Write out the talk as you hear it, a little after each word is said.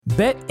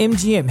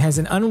BetMGM has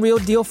an unreal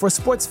deal for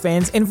sports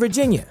fans in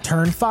Virginia.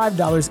 Turn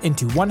 $5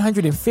 into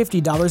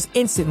 $150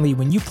 instantly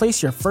when you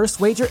place your first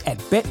wager at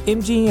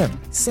BetMGM.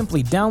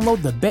 Simply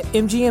download the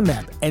BetMGM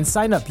app and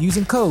sign up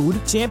using code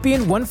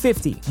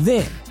Champion150.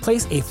 Then,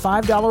 place a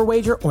 $5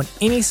 wager on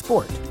any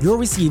sport. You'll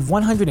receive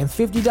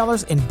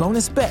 $150 in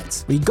bonus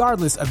bets,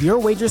 regardless of your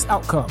wager's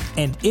outcome.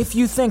 And if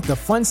you think the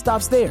fun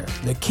stops there,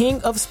 the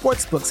King of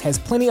Sportsbooks has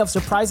plenty of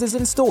surprises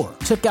in store.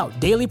 Check out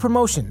daily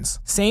promotions,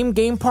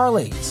 same-game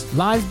parlays,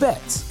 live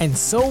bets, and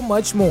so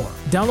much more.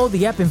 Download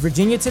the app in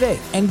Virginia today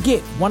and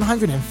get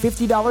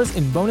 $150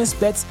 in bonus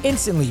bets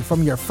instantly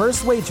from your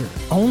first wager.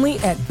 Only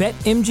at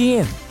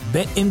BetMGM.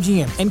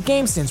 BetMGM and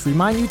GameSense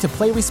remind you to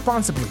play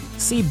responsibly.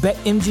 See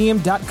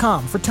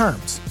BetMGM.com for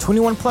terms.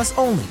 21 plus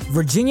only.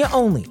 Virginia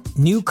only.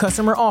 New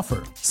customer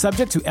offer.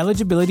 Subject to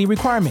eligibility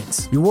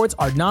requirements. Rewards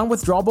are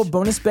non-withdrawable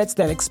bonus bets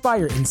that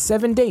expire in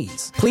 7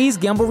 days. Please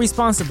gamble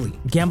responsibly.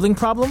 Gambling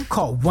problem?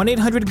 Call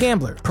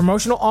 1-800-GAMBLER.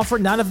 Promotional offer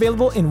not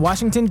available in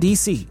Washington,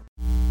 D.C.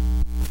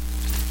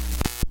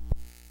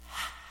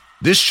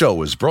 This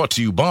show is brought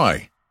to you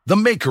by The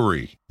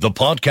Makery, the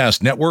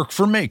podcast network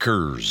for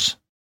makers.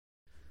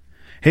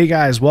 Hey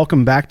guys,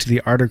 welcome back to the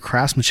Art of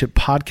Craftsmanship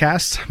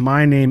podcast.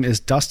 My name is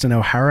Dustin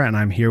O'Hara, and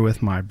I'm here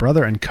with my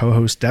brother and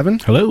co-host Devin.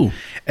 Hello.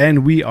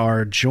 And we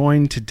are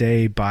joined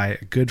today by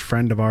a good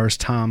friend of ours,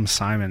 Tom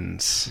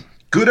Symonds.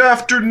 Good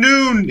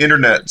afternoon,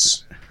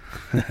 internets.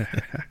 All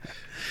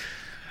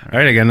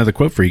right, I got another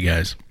quote for you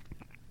guys.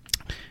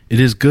 It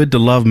is good to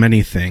love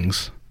many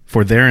things,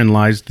 for therein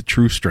lies the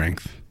true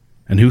strength.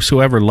 And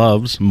whosoever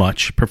loves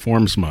much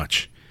performs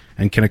much,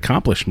 and can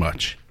accomplish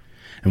much.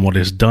 And what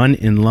is done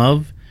in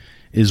love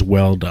is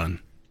well done.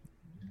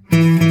 I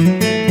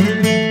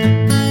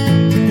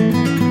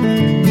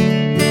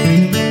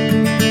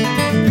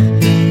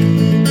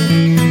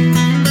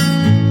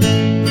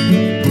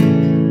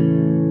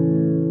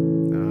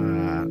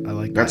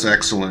like That's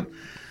excellent.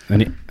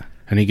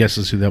 Any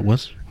guesses who that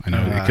was? I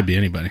know it could be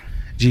anybody.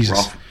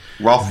 Jesus.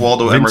 Ralph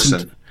Waldo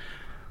Emerson.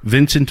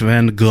 Vincent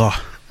van Gogh.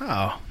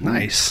 Oh,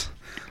 nice.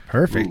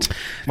 Perfect.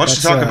 Much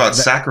to talk about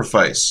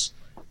sacrifice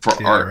for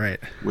art right.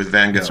 with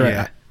Van Gogh. That's right.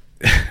 Yeah.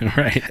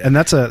 Right. And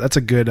that's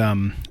a good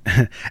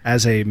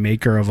as a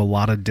maker of a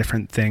lot of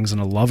different things and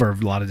a lover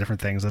of a lot of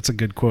different things, that's a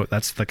good quote.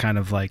 That's the kind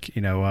of like,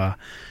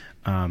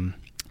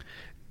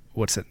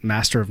 what's it,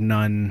 master of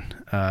none,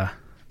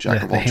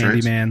 Jack of all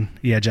handyman. trades.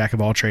 Yeah, jack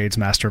of all trades,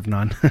 master of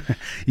none.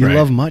 You Right.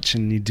 love much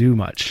and you do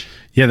much.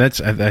 Yeah,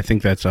 I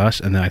think that's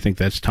us, and then I think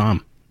that's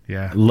Tom.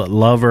 Yeah.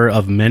 Lover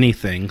of many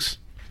things,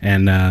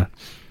 and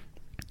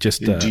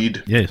just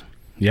Indeed.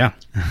 yeah.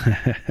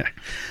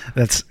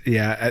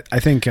 I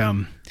think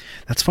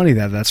that's funny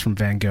that's from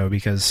Van Gogh,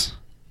 because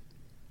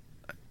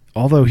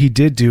although he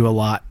did do a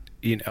lot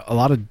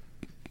of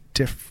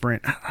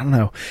different, I don't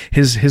know,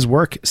 his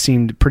work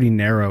seemed pretty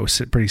narrow,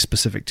 pretty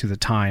specific to the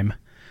time,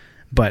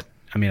 but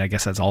I mean, I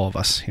guess that's all of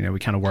us, we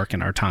kind of work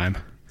in our time.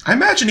 I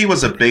imagine he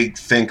was a big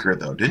thinker,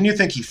 though. Didn't you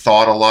think he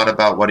thought a lot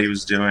about what he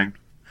was doing?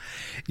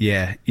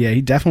 Yeah,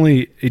 he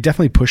definitely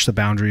pushed the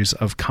boundaries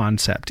of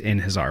concept in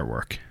his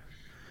artwork.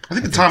 I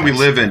think the time we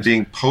live in,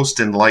 being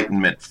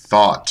post-Enlightenment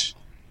thought,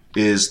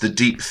 is the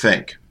deep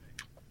think.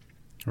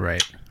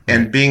 Right.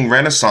 And being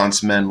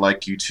Renaissance men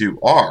like you two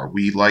are,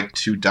 we like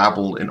to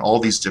dabble in all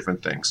these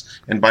different things.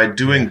 And by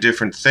doing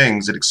different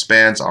things, it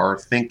expands our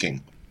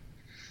thinking.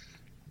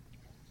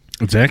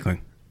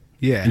 Exactly.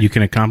 Yeah. You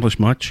can accomplish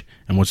much,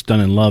 and what's done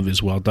in love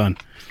is well done.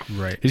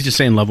 Right. He's just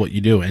saying love what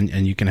you do, and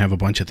you can have a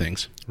bunch of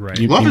things. Right.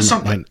 Love is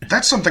something.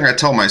 That's something I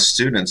tell my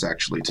students,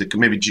 actually, to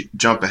maybe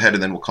jump ahead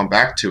and then we'll come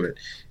back to it,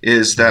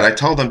 is that I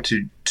tell them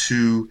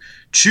to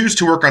choose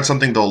to work on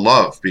something they'll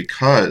love,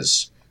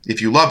 because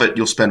if you love it,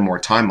 you'll spend more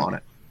time on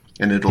it,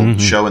 and it'll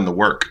show in the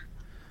work.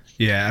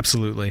 Yeah,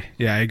 absolutely.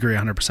 Yeah, I agree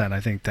 100%. I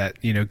think that,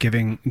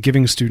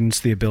 giving students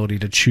the ability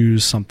to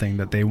choose something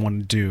that they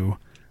want to do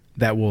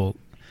that will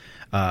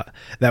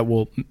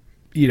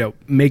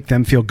make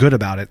them feel good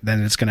about it,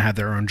 then it's going to have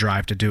their own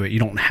drive to do it. You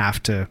don't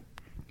have to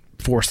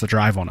force the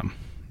drive on them.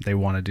 They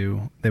want to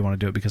do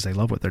it because they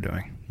love what they're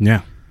doing.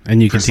 Yeah.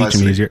 And you can Precisely. teach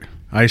them easier.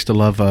 I used to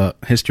love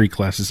history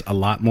classes a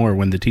lot more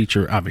when the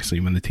teacher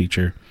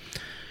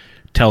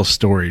tells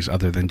stories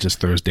other than just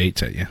throws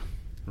dates at you.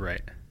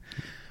 Right.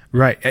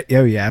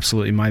 Oh yeah,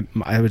 absolutely.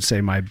 I would say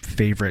my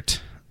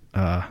favorite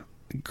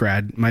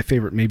my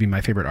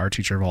favorite art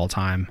teacher of all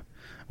time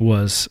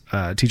was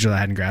a teacher that I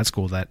had in grad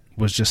school that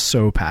was just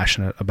so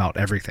passionate about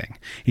everything.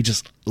 He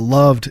just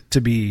loved to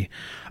be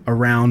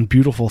around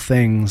beautiful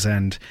things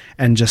and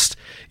just,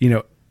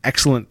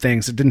 excellent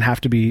things. It didn't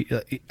have to be,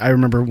 I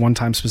remember one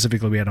time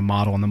specifically we had a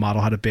model and the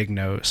model had a big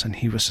nose and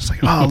he was just like,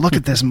 oh, look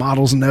at this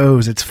model's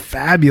nose. It's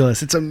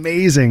fabulous. It's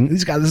amazing.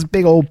 He's got this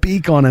big old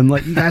beak on him.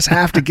 Like, you guys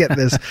have to get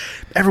this.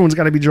 Everyone's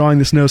got to be drawing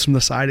this nose from the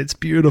side. It's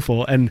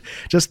beautiful. And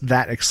just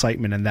that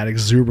excitement and that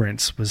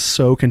exuberance was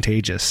so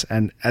contagious.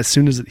 And as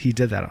soon as he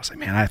did that, I was like,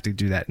 man, I have to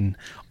do that in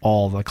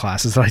all the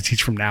classes that I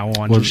teach from now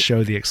on. Just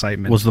show the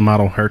excitement. Was the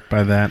model hurt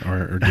by that,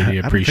 or did he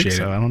appreciate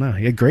it? I don't know.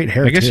 He had great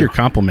hair. I guess too. you're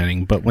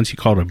complimenting, but once you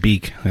call it a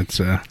beak, that's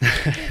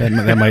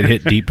that might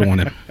hit deep on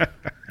him.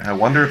 I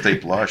wonder if they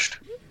blushed.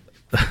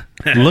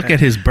 Look at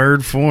his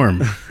bird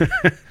form.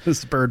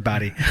 This bird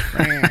body.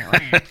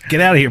 Get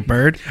out of here,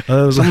 bird.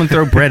 Someone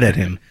throw bread at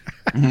him.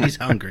 He's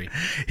hungry.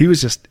 He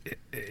was just,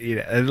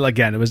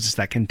 again, it was just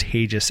that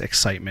contagious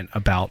excitement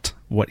about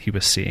what he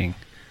was seeing.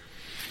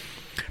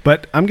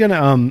 But I'm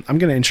gonna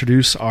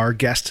introduce our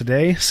guest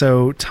today.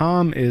 So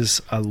Tom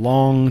is a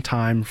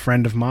longtime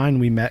friend of mine.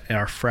 We met in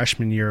our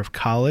freshman year of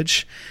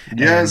college,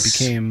 yes, and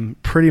became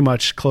pretty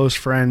much close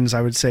friends.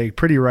 I would say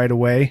pretty right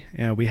away.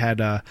 We had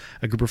a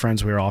group of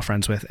friends we were all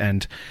friends with,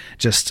 and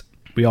just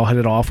we all hit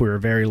it off. We were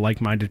very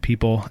like-minded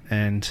people,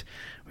 and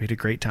we had a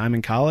great time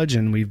in college,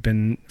 and we've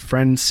been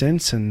friends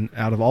since. And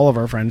out of all of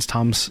our friends,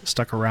 Tom's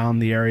stuck around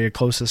the area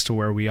closest to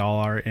where we all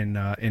are in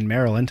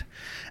Maryland,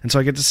 and so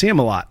I get to see him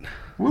a lot.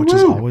 Which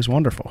is always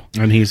wonderful.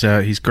 And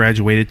he's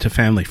graduated to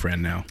family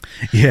friend now.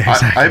 Yeah,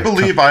 exactly. I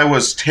believe I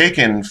was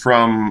taken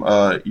from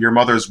your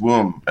mother's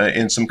womb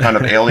in some kind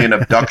of alien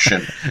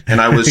abduction,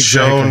 and I was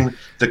shown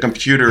the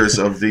computers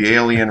of the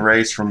alien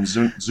race from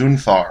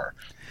Zunthar.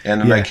 And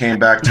then I came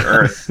back to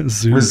Earth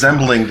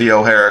resembling the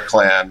O'Hara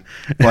clan,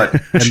 but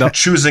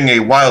choosing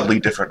a wildly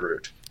different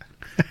route.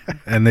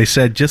 And they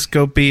said, just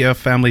go be a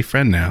family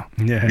friend now.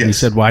 Yeah. And he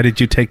said, why did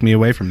you take me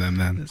away from them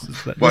then?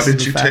 Why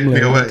did you take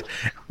me away?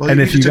 Well, and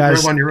if you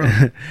guys on your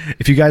own.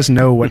 If you guys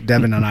know what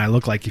Devin and I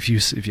look like, if you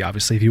watch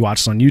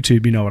us on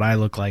YouTube, you know what I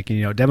look like.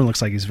 And, Devin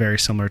looks like he's very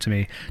similar to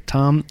me.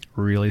 Tom,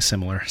 really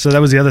similar. So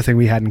that was the other thing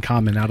we had in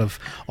common out of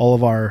all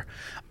of our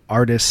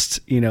artist,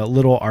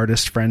 little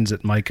artist friends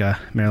at Micah,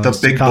 Maryland.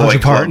 The big College boy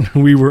apart.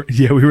 club. We were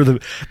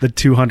the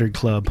 200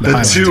 club.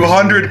 The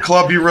 200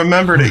 club, you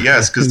remembered it,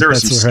 yes, because there were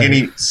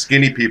some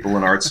skinny people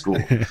in art school.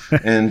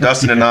 And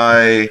Dustin and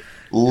I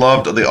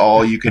loved the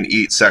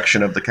all-you-can-eat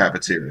section of the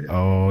cafeteria.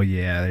 Oh,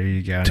 yeah, there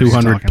you go.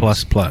 200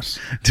 plus.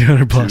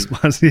 200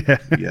 plus, yeah.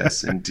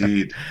 Yes,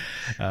 indeed.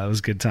 It was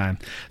a good time.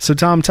 So,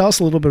 Tom, tell us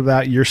a little bit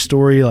about your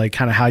story, like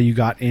kind of how you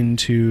got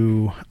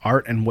into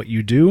art and what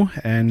you do,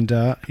 and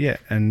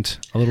and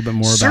a little bit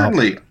more about...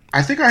 Certainly.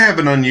 I think I have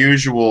an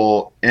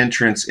unusual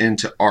entrance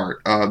into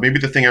art. Maybe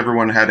the thing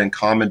everyone had in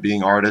common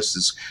being artists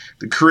is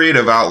the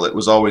creative outlet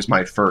was always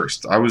my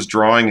first. I was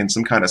drawing in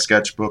some kind of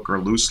sketchbook or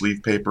loose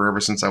leaf paper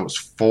ever since I was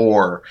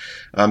 4,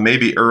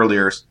 maybe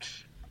earlier.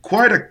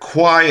 Quite a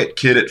quiet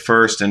kid at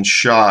first and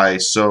shy,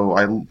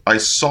 so I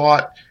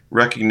sought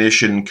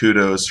recognition and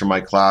kudos from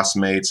my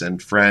classmates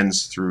and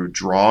friends through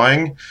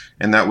drawing,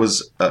 and that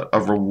was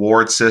a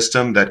reward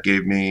system that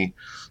gave me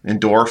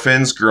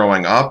endorphins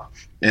growing up.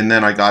 And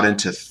then I got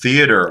into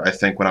theater, I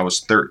think, when I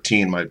was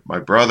 13. My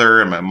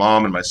brother and my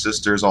mom and my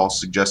sisters all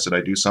suggested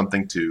I do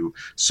something to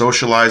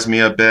socialize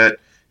me a bit.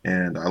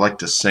 And I like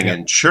to sing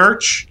in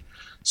church.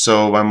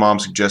 So my mom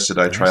suggested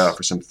I try out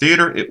for some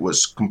theater. It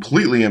was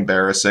completely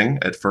embarrassing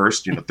at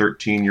first,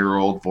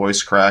 13-year-old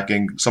voice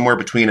cracking, somewhere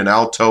between an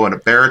alto and a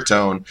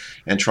baritone,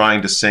 and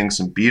trying to sing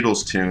some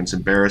Beatles tunes,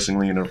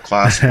 embarrassingly in a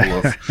class full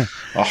of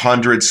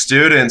 100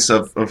 students,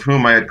 of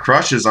whom I had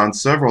crushes on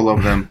several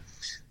of them.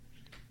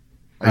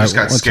 I just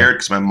got scared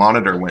because my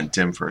monitor went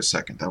dim for a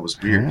second. That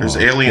was weird. There's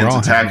aliens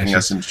attacking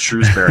us in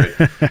Shrewsbury.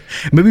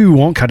 Maybe we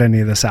won't cut any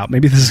of this out.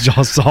 Maybe this is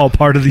just all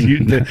part of the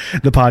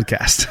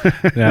podcast.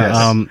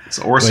 Yeah. Yes.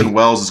 So Orson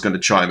Welles is going to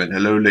chime in.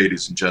 Hello,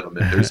 ladies and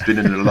gentlemen. There's been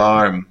an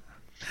alarm.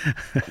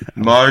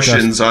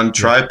 Martians on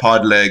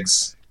tripod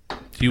legs.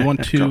 Do you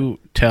want to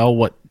tell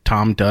what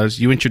Tom does?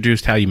 You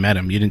introduced how you met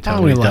him. You didn't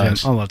tell what he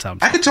does. I love Tom.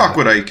 I could talk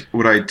what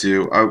I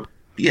do.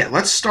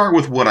 Let's start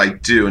with what I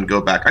do and go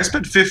back. I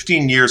spent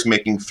 15 years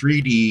making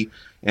 3D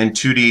and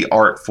 2D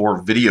art for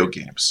video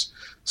games.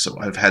 So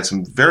I've had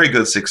some very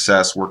good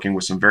success working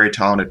with some very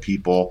talented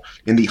people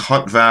in the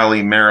Hunt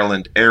Valley,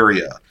 Maryland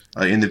area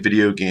in the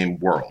video game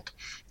world.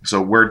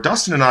 So where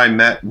Dustin and I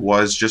met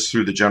was just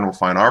through the General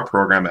Fine Art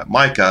program at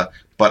Micah,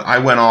 but I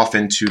went off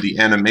into the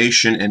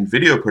animation and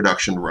video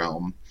production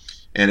realm.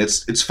 And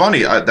it's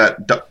funny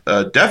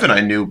that Devin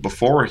I knew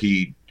before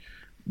he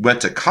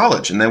went to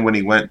college, and then when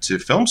he went to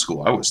film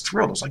school, I was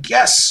thrilled. I was like,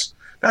 yes,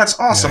 that's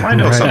awesome. I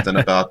know something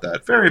about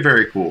that. Very,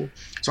 very cool.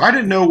 So I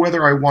didn't know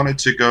whether I wanted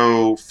to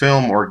go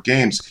film or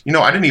games.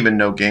 I didn't even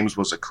know games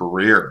was a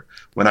career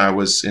when I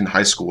was in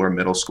high school or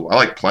middle school. I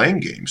like playing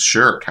games,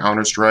 sure.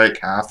 Counter-Strike,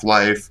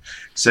 Half-Life,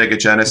 Sega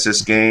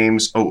Genesis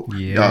games.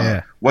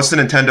 What's the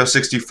Nintendo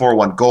 64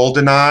 one?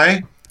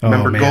 GoldenEye.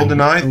 Remember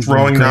GoldenEye?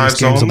 Throwing knives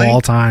games only? Of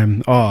all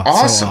time. Oh,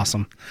 awesome. So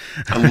awesome.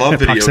 I love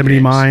video Proximity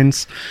games.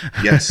 Mines.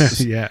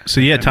 Yes. Yeah.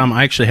 So Tom,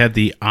 I actually had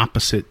the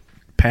opposite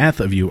path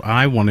of you.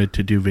 I wanted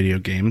to do video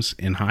games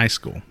in high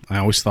school. I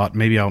always thought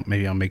maybe I'll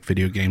make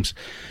video games,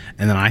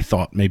 and then I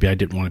thought maybe I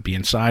didn't want to be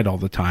inside all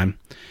the time.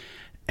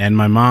 And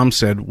my mom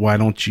said, "Why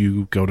don't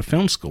you go to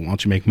film school? Why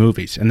don't you make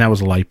movies?" And that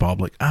was a light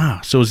bulb.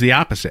 So it was the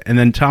opposite. And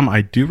then Tom,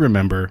 I do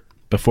remember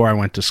before I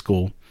went to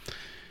school,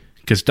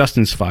 because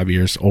Dustin's 5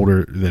 years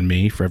older than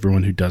me, for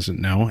everyone who doesn't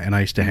know, and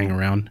I used to hang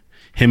around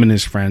him and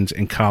his friends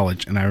in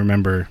college. And I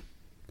remember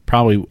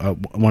probably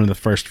one of the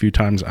first few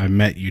times I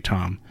met you,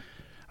 Tom.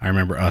 I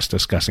remember us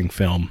discussing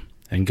film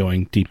and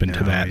going deep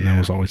into that, and that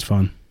was always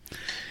fun.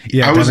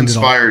 Yeah, I was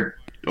inspired.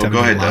 Go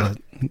ahead,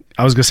 Devin.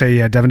 I was going to say,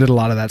 yeah, Devin did a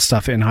lot of that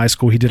stuff in high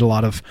school. He did a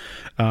lot of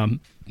home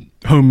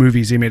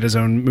movies. He made his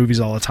own movies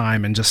all the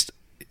time. And just,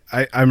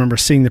 I remember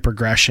seeing the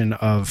progression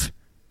of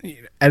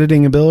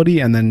editing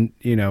ability. And then,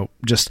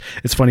 just,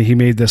 it's funny, he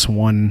made this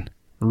one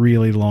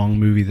really long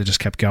movie that just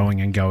kept going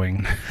and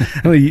going.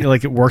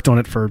 Like it worked on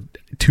it for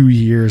 2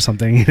 years or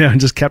something, and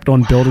just kept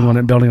on building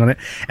on it.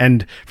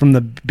 And from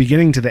the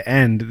beginning to the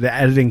end, the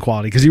editing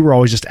quality, because you were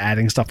always just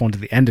adding stuff onto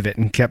the end of it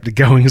and kept it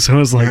going. So it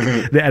was like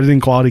the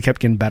editing quality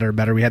kept getting better.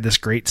 We had this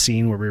great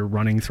scene where we were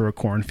running through a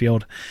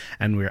cornfield,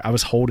 and I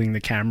was holding the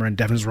camera and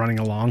Devin's running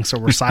along. So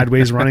we're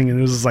sideways running, and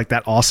it was like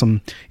that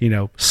awesome,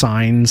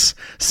 Signs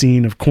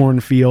scene of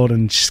cornfield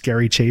and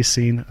scary chase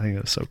scene. I think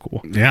it was so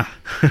cool. Yeah.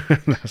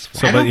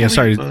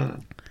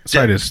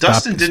 Sorry to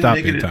stop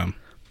you, Tom.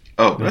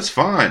 Oh, that's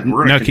fine.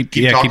 We're going to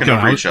keep talking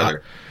over each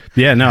other.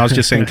 Yeah, no, I was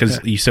just saying because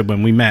you said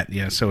when we met,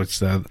 so it's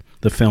the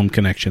film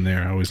connection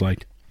there. I always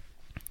liked.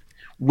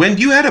 When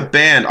you had a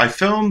band, I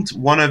filmed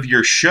one of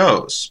your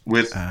shows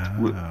with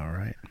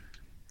right.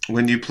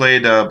 When you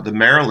played the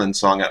Maryland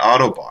song at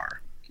Autobar.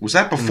 Was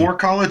that before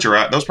college, or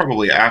that was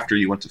probably after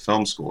you went to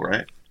film school,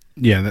 right?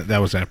 Yeah, that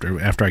was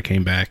after I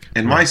came back.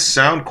 And my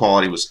sound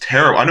quality was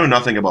terrible. I know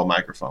nothing about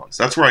microphones.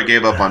 That's where I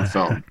gave up on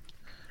film.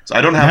 So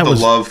I don't have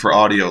love for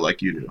audio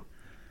like you do.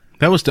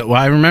 That was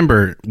I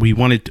remember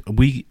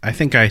I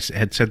think I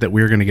had said that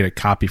we were going to get a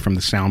copy from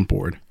the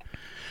soundboard,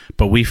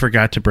 but we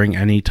forgot to bring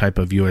any type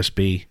of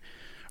USB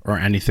or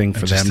anything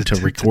for them to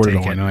record it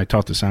on. And I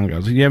talked to sound guy. I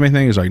was like, "Do you have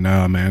anything?" He's like,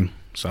 "No, man."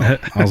 So I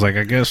was like,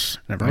 I guess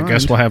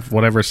we'll have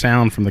whatever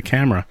sound from the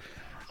camera.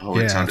 Oh,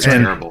 it sounds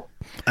terrible.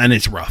 And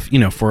it's rough,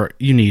 for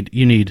you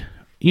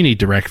need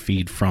direct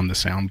feed from the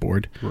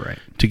soundboard, right,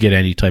 to get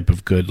any type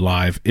of good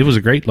live. It was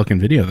a great looking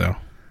video though,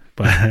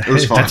 but it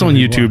was fun. That's on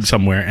YouTube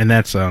somewhere, and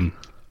that's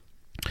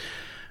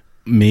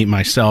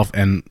myself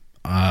and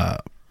my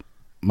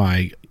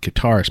lead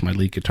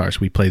guitarist.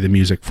 We play the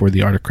music for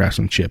the Art of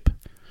Craftsmanship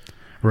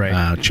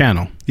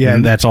channel. Yeah,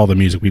 and that's all the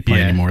music we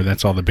play anymore.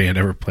 That's all the band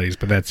ever plays.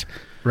 But that's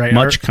right.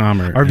 Much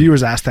calmer. Our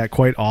viewers ask that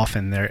quite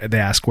often. They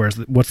ask,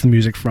 what's the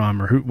music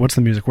from, or what's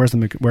the music? Where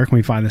can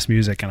we find this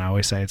music? And I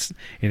always say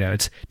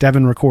it's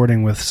Devin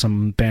recording with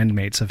some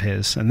bandmates of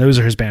his, and those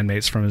are his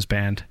bandmates from his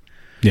band.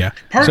 Yeah.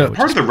 Part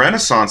of the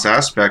Renaissance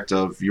aspect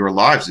of your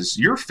lives is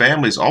your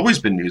family's always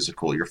been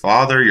musical. Your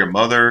father, your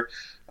mother,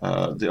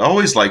 they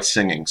always liked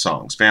singing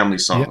songs, family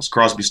songs. Yep.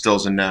 Crosby,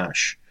 Stills, and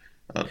Nash.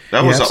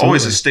 That was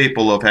always a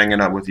staple of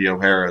hanging out with the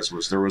O'Haras.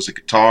 There was a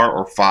guitar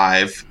or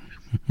five.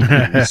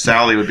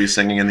 Sally would be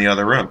singing in the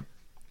other room.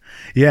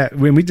 Yeah,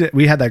 when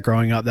we had that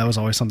growing up, that was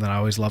always something I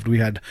always loved. We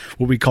had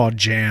what we called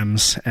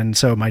jams, and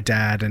so my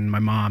dad and my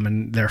mom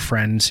and their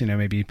friends,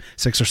 maybe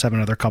 6 or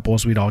 7 other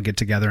couples, we'd all get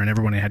together, and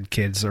everyone had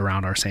kids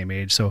around our same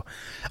age. So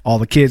all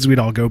the kids, we'd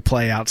all go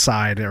play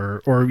outside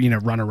or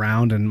run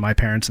around, and my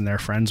parents and their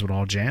friends would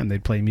all jam.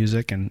 They'd play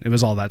music, and it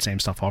was all that same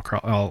stuff,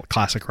 all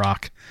classic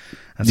rock.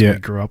 That's what we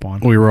grew up on.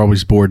 We were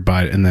always bored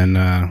by it, and then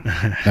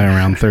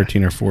around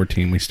 13 or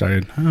 14, we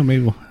started,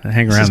 maybe we'll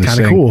hang around and sing. Kind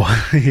of cool.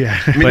 Yeah.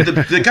 I mean,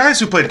 the guys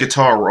who played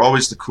guitar were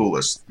always the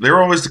coolest. They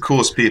were always the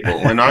coolest people,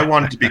 and I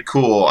wanted to be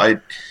cool.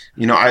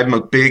 I'm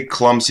a big,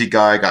 clumsy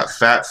guy. I got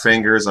fat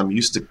fingers. I'm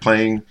used to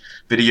playing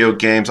video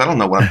games. I don't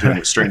know what I'm doing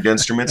with stringed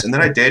instruments. And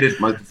then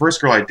the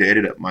first girl I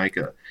dated at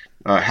Micah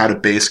had a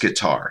bass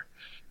guitar.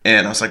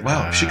 And I was like,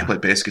 wow, if she could play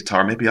bass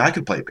guitar, maybe I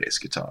could play bass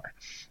guitar.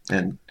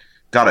 And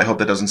God, I hope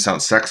that doesn't sound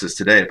sexist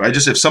today, but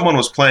if someone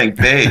was playing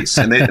bass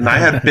and I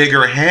had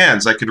bigger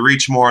hands, I could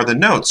reach more of the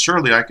notes.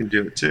 Surely I can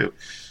do it too.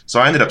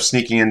 So I ended up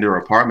sneaking into her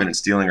apartment and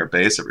stealing her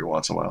bass every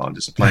once in a while and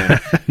just playing,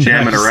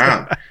 jamming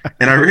around.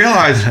 And I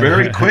realized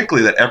very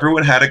quickly that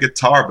everyone had a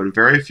guitar, but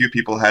very few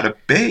people had a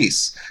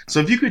bass.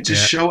 So if you could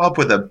just show up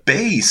with a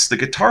bass, the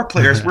guitar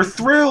players were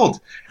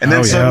thrilled. And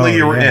then suddenly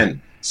you were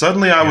in.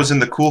 Suddenly I was in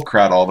the cool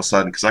crowd all of a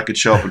sudden because I could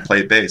show up and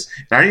play bass.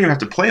 And I didn't even have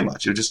to play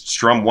much. It would just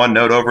strum one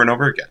note over and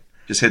over again.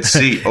 Just hit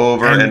C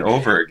over and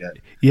over again.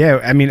 Yeah,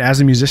 I mean, as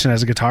a musician,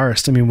 as a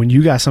guitarist, when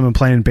you got someone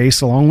playing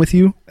bass along with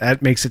you,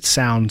 that makes it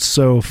sound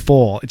so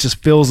full. It just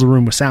fills the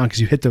room with sound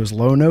because you hit those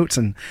low notes,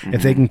 and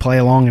if they can play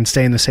along and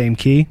stay in the same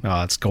key,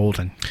 it's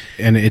golden.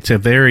 And it's a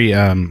very,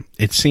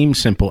 it seems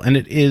simple, and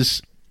it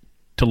is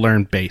to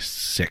learn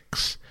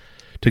basics,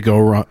 to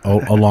go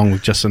along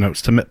with just the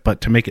notes,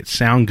 but to make it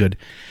sound good.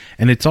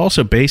 And it's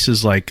also bass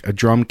is like a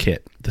drum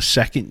kit. The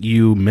second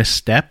you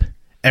misstep,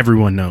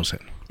 everyone knows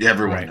it.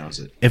 Everyone knows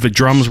it. If a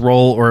drums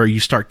roll or you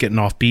start getting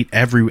off beat,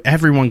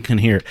 everyone can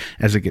hear it.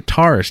 As a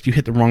guitarist, you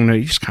hit the wrong note,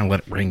 you just kind of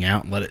let it ring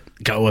out and let it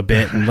go a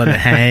bit and let it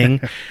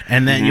hang,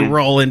 and then you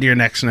roll into your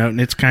next note,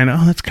 and it's kind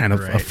of that's kind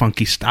of a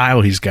funky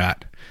style he's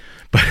got.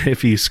 But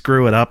if you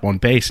screw it up on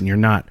bass and you're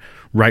not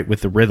right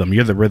with the rhythm,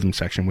 you're the rhythm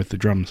section with the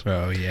drums.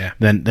 Oh yeah.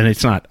 Then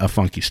it's not a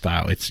funky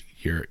style. It's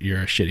you're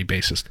a shitty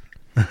bassist.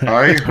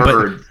 I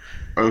heard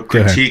a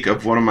critique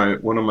of one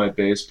of my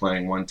bass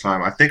playing one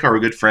time. I think our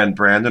good friend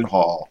Brandon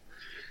Hall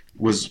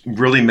was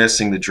really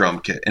missing the drum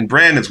kit. And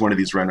Brandon's one of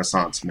these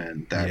Renaissance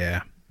men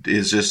that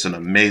is just an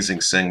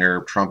amazing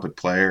singer, trumpet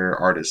player,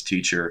 artist,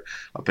 teacher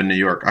up in New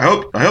York. I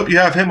hope you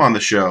have him on the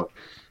show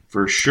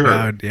for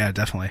sure. Yeah,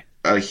 definitely.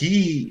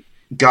 He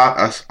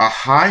got a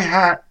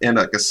hi-hat and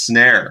like a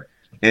snare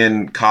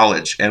in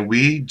college, and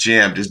we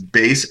jammed just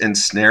bass and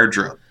snare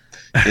drum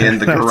in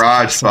the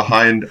garage awesome.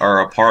 Behind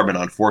our apartment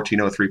on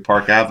 1403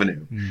 Park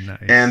Avenue. Nice.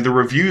 And the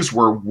reviews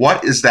were,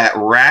 what is that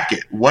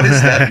racket? What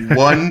is that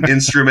one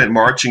instrument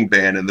marching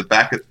band in the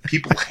back?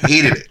 People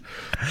hated it.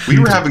 We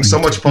were having so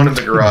much fun in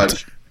the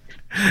garage.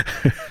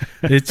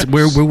 It's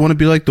where we want to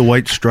be like the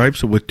White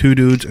Stripes with two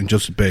dudes and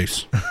just a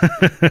bass.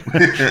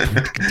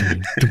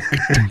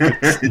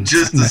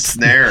 Just a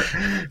snare.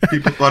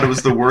 People thought it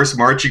was the worst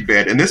marching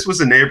band. And this was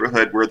a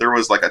neighborhood where there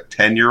was like a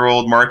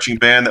 10-year-old marching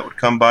band that would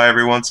come by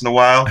every once in a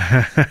while.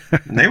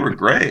 And they were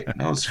great. That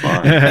was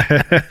fun.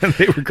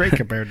 They were great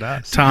compared to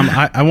us. Tom,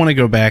 I want to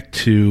go back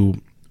to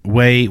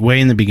way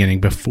in the beginning,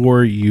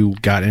 before you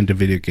got into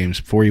video games,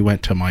 before you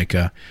went to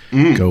Micah.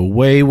 Go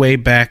way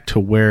back to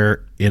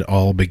where it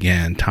all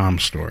began.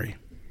 Tom's story.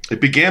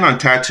 It began on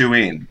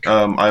Tatooine.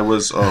 I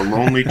was a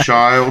lonely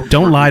child.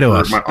 Don't lie to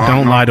us.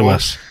 Don't lie to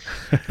us.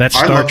 That's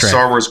Star Trek. I love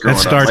Star Wars growing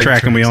up. That's Star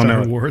Trek, and we all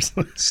know Wars.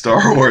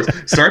 Star Wars.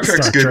 Star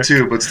Trek's good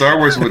too, but Star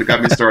Wars would have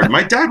got me started.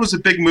 My dad was a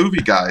big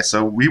movie guy,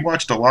 so we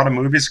watched a lot of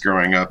movies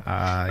growing up.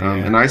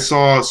 And I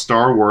saw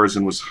Star Wars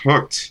and was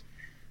hooked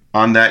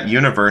on that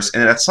universe.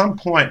 And at some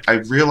point, I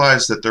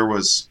realized that there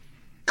was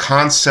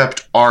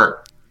concept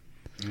art,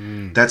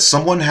 that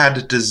someone had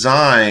to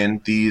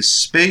design these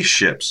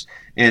spaceships.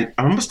 And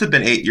I must have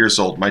been 8 years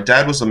old. My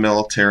dad was a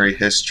military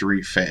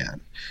history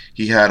fan.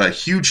 He had a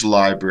huge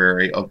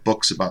library of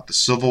books about the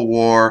Civil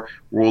War,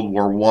 World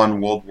War I,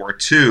 World War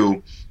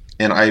II.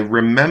 And I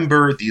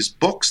remember these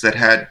books that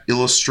had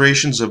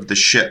illustrations of the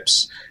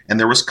ships. And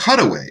there was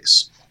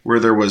cutaways where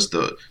there was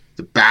the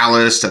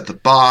ballast at the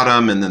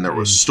bottom, and then there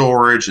was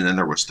storage, and then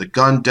there was the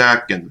gun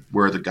deck, and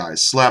where the guys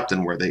slept,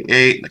 and where they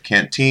ate, and the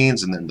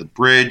canteens, and then the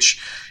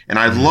bridge. And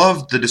I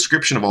loved the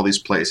description of all these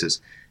places.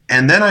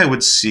 And then I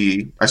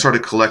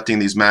started collecting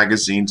these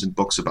magazines and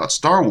books about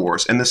Star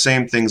Wars, and the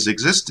same things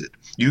existed.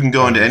 You can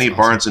go into any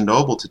Barnes &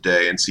 Noble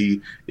today and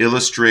see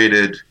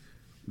illustrated,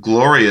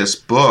 glorious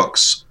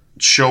books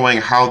showing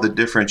how the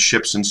different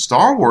ships in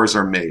Star Wars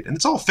are made. And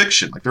it's all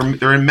fiction. Like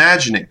they're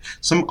imagining.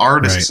 Some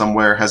artist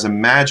somewhere has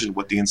imagined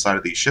what the inside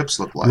of these ships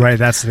look like. Right,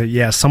 that's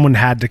someone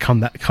had to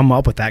come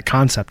up with that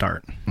concept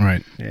art.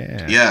 Right.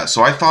 Yeah,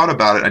 so I thought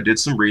about it. I did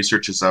some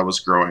research as I was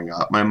growing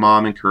up. My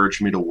mom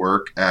encouraged me to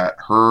work at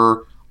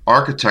her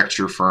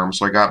architecture firm,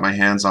 so I got my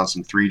hands on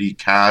some 3D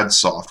CAD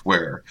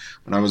software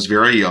when I was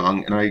very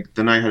young, and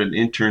then I had an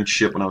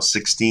internship when I was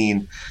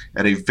 16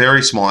 at a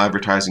very small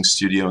advertising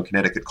studio in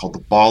Connecticut called the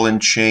Ball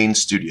and Chain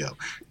Studio.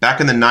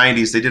 Back in the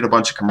 90s, they did a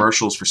bunch of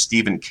commercials for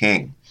Stephen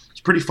King. It's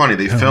pretty funny.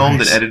 They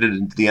filmed and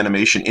edited the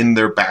animation in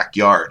their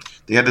backyard.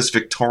 They had this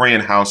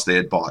Victorian house they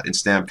had bought in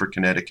Stamford,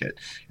 Connecticut,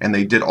 and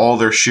they did all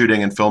their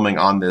shooting and filming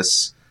on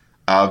this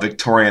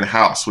Victorian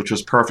house, which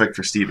was perfect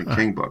for Stephen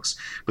King books.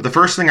 But the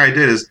first thing I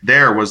did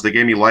was they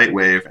gave me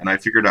Lightwave, and I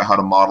figured out how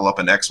to model up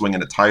an X-Wing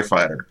and a TIE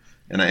fighter,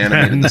 and I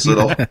animated this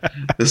little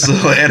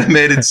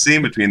animated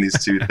scene between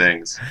these two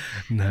things.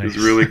 Nice. It was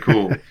really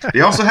cool.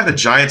 They also had a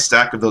giant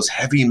stack of those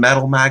heavy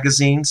metal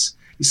magazines.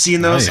 You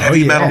seen those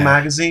heavy metal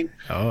magazine?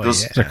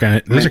 Those are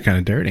kind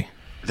of dirty.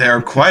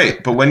 They're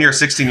quite, but when you're a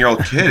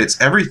 16-year-old kid,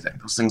 it's everything.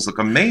 Those things look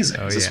amazing.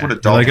 Is this what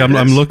adult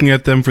I'm looking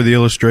at them for the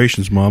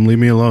illustrations, Mom. Leave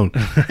me alone.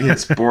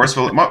 It's Boris.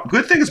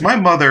 Good thing is my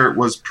mother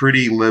was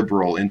pretty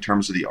liberal in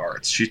terms of the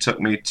arts. She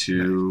took me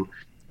to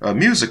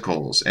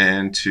musicals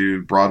and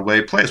to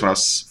Broadway plays. When I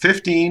was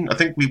 15, I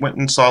think we went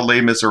and saw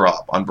Les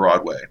Miserables on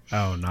Broadway.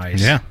 Oh,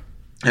 nice. Yeah.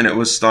 And it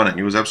was stunning.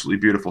 It was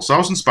absolutely beautiful. So I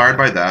was inspired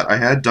by that. I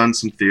had done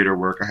some theater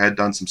work. I had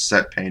done some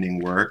set painting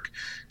work.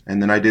 And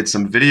then I did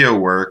some video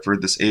work for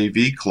this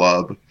AV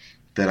club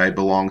that I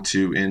belonged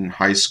to in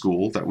high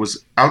school that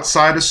was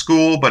outside of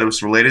school, but it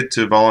was related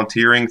to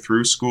volunteering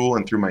through school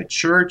and through my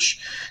church.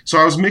 So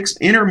I was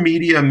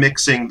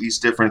mixing these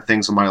different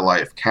things in my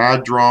life: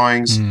 CAD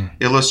drawings,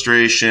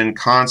 illustration,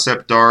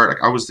 concept art.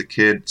 I was the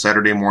kid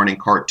Saturday morning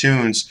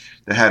cartoons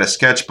that had a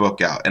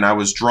sketchbook out, and I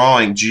was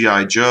drawing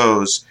G.I.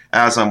 Joes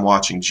as I'm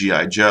watching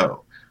G.I.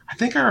 Joe. I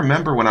think I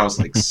remember when I was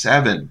like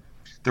 7,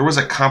 there was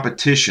a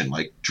competition,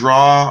 like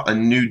draw a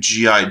new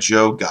G.I.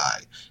 Joe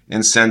guy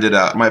and send it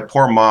out. My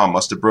poor mom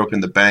must have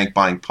broken the bank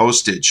buying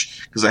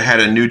postage because I had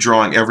a new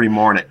drawing every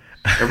morning.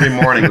 Every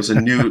morning was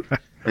a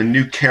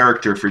new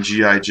character for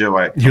G.I.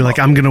 Joe. You're like,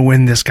 I'm going to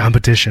win this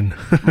competition.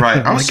 Right.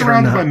 I was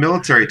surrounded by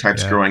military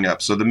types growing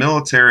up. So the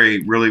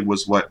military really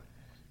was what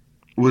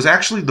was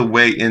actually the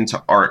way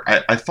into art.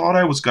 I thought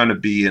I was going to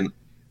be an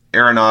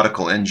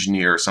aeronautical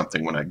engineer or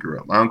something when I grew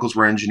up. My uncles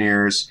were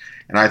engineers,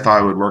 and I thought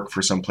I would work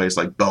for some place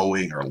like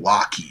Boeing or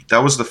Lockheed.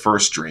 That was the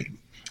first dream.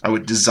 I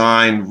would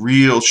design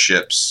real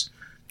ships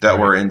that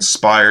were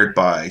inspired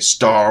by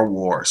Star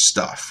Wars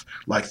stuff,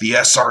 like the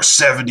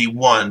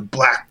SR-71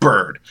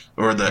 Blackbird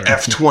or the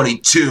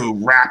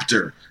F-22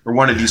 Raptor or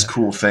one of these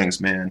cool things,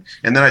 man.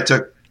 And then I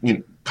took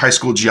high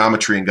school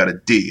geometry and got a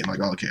D. I'm like,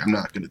 okay, I'm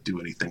not going to do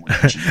anything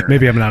with engineering.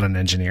 Maybe I'm not an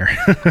engineer.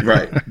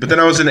 Right. But then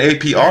I was in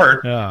AP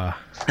art,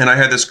 and I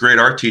had this great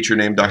art teacher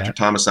named Dr.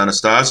 Thomas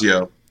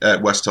Anastasio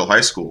at West Hill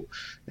High School.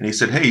 And he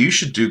said, hey, you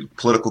should do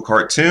political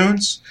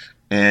cartoons,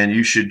 and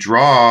you should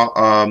draw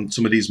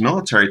some of these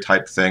military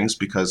type things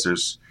because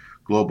there's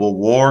global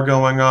war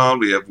going on.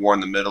 We have war in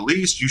the Middle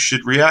East. You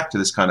should react to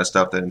this kind of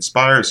stuff that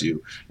inspires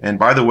you. And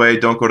by the way,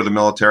 don't go to the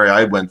military.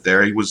 I went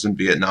there. He was in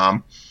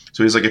Vietnam.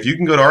 So he's like, if you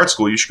can go to art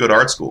school, you should go to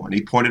art school. And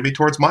he pointed me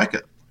towards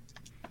Micah.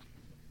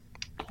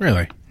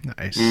 Really?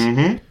 Nice.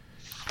 Mm-hmm.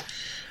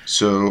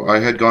 So I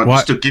had gone,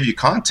 just to give you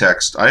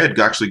context, I had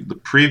actually, the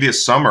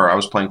previous summer, I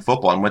was playing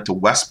football and went to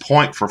West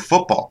Point for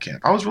football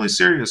camp. I was really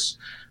serious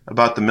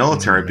about the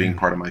military being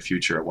part of my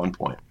future at one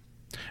point.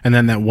 And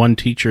then that one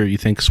teacher, you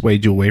think,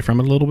 swayed you away from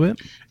it a little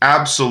bit?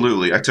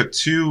 Absolutely. I took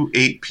 2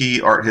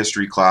 AP art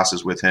history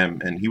classes with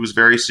him, and he was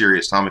very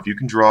serious. Tom, if you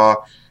can draw,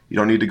 you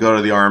don't need to go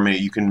to the Army.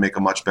 You can make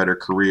a much better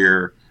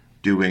career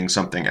doing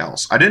something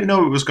else. I didn't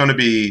know it was going to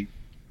be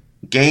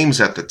games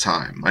at the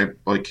time.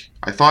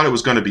 I thought it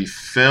was going to be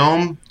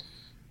film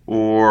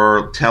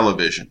or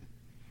television,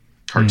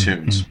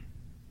 cartoons.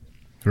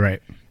 Mm-hmm.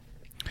 Right.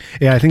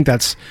 Yeah, I think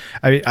that's.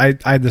 I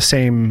had the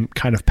same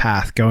kind of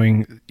path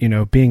going.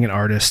 Being an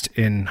artist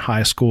in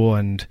high school,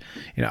 and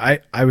I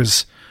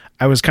was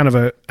kind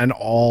of an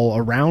all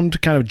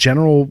around kind of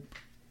general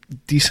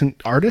decent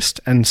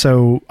artist, and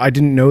so I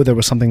didn't know there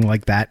was something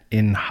like that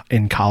in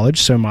college.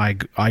 So my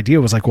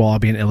idea was like, well, I'll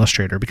be an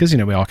illustrator because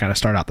we all kind of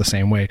start out the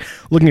same way,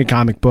 looking at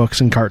comic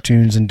books and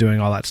cartoons and doing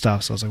all that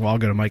stuff. So I was like, well, I'll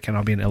go to Mike and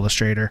I'll be an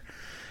illustrator.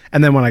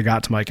 And then when I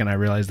got to Mike and I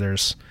realized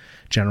there's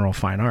general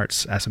fine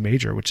arts as a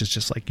major, which is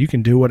just like you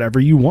can do whatever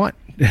you want.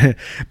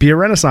 Be a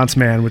Renaissance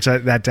man, which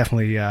that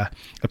definitely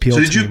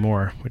appealed to me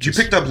more. You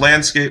picked up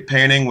landscape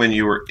painting when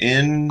you were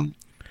in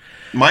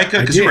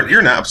Micah? Because you're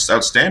an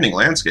outstanding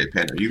landscape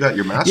painter. You got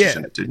your master's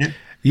in it, didn't you?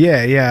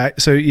 Yeah.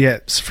 So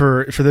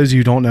for those of you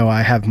who don't know,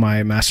 I have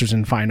my master's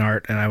in fine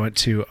art, and I went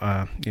to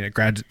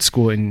graduate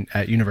school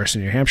at University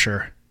of New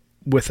Hampshire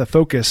with a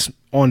focus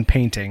on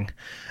painting.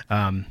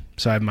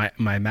 So I have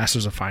my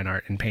master's of fine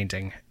art in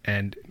painting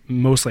and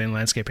mostly in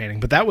landscape painting.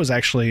 But that was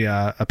actually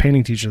a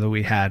painting teacher that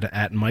we had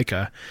at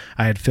Micah.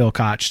 I had Phil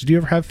Koch. Did you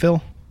ever have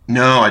Phil?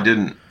 No, I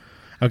didn't.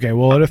 Okay,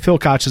 well, Phil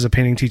Koch is a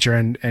painting teacher,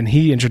 and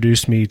he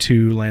introduced me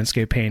to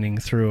landscape painting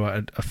through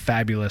a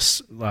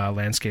fabulous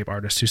landscape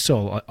artist who's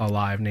still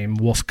alive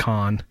named Wolf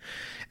Kahn.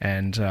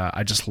 And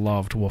I just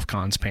loved Wolf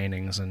Kahn's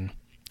paintings and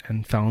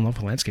fell in love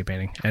with landscape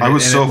painting. And I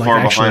was so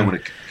far behind when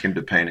it came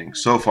to painting.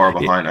 So far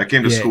behind. I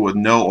came to school with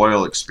no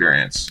oil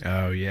experience.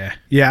 Oh yeah.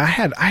 Yeah, I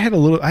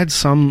had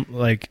some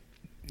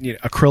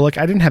acrylic.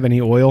 I didn't have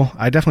any oil.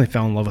 I definitely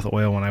fell in love with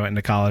oil when I went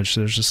into college. So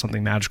there's just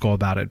something magical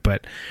about it.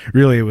 But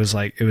really it was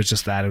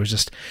just that.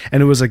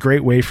 And it was a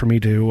great way for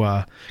me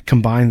to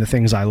combine the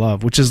things I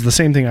love, which is the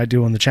same thing I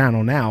do on the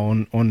channel now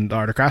on the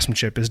Art of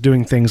Craftsmanship, is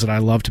doing things that I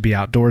love to be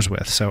outdoors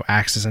with. So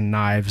axes and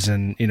knives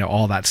and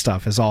all that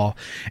stuff it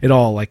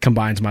all like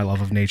combines my love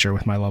of nature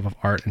with my love of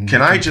art. And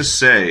can I just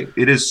say,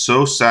 it is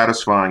so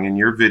satisfying in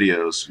your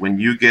videos when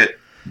you get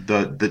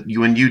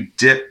when you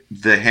dip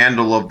the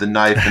handle of the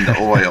knife in the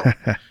oil,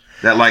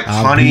 that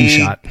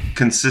honey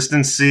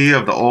consistency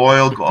of the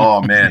oil.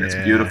 Oh man, it's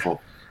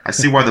beautiful. I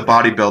see why the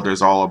bodybuilder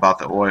is all about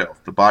the oil,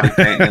 the body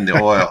paint and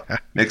the oil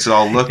makes it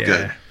all look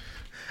good.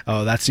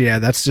 Oh, that's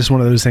just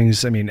one of those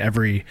things. I mean,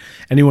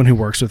 anyone who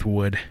works with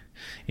wood,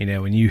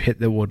 when you hit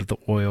the wood with the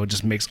oil, it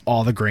just makes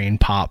all the grain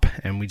pop,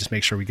 and we just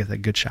make sure we get that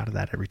good shot of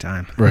that every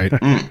time. Right.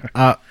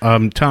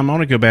 Tom, I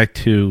want to go back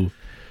to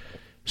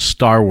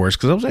Star Wars,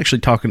 because I was actually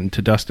talking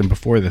to Dustin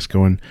before this,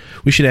 going,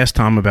 we should ask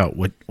Tom about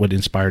what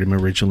inspired him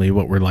originally,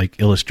 what were like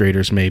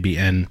illustrators maybe,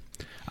 and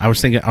I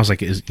was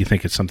like, you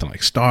think it's something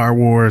like Star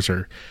Wars?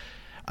 Or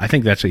I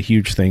think that's a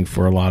huge thing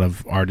for a lot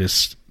of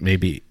artists,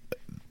 maybe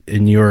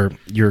in your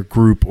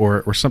group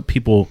or some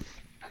people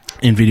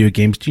in video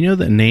games. Do you know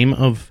the name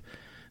of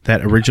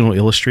that original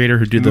illustrator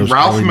who did those?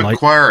 Ralph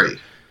McQuarrie.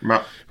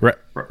 Right.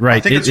 I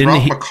think it's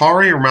Ralph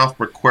McQuarrie or Ralph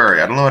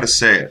McQuarrie. I don't know how to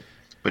say it,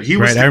 but he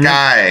was the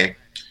guy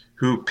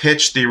who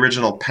pitched the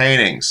original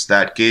paintings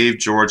that gave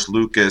George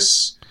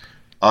Lucas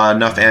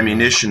enough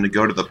ammunition to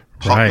go to the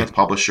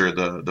publisher,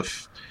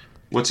 the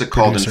what's it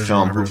called in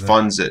film, who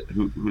funds it,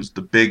 who's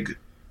the big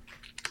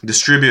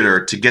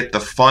distributor, to get the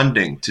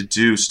funding to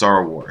do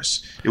Star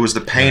Wars. It was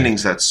the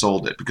paintings that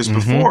sold it. Because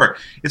before,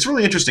 it's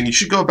really interesting. You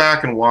should go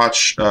back and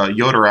watch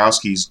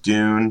Jodorowsky's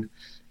Dune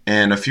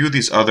and a few of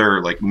these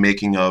other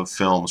making of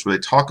films where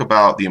they talk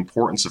about the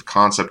importance of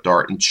concept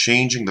art and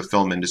changing the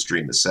film industry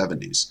in the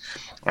 70s.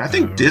 I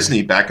think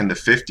Disney back in the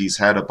 50s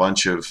had a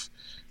bunch of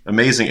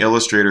amazing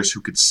illustrators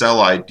who could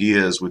sell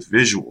ideas with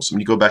visuals. I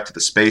mean, you go back to the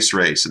space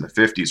race in the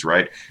 50s,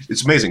 right?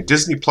 It's amazing.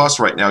 Disney Plus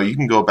right now, you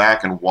can go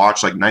back and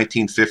watch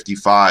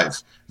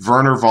 1955,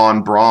 Werner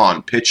von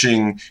Braun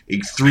pitching a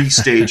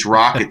 3-stage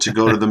rocket to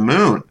go to the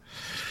moon.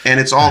 And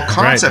it's all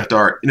concept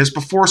art. And it's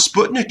before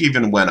Sputnik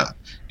even went up.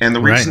 And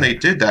the reason they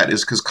did that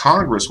is because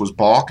Congress was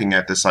balking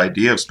at this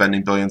idea of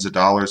spending billions of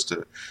dollars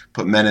to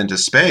put men into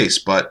space.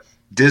 But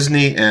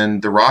Disney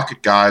and the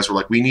Rocket guys were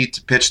like, we need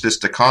to pitch this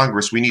to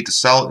Congress. We need to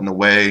sell it in a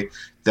way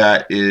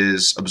that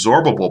is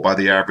absorbable by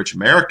the average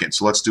American.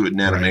 So let's do it in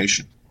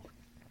animation.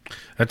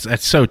 Right.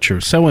 That's so true.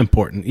 So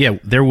important. Yeah,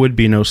 there would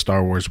be no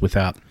Star Wars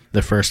without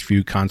the first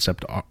few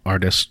concept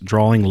artists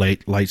drawing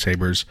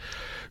lightsabers,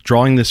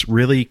 drawing this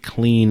really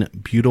clean,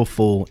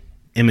 beautiful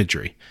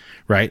imagery,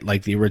 right?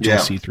 Like the original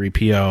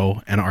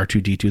C-3PO and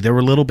R2-D2. They were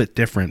a little bit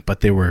different, but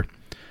they were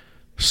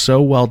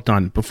so well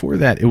done. Before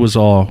that, it was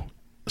all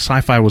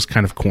sci-fi was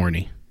kind of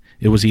corny.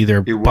 It was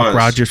either Buck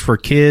Rogers for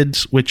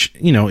kids, which,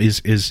 you know,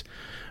 is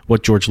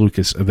what George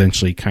Lucas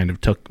eventually kind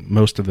of took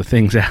most of the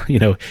things out. You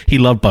know, he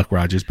loved Buck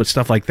Rogers, but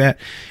stuff like that,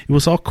 it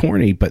was all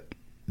corny. But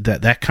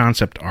that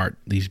concept art,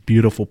 these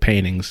beautiful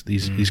paintings,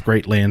 these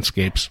great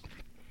landscapes,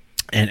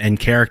 and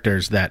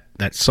characters that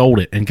sold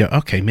it and go,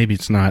 okay, maybe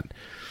it's not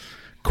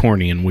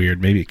corny and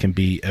weird. Maybe it can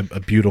be a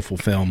beautiful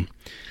film.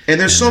 And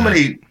there's so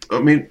many. I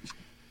mean,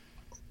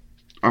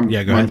 go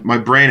ahead. My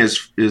brain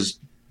is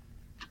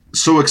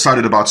so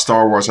excited about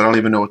Star Wars, I don't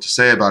even know what to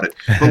say about it.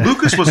 But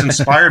Lucas was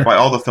inspired by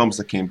all the films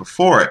that came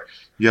before it.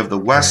 You have the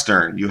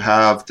Western, you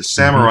have the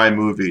samurai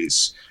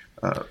movies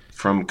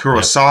from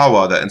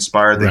Kurosawa that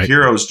inspired the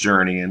hero's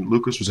journey. And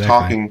Lucas was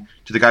talking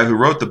to the guy who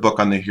wrote the book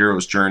on the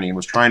hero's journey and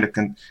was trying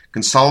to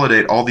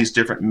consolidate all these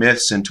different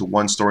myths into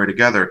one story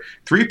together.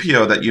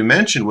 3PO that you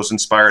mentioned was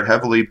inspired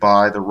heavily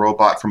by the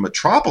robot from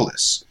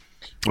Metropolis.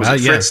 Was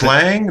it Fritz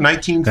Lang,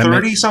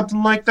 1930,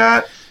 something like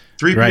that?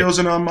 3PO is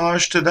an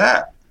homage to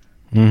that.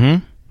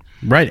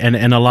 Mm-hmm. Right,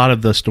 and a lot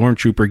of the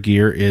stormtrooper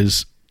gear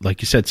is,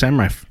 like you said,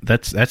 samurai.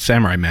 That's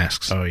samurai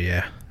masks. Oh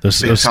yeah,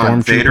 those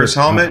stormtrooper Vader's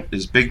helmet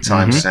is big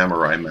time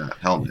samurai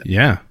helmet.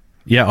 Yeah,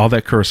 all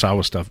that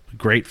Kurosawa stuff.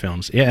 Great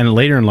films. Yeah, and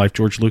later in life,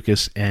 George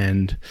Lucas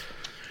and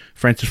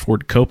Francis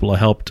Ford Coppola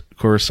helped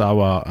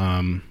Kurosawa.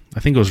 I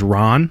think it was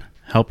Ron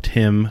helped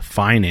him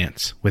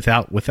finance.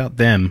 Without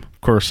them,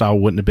 Kurosawa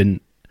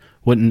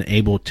wouldn't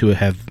able to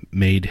have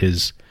made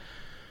his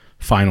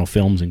final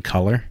films in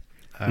color.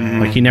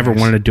 Like he never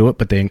wanted to do it,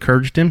 but they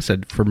encouraged him.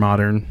 Said for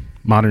modern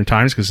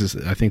times, because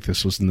I think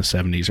this was in the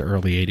 70s or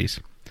early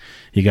 80s,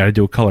 you got to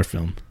do a color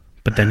film.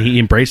 But then he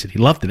embraced it. He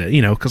loved it, you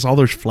know, because all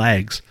those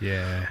flags,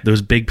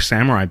 those big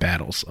samurai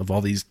battles of all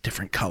these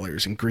different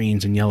colors and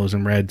greens and yellows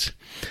and reds,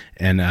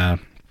 and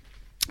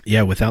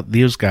without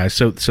those guys,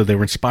 so they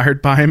were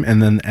inspired by him.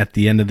 And then at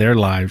the end of their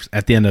lives,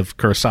 at the end of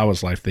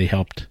Kurosawa's life, they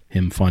helped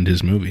him fund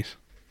his movies.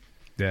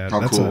 Yeah,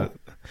 cool.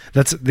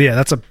 That's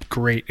a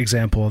great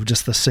example of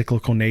just the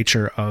cyclical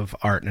nature of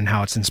art and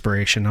how it's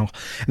inspirational.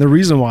 And the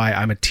reason why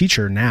I'm a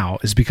teacher now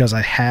is because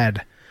I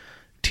had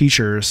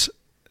teachers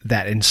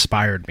that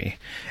inspired me.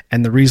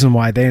 And the reason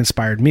why they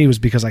inspired me was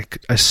because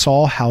I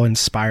saw how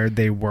inspired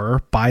they were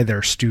by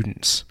their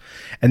students.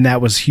 And that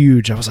was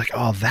huge. I was like,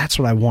 oh, that's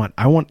what I want.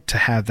 I want to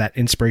have that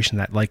inspiration,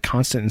 that like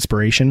constant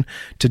inspiration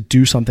to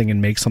do something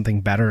and make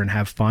something better and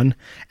have fun.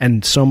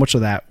 And so much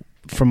of that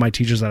from my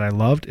teachers that I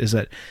loved is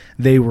that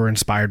they were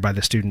inspired by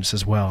the students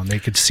as well, and they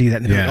could see that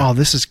and they'd be like, oh,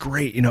 this is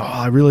great, you know,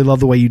 I really love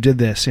the way you did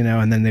this, you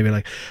know. And then they'd be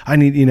like, I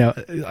need, you know,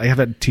 I have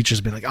had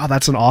teachers be like, oh,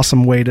 that's an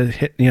awesome way to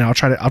hit, you know,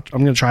 I'm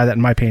going to try that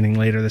in my painting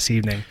later this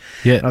evening.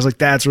 And I was like,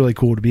 that's really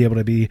cool to be able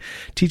to be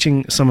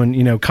teaching someone,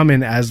 you know, come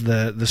in as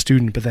the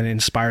student, but then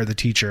inspire the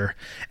teacher,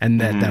 and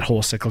that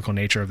whole cyclical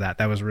nature of that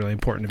was really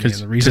important to me,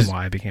 and the reason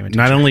why I became a teacher.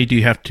 Not only do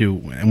you have to,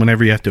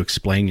 whenever you have to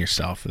explain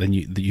yourself, then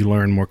you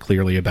learn more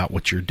clearly about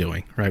what you're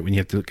doing, right? When you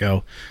have to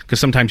go,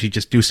 because sometimes you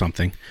just do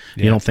something,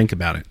 you don't think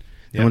about it.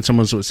 And when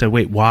someone said,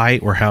 wait, why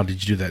or how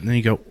did you do that? And then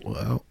you go,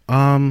 well,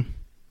 and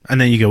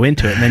then you go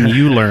into it, and then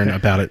you learn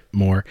about it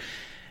more.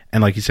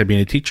 And like you said,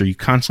 being a teacher, you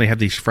constantly have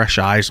these fresh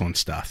eyes on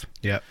stuff.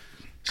 Yep.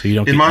 So you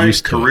don't get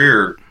used to it. In my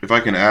career, if I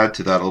can add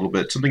to that a little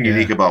bit, something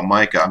unique about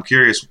Micah, I'm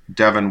curious,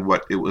 Devin,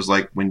 what it was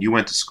like when you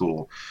went to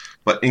school.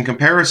 But in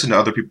comparison to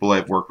other people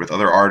I've worked with,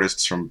 other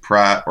artists from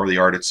Pratt or the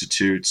Art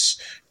Institutes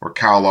or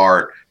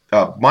CalArt,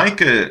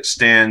 Micah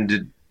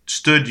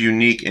stood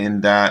unique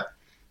in that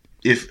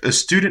if a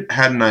student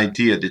had an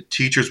idea, the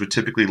teachers would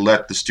typically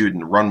let the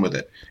student run with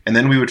it. And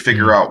then we would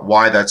figure out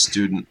why that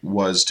student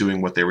was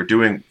doing what they were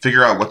doing,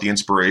 figure out what the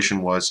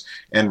inspiration was,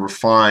 and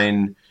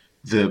refine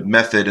the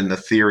method and the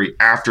theory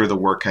after the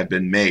work had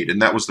been made.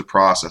 And that was the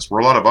process.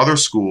 Where a lot of other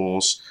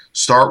schools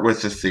start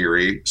with the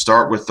theory,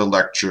 start with the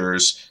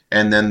lectures,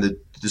 and then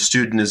the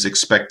student is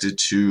expected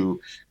to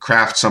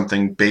craft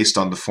something based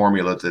on the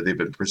formula that they've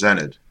been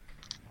presented.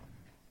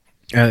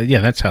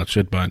 That's how it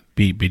should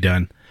be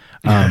done.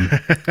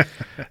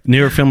 New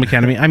York Film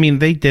Academy, I mean,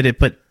 they did it,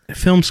 but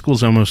film school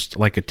is almost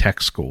like a tech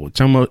school.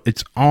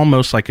 It's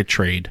almost like a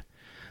trade.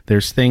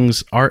 There's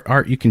things,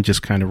 art you can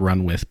just kind of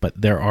run with, but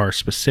there are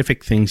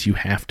specific things you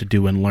have to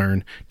do and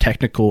learn,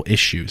 technical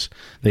issues.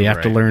 They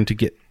have to learn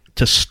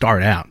to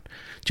start out,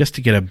 just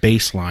to get a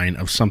baseline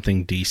of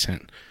something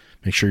decent.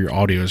 Make sure your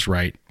audio is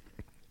right.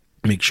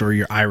 Make sure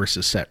your iris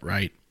is set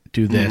right.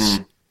 Do this.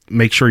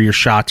 Make sure your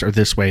shots are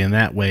this way and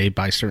that way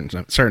by certain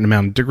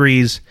amount of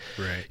degrees.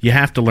 Right. You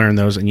have to learn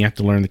those, and you have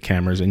to learn the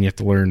cameras, and you have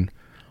to learn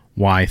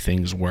why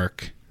things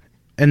work.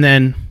 And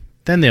then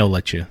then they'll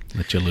let you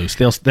loose.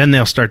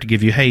 They'll start to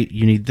give you, hey,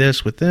 you need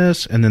this with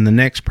this, and then the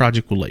next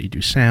project will let you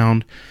do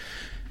sound,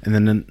 and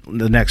then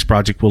the next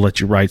project will let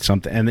you write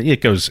something, and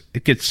it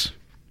gets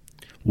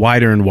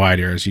wider and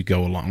wider as you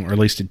go along, or at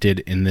least it did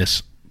in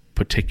this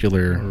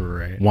particular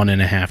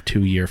 1.5,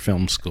 2 year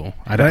film school.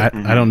 I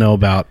don't know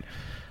about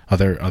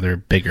other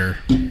bigger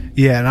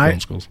film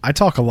schools. I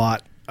talk a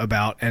lot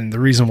about, and the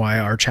reason why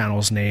our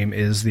channel's name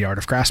is The Art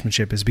of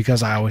Craftsmanship is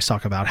because I always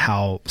talk about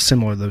how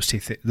similar those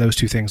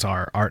two things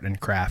are, art and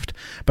craft.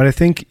 But I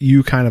think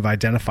you kind of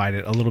identified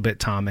it a little bit,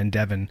 Tom and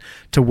Devin,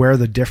 to where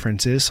the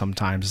difference is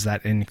sometimes is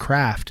that in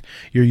craft,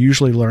 you're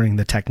usually learning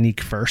the technique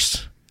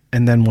first.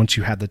 And then once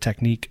you have the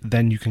technique,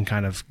 then you can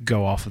kind of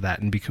go off of that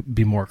and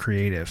be more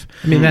creative.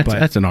 I mean,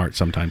 that's an art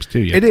sometimes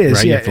too. It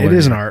is, right? It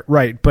is an art,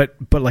 right? But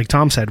like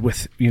Tom said,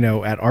 with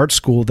at art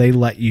school, they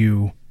let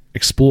you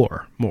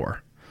explore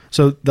more.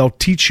 So they'll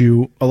teach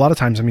you a lot of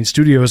times. I mean,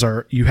 studios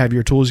you have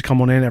your tools, you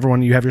come on in,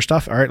 everyone, you have your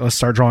stuff. All right, let's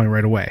start drawing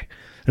right away.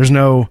 There's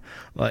no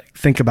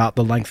think about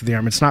the length of the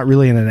arm. It's not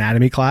really an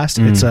anatomy class.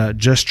 It's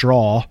just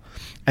draw.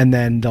 And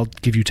then they'll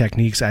give you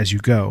techniques as you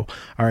go.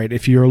 All right,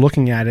 if you're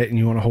looking at it and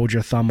you want to hold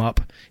your thumb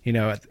up,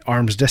 at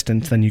arm's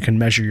distance, then you can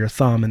measure your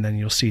thumb, and then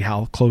you'll see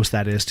how close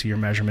that is to your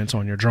measurements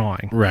on your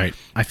drawing. Right.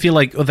 I feel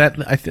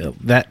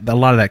that a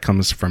lot of that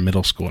comes from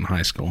middle school and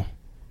high school,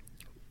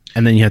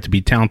 and then you have to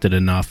be talented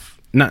enough.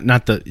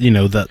 Not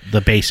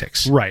the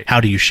basics. Right. How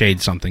do you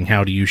shade something?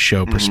 How do you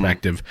show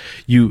perspective?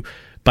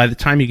 By the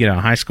time you get out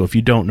of high school, if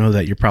you don't know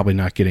that, you're probably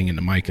not getting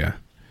into mica.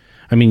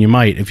 I mean, you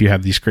might if you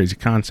have these crazy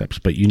concepts,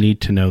 but you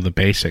need to know the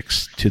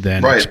basics to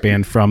then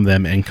expand from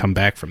them and come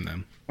back from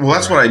them. Well,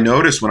 that's what I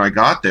noticed when I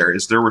got there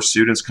is there were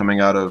students coming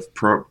out of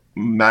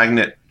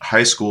magnet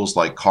high schools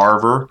like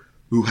Carver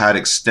who had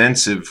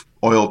extensive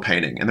oil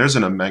painting. And there's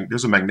a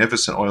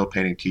magnificent oil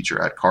painting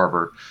teacher at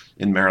Carver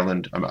in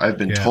Maryland, I've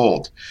been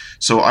told.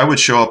 So I would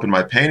show up in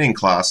my painting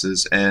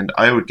classes and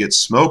I would get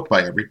smoked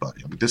by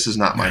everybody. I mean, this is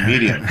not my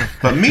medium.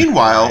 But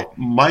meanwhile,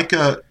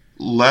 mica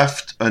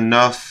left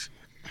enough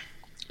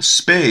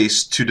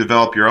space to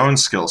develop your own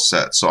skill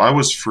set. So I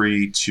was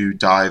free to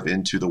dive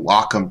into the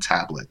Wacom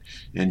tablet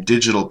in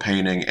digital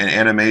painting and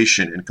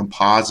animation and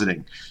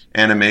compositing,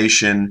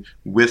 animation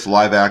with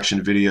live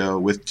action video,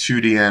 with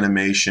 2D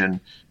animation,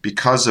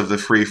 because of the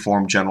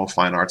free-form general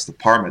fine arts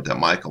department that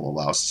Michael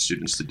allows the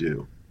students to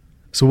do.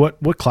 So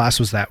what class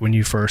was that when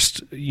you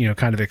first,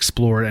 kind of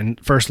explored and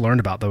first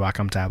learned about the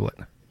Wacom tablet?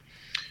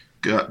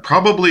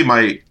 Probably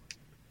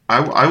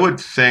I would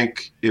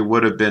think it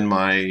would have been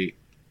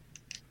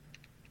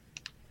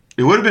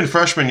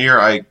freshman year.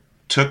 I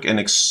took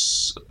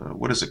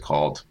what is it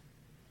called?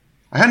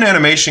 I had an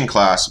animation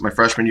class my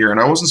freshman year, and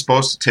I wasn't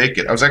supposed to take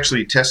it. I was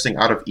actually testing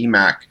out of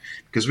EMAC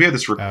because we have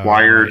this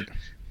required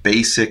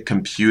basic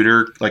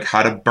computer, like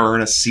how to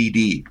burn a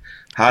CD,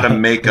 how to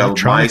make a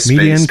MySpace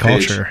media and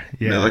page. Culture.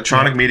 Yeah.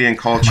 Electronic media and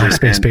culture.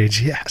 MySpace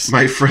page, yes.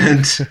 My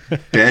friend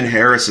Ben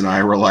Harris and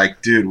I were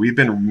like, dude, we've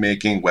been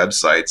making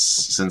websites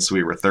since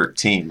we were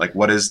 13. Like,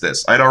 what is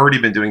this? I'd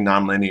already been doing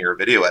nonlinear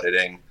video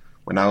editing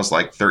when I was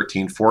like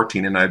 13,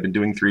 14, and I'd been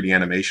doing 3D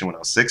animation when I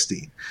was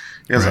 16.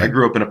 Because I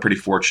grew up in a pretty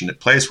fortunate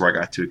place where I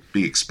got to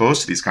be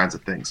exposed to these kinds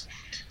of things.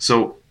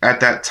 So at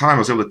that time, I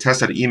was able to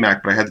test out of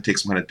EMAC, but I had to take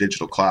some kind of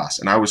digital class.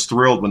 And I was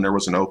thrilled when there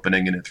was an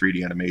opening in a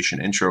 3D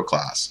animation intro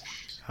class.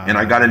 And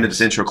I got into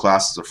this intro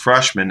class as a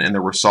freshman, and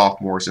there were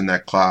sophomores in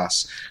that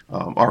class.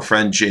 Our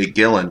friend Jay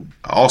Gillen,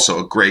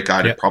 also a great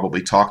guy to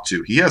probably talk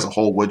to. He has a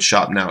whole wood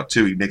shop now,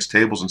 too. He makes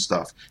tables and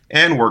stuff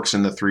and works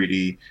in the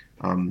 3D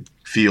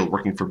field,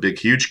 working for big,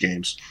 huge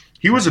games.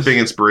 He was a big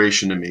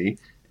inspiration to me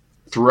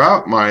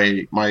throughout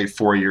my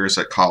 4 years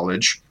at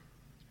college.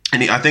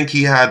 And I think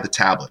he had the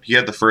tablet. He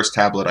had the first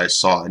tablet I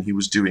saw, and he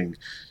was doing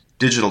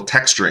digital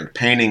texturing,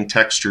 painting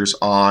textures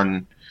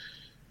on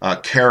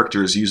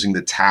characters using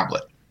the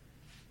tablet.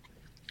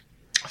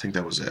 I think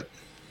that was it.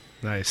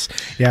 Nice.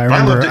 Yeah, I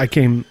remember I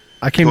came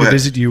to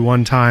visit you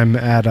one time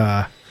at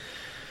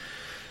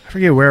I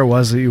forget where it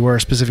was that you were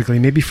specifically,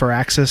 maybe for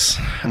Axis.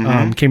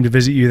 Came to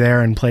visit you there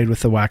and played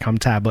with the Wacom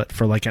tablet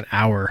for like an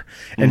hour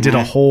and did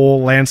a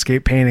whole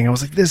landscape painting. I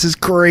was like, this is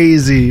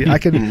crazy. I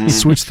could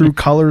switch through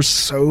colors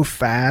so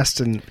fast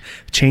and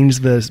change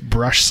the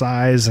brush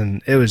size,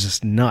 and it was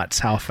just nuts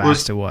how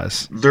fast it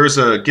was. There's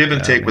a give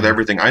and take with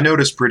everything. I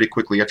noticed pretty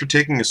quickly after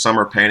taking a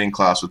summer painting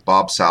class with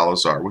Bob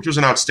Salazar, which was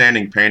an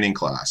outstanding painting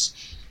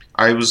class,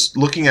 I was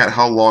looking at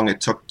how long it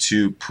took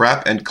to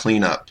prep and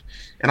clean up.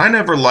 And I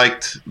never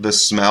liked the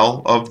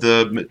smell of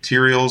the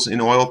materials in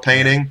oil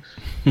painting.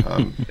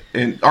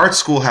 And art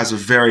school has a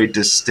very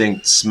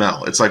distinct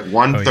smell. It's like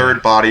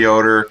one-third body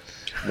odor,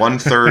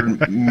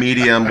 one-third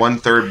medium,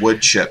 one-third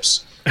wood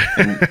chips,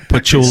 and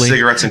patchouli,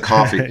 cigarettes and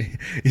coffee.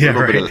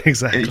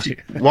 Exactly.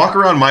 Walk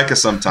around mica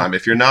sometime.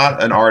 If you're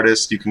not an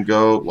artist, you can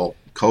go, well,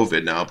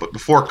 COVID now, but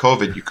before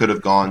COVID, you could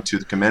have gone to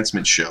the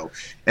commencement show,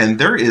 and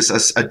there is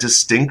a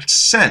distinct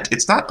scent.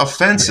 It's not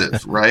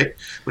offensive, right?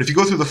 But if you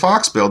go through the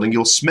Fox building,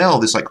 you'll smell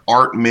this like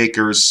art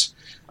maker's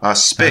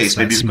space.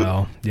 Maybe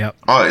smell. Yep.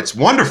 Oh, it's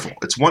wonderful.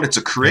 It's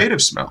a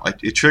creative smell.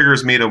 It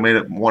triggers me to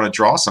want to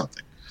draw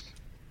something.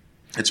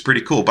 It's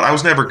pretty cool, but I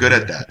was never good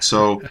at that.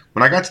 So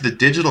when I got to the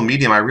digital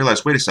medium, I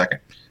realized, wait a second,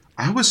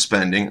 I was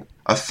spending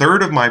a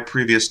third of my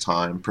previous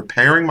time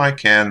preparing my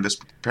canvas,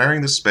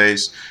 preparing the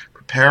space,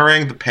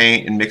 preparing the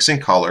paint and mixing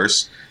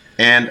colors,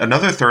 and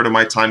another third of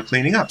my time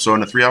cleaning up. So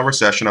in a 3-hour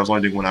session, I was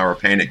only doing 1 hour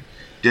painting.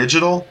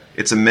 Digital,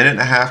 it's a minute and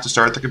a half to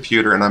start the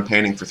computer, and I'm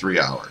painting for 3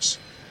 hours.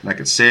 And I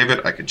can save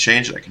it, I can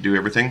change it, I can do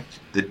everything.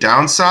 The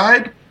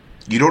downside,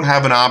 you don't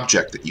have an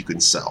object that you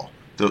can sell.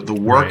 The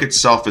work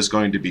itself is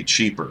going to be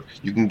cheaper.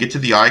 You can get to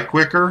the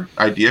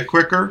idea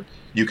quicker.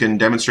 You can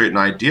demonstrate an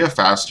idea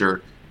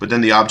faster, but then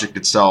the object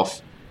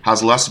itself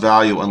has less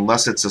value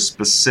unless it's a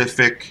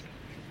specific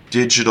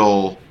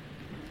digital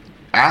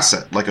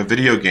asset, like a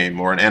video game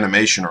or an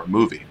animation or a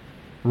movie.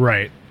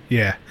 Right.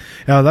 Yeah.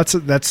 That's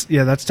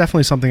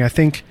definitely something I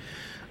think,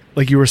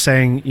 like you were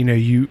saying,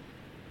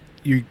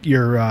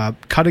 you're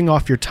cutting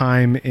off your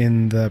time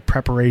in the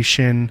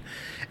preparation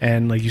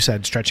and, like you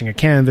said, stretching a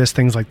canvas,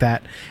 things like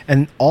that.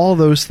 And all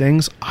those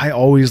things, I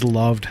always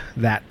loved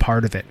that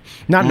part of it.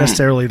 Not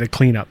necessarily the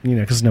cleanup,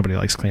 because nobody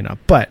likes cleanup,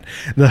 but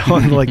the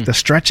the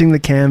stretching the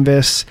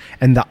canvas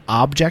and the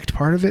object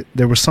part of it,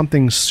 there was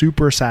something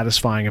super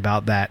satisfying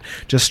about that.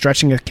 Just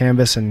stretching a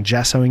canvas and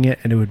gessoing it,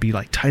 and it would be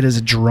like tight as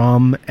a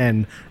drum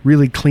and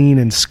really clean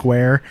and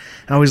square.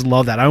 I always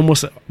loved that. I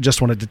almost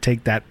just wanted to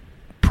take that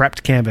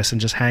prepped canvas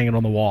and just hang it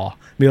on the wall.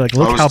 Be like,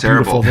 look how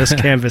beautiful this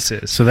canvas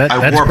is. So that's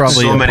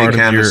probably so a many part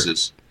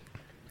canvases.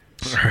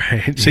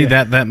 Right. See,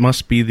 that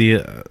must be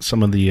the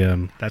some of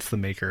the that's the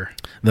maker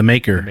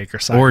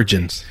side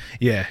origins.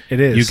 Yeah, it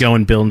is. You go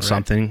and build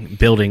something,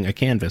 building a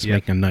canvas,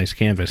 making a nice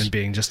canvas, and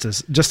being just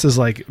as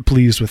like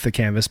pleased with the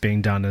canvas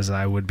being done as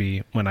I would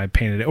be when I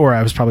painted it, or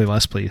I was probably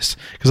less pleased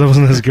because I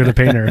wasn't as good a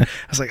painter. I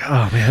was like,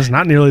 oh man, it's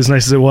not nearly as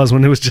nice as it was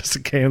when it was just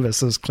a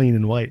canvas. It was clean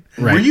and white.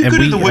 Right. Were you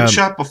good at the wood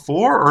shop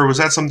before, or was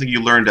that something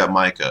you learned at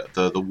Micah?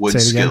 The wood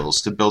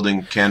skills to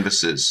building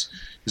canvases.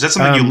 Is that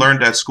something you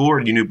learned at school, or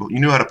you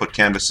knew how to put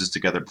canvases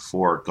together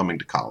before coming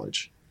to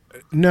college?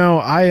 No,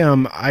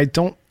 I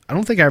don't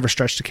think I ever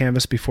stretched a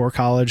canvas before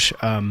college.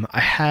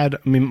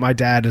 My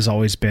dad has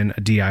always been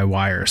a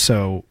DIYer,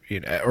 so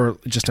or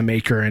just a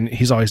maker, and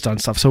he's always done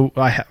stuff. So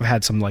I have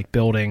had some like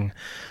building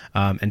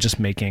and just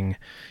making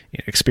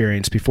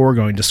experience before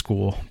going to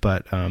school.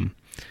 But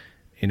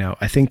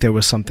I think there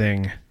was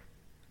something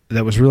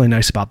that was really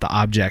nice about the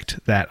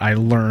object that I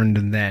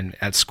learned then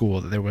at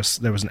school, that there was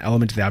an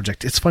element to the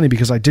object. It's funny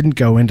because I didn't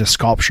go into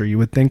sculpture. You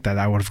would think that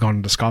I would have gone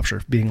into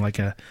sculpture being like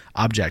a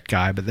object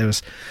guy, but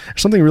there's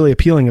something really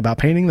appealing about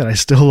painting that I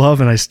still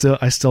love, and I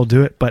still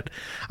do it. But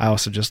I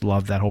also just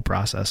love that whole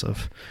process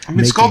of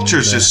sculpture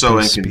is just so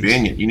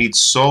inconvenient. You need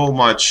so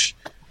much.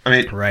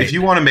 If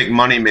you want to make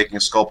money making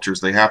sculptures,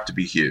 they have to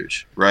be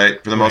huge,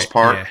 right? For the most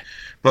part. Yeah.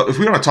 But if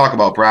we want to talk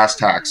about brass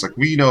tacks, like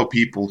we know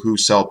people who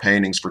sell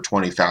paintings for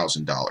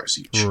 $20,000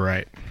 each.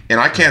 Right. And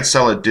I can't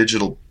sell a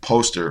digital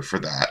poster for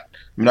that.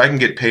 I can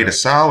get paid a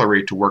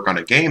salary to work on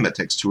a game that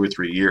takes 2 or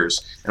 3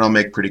 years, and I'll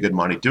make pretty good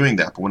money doing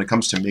that. But when it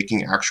comes to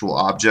making actual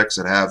objects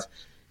that have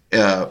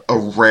a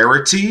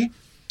rarity,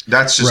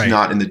 that's just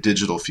not in the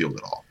digital field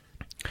at all.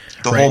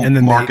 The whole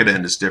market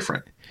end is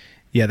different.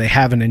 Yeah, they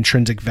have an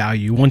intrinsic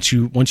value. Once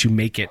you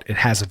make it, it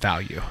has a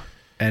value,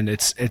 and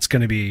it's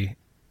going to be.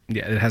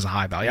 Yeah, it has a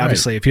high value. Right.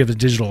 Obviously, if you have a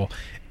digital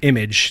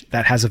image,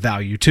 that has a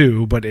value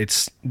too. But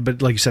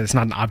like you said, it's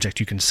not an object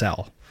you can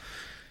sell.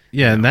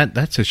 Yeah, and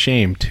that's a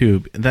shame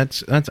too.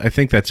 That's I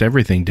think that's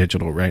everything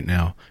digital right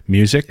now.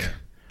 Music,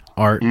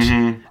 art,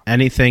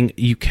 anything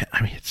you can.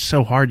 It's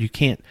so hard. You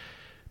can't.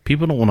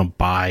 People don't want to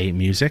buy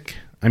music.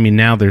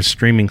 Now there's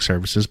streaming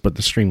services, but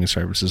the streaming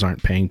services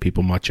aren't paying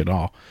people much at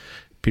all.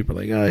 People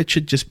are like, oh, it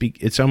should just be,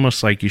 it's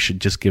almost like you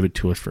should just give it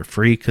to us for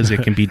free because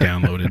it can be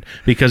downloaded,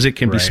 because it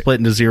can be split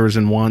into zeros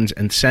and ones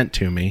and sent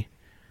to me,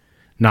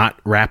 not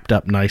wrapped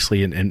up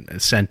nicely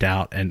and sent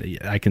out, and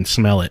I can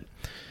smell it.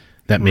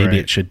 That maybe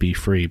it should be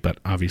free, but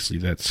obviously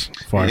that's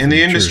far in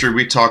the industry.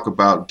 We talk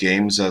about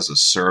games as a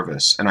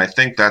service, and I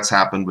think that's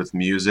happened with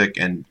music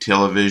and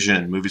television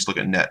and movies. Look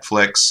at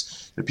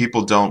Netflix. The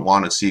people don't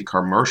want to see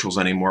commercials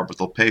anymore, but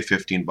they'll pay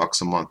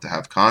 $15 a month to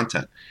have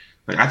content.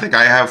 I think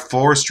I have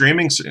 4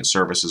 streaming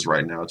services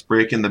right now. It's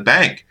breaking the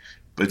bank.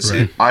 But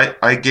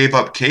I gave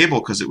up cable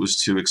because it was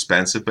too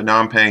expensive, but now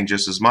I'm paying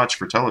just as much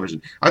for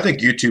television. I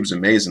think YouTube's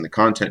amazing. The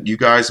content you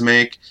guys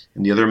make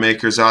and the other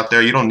makers out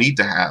there, you don't need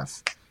to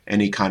have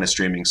any kind of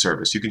streaming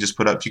service. You can just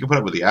put up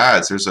with the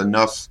ads. There's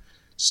enough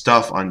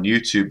stuff on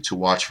YouTube to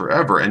watch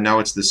forever. And now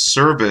it's this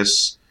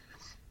service,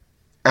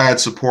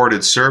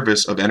 ad-supported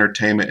service of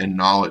entertainment and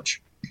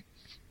knowledge.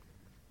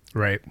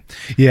 Right.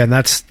 Yeah, and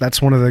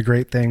that's one of the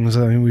great things.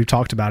 We've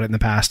talked about it in the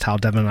past, how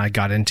Devin and I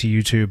got into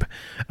YouTube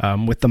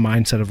with the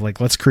mindset of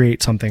like, let's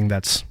create something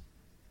that's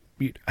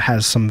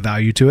has some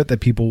value to it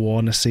that people will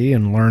want to see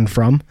and learn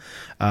from.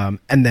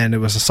 And then it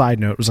was a side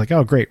note. It was like,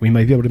 oh, great, we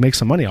might be able to make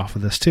some money off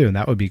of this too, and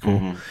that would be cool.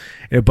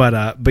 Mm-hmm.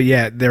 But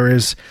yeah, there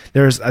is.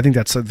 I think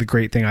that's the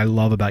great thing I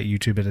love about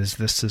YouTube. It is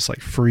this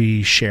like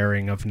free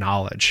sharing of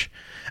knowledge.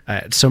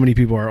 So many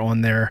people are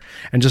on there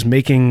and just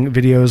making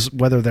videos,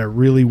 whether they're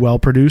really well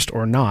produced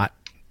or not.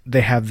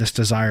 they have this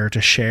desire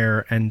to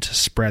share and to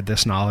spread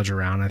this knowledge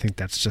around. I think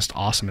that's just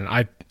awesome.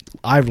 And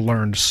I've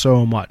learned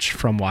so much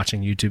from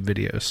watching YouTube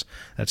videos.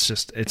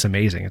 It's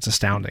amazing. It's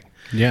astounding.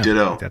 Yeah.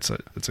 Ditto. That's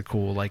a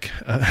cool,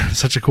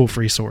 such a cool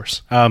free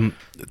source.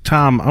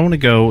 Tom, I want to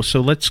go.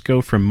 So let's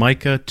go from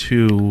Micah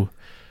to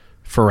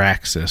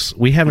Firaxis.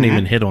 We haven't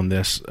even hit on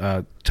this.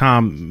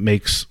 Tom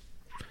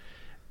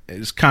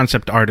is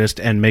concept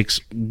artist and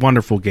makes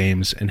wonderful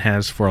games and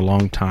has for a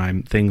long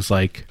time. Things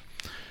like,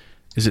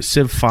 is it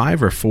Civ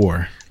 5 or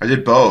 4? I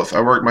did both.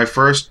 My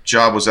first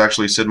job was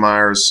actually Sid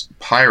Meier's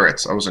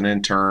Pirates. I was an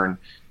intern.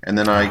 And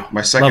then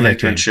my second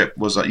internship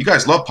was, you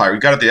guys love Pirates.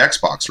 You got it at the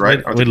Xbox, right?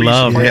 We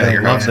love the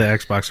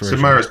Xbox version. Sid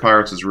Meier's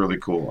Pirates is really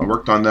cool. I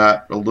worked on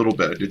that a little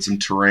bit. I did some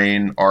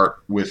terrain art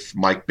with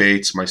Mike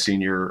Bates, my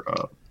senior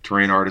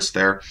terrain artist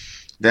there.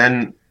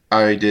 Then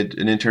I did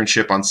an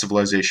internship on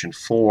Civilization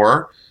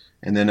 4.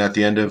 And then at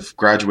the end of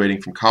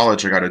graduating from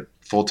college, I got a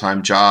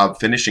full-time job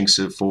finishing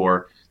Civ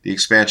 4, the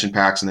expansion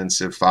packs, and then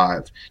Civ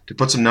 5. To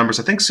put some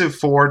numbers, I think Civ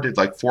 4 did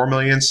like 4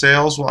 million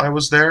sales while I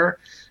was there.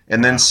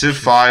 And then Civ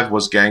 5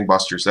 was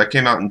gangbusters. That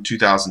came out in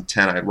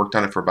 2010. I had worked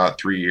on it for about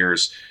 3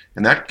 years.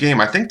 And that game,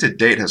 I think to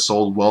date, has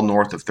sold well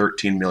north of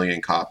 13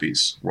 million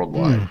copies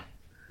worldwide.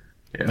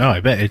 Yeah. No,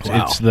 I bet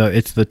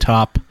it's the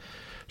top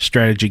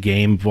strategy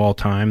game of all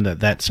time.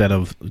 That set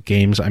of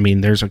games. I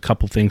mean, there's a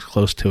couple things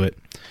close to it.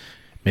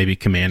 Maybe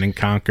Command and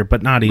Conquer,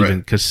 but not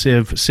even, because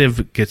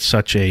Civ gets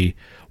such a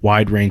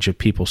wide range of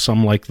people.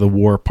 Some like the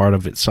war part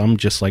of it, some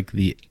just like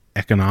the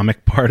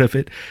economic part of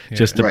it,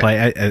 just to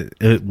play.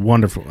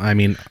 Wonderful. I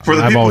mean,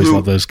 I've always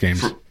loved those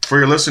games. For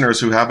your listeners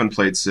who haven't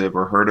played Civ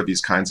or heard of these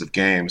kinds of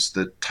games,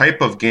 the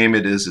type of game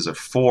it is a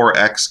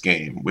 4X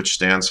game, which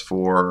stands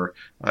for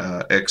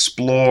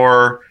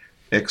explore,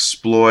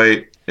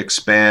 exploit,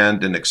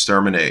 expand, and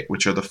exterminate,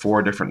 which are the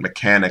 4 different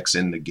mechanics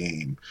in the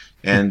game.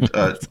 And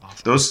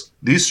awesome.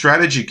 These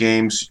strategy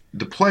games,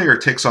 the player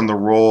takes on the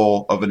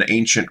role of an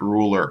ancient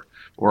ruler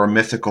or a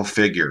mythical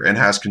figure and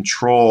has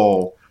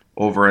control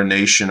over a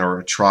nation or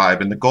a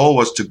tribe. And the goal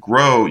was to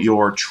grow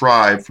your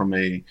tribe from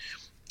a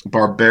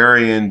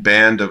barbarian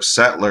band of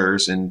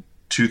settlers in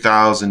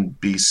 2000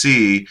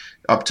 BC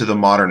up to the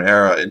modern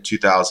era in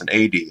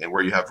 2080, and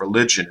where you have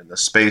religion and the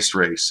space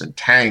race and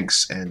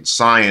tanks and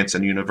science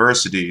and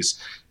universities.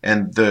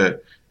 And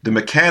the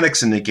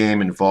mechanics in the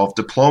game involve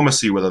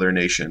diplomacy with other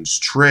nations,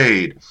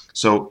 trade.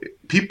 So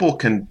people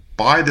can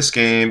buy this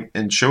game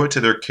and show it to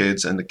their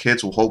kids, and the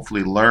kids will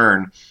hopefully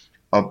learn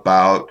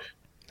about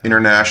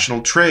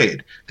international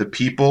trade. The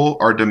people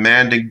are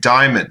demanding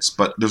diamonds,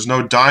 but there's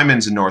no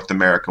diamonds in North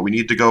America. We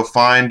need to go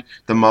find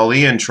the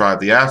Malian tribe,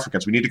 the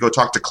Africans. We need to go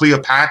talk to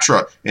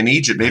Cleopatra in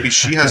Egypt. Maybe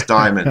she has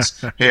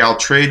diamonds. Hey, I'll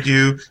trade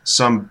you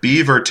some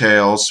beaver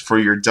tails for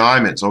your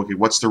diamonds. Okay,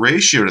 what's the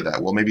ratio to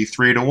that? Well, maybe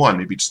 3-to-1.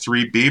 Maybe it's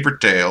 3 beaver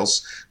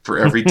tails for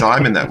every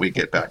diamond that we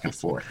get back and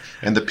forth.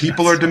 And the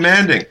people are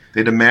demanding.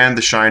 They demand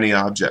the shiny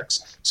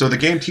objects. So the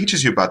game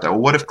teaches you about that.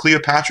 Well, what if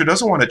Cleopatra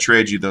doesn't want to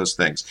trade you those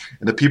things?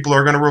 And the people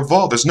are going to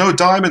revolt. There's no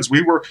diamonds.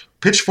 We were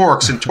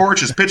pitchforks and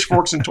torches,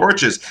 pitchforks and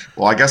torches.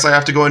 Well, I guess I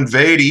have to go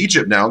invade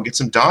Egypt now and get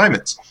some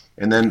diamonds.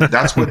 And then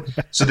that's what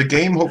 – so the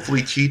game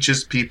hopefully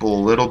teaches people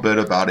a little bit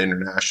about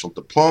international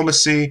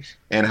diplomacy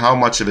and how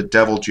much of a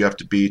devil do you have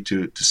to be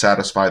to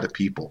satisfy the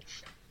people.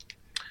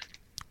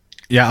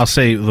 Yeah, I'll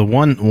say the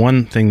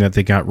one thing that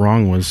they got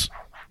wrong was –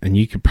 and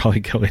you could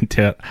probably go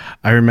into it.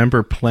 I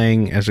remember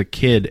playing as a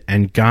kid,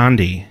 and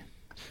Gandhi,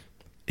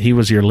 he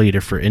was your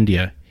leader for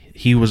India.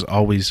 He was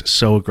always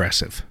so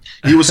aggressive.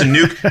 He was a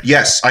nuke.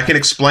 Yes, I can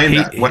explain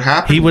that. What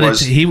happened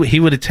he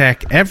would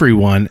attack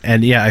everyone,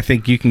 and yeah, I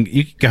think you can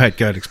go ahead,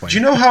 explain. Do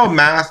you know how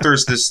math?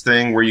 There's this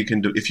thing where you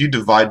can do, if you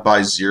divide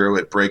by 0,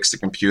 it breaks the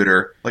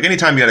computer. Like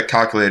anytime you had a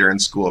calculator in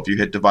school, if you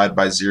hit divide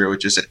by 0, it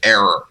just an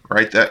error,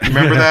 right? That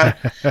remember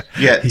that?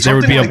 Yeah, there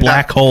would be a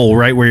black hole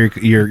right where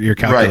your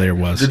calculator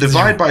was. The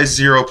divide by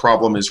 0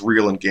 problem is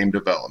real in game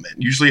development.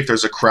 Usually, if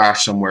there's a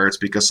crash somewhere, it's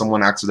because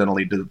someone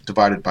accidentally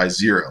divided by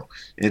 0.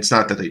 And it's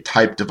not that they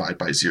type divide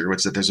by 0;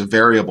 it's that there's a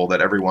variable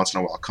that every once in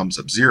a while comes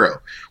up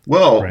 0.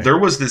 Well, There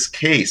was this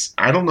case.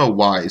 I don't know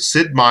why.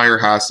 Sid Meier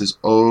has his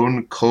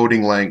own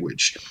coding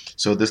language.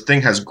 So this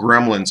thing has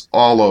gremlins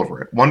all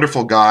over it.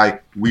 Wonderful guy,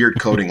 weird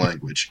coding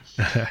language.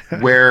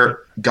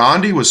 Where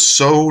Gandhi was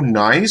so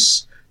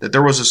nice that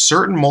there was a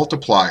certain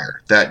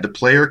multiplier that the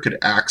player could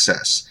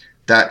access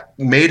that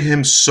made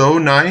him so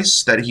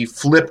nice that he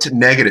flipped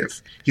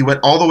negative. He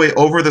went all the way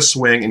over the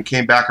swing and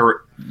came back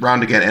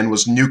around again and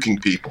was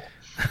nuking people.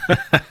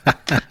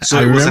 So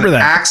it was an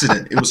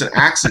accident. It was an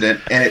accident,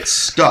 and it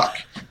stuck.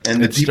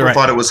 And the people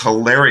thought it was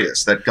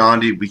hilarious that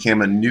Gandhi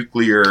became a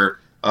nuclear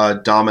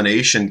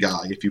domination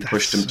guy if you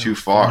pushed him too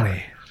far.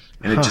 Funny.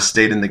 And it just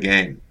stayed in the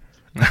game.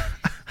 And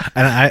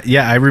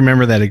I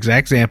remember that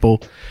exact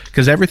example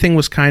because everything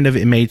was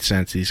it made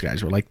sense. These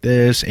guys were like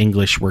this.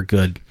 English were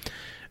good.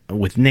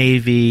 with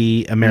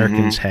Navy.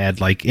 Americans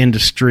had like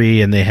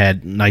industry, and they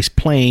had nice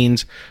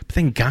planes. But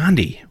then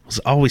Gandhi was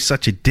always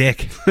such a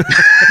dick.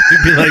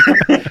 he'd be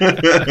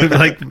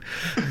like,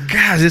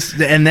 God, this.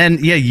 And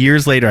then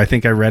years later, I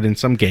think I read in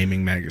some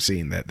gaming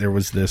magazine that there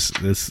was this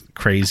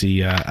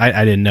crazy.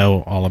 I didn't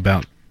know all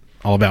about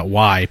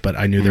why, but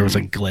I knew there was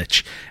a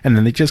glitch, and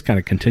then they just kind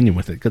of continue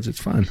with it because it's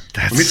fun.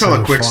 Let me tell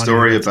a quick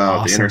story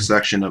about the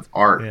intersection of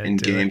art in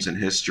games and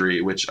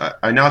history, which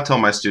I now tell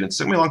my students.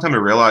 It took me a long time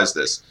to realize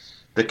this.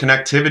 The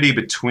connectivity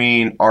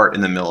between art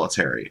and the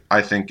military,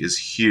 I think, is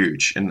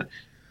huge, and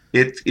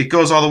it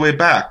goes all the way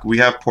back. We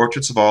have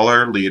portraits of all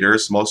our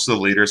leaders. Most of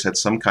the leaders had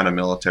some kind of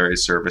military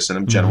service in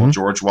them. General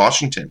George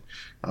Washington,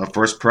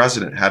 first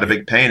president, had a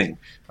big painting.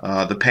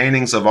 The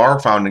paintings of our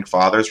founding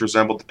fathers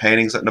resembled the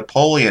paintings that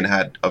Napoleon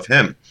had of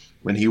him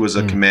when he was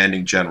a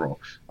commanding general.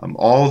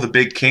 All the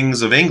big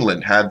kings of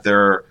England had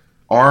their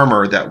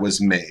armor that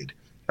was made.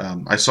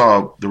 I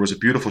saw there was a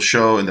beautiful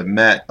show in the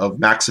Met of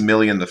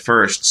Maximilian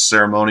I's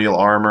ceremonial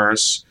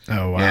armors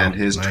and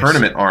his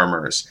tournament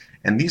armors.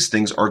 And these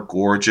things are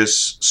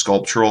gorgeous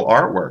sculptural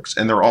artworks,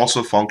 and they're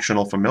also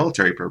functional for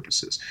military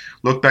purposes.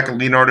 Look back at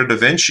Leonardo da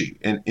Vinci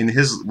in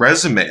his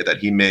resume that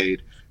he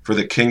made for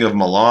the King of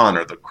Milan,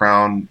 or the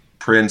Crown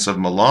Prince of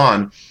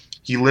Milan.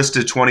 He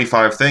listed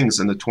 25 things,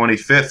 and the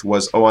 25th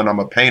was, and I'm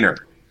a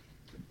painter.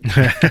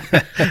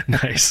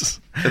 Nice.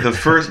 The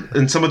first,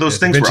 and some of those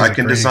things where I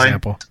can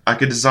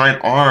design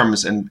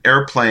arms and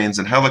airplanes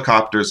and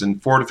helicopters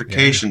and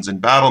fortifications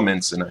and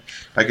battlements, and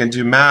I can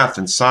do math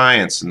and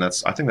science, and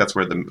I think that's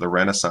where the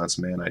Renaissance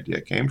man idea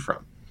came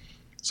from.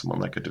 Someone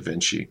like a Da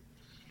Vinci.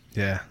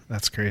 Yeah,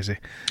 that's crazy.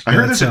 I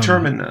heard there's a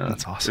term in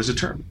that's awesome.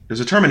 There's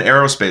a term in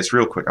aerospace.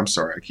 Real quick, I'm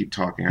sorry, I keep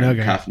talking. I'm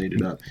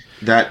caffeinated up.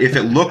 That if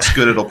it looks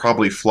good, it'll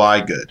probably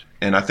fly good.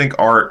 And I think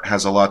art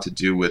has a lot to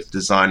do with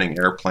designing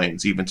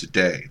airplanes, even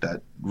today.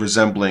 That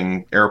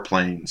resembling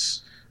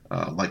airplanes,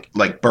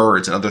 like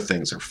birds and other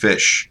things, or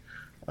fish.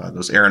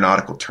 Those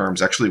aeronautical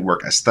terms actually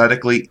work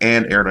aesthetically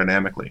and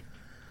aerodynamically.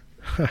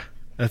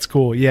 That's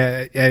cool.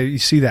 Yeah, you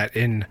see that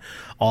in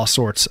all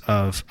sorts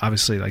of,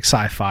 obviously, like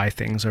sci-fi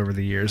things over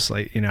the years.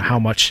 Like, how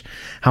much,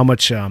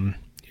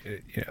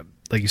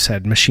 like you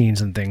said, machines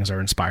and things are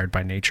inspired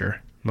by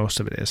nature.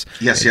 Most of it is.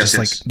 Yes.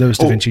 Like those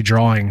Da Vinci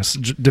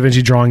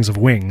drawings of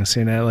wings.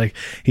 Like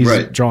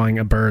he's drawing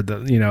a bird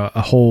that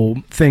a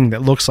whole thing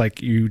that looks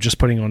like you just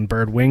putting on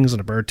bird wings and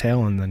a bird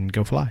tail and then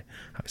go fly.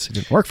 Obviously,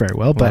 didn't work very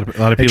well, but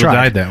a lot of people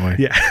died that way.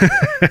 Yeah.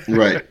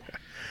 Right.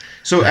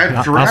 So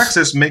at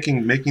Firaxis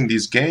making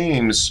these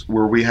games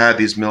where we had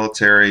these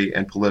military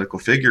and political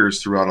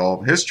figures throughout all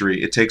of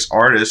history, it takes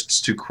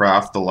artists to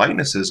craft the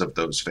likenesses of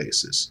those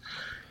faces.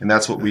 And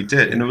that's what we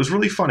did. And it was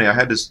really funny. I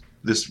had this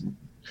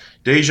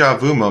deja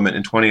vu moment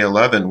in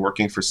 2011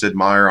 working for Sid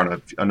Meier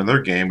on another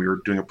game. We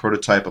were doing a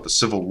prototype of a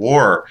Civil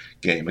War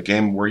game, a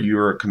game where you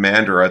were a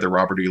commander, either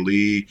Robert E.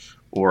 Lee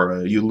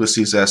or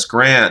Ulysses S.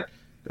 Grant,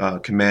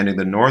 commanding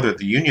the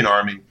Union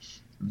Army.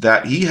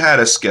 That he had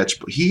a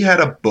sketchbook. He had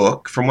a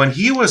book from when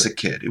he was a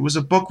kid. It was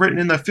a book written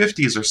in the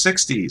 50s or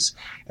 60s,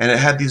 and it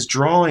had these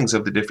drawings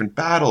of the different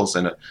battles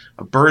and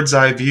a bird's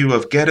eye view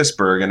of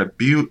Gettysburg and a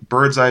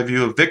bird's eye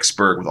view of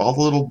Vicksburg with all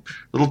the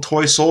little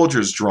toy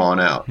soldiers drawn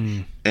out.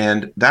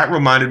 And that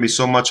reminded me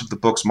so much of the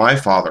books my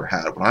father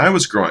had when I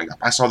was growing up.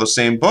 I saw the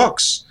same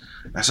books.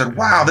 I said,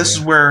 "Wow, this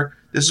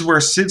is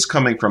where Sid's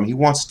coming from. He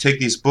wants to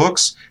take these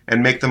books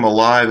and make them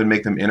alive and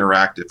make them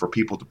interactive for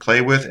people to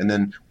play with, and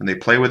then when they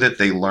play with it,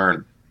 they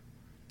learn."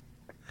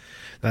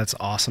 That's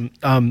awesome.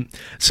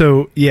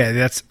 So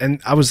yeah,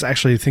 and I was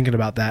actually thinking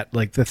about that,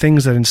 like the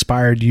things that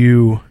inspired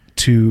you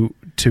to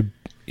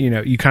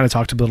you kind of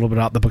talked a little bit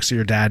about the books that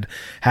your dad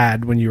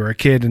had when you were a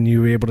kid, and you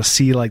were able to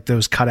see like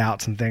those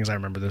cutouts and things. I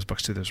remember those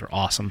books too; those were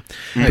awesome.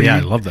 Yeah, I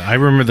love that. I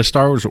remember the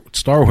Star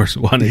Wars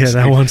one. Yeah,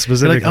 that one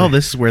specifically. Like,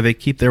 this is where they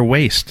keep their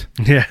waste.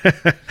 Yeah,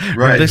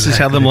 right. This is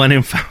how the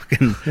Millennium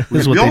Falcon.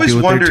 This is what they do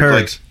with their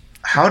turds.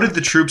 How did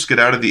the troops get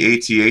out of the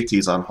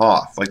AT-ATs on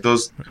Hoth? Like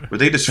were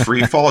they just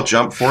free fall,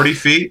 jump 40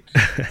 feet?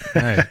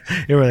 Right.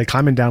 Yeah, were they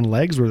climbing down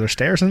legs? Were there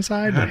stairs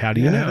inside? Like, how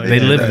do you know?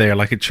 They live there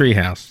like a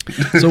treehouse.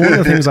 So one of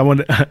the things I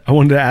wanted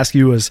to ask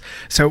you was,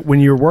 so when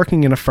you're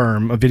working in a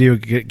firm, a video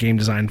game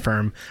design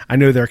firm, I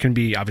know there can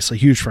be obviously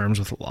huge firms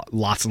with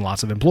lots and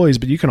lots of employees,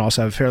 but you can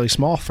also have a fairly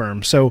small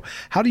firm. So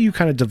how do you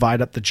kind of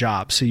divide up the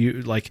job? So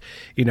you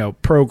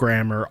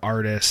programmer,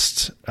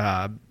 artist,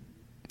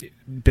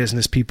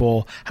 business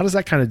people, how does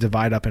that kind of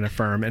divide up in a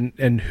firm,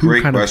 and who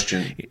Great kind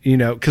question.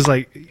 of because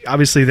like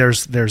obviously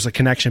there's a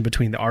connection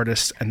between the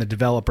artist and the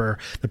developer,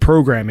 the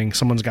programming,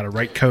 someone's got to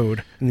write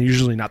code, and they're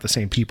usually not the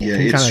same people. Yeah,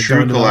 it's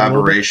true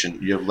collaboration.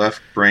 You have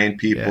left brain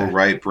people,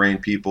 right brain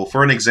people.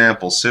 For an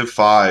example,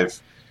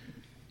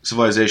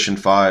 Civilization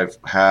 5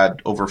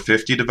 had over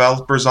 50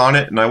 developers on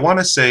it, and I want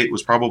to say it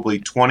was probably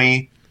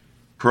 20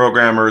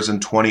 programmers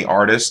and 20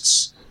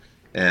 artists,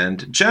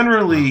 and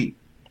generally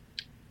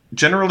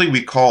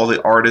we call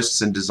the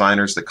artists and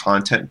designers the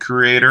content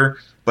creator,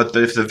 but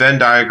if the Venn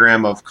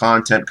diagram of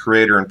content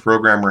creator and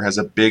programmer has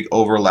a big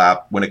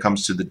overlap when it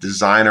comes to the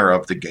designer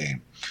of the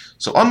game.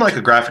 So unlike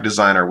a graphic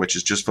designer, which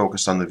is just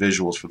focused on the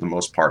visuals for the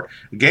most part,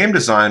 a game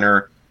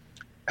designer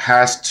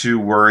has to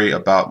worry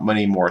about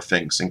many more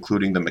things,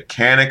 including the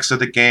mechanics of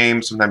the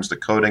game, sometimes the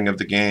coding of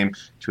the game,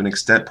 to an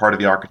extent part of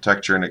the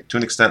architecture, and to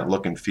an extent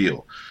look and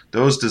feel.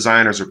 Those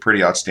designers are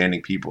pretty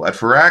outstanding people. At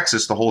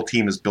Firaxis, the whole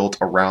team is built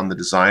around the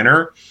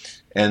designer,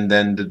 and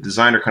then the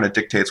designer kind of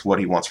dictates what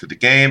he wants for the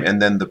game,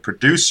 and then the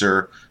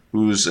producer,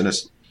 who's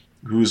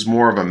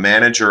more of a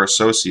manager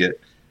associate,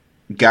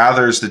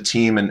 gathers the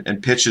team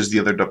and pitches the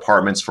other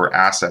departments for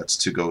assets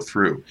to go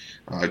through.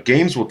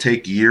 Games will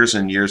take years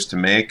and years to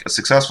make. A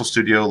successful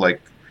studio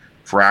like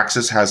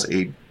Firaxis has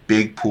a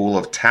big pool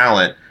of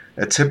talent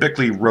that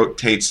typically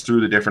rotates through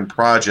the different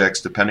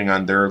projects depending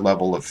on their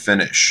level of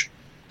finish.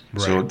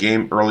 Right. So a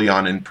game early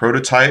on in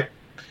prototype,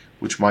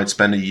 which might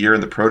spend a year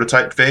in the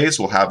prototype phase,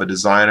 will have a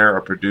designer,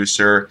 a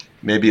producer,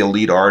 maybe a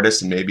lead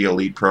artist, and maybe a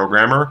lead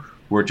programmer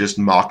who are just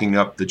mocking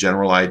up the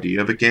general idea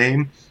of a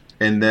game.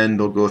 And then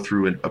they'll go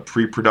through a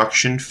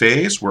pre-production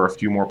phase where a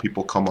few more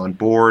people come on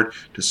board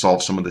to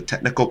solve some of the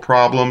technical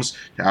problems,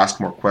 to ask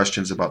more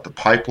questions about the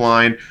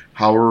pipeline.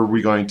 How are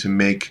we going to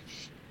make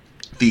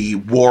the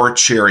war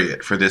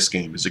chariot for this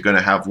game? Is it going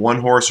to have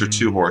one horse or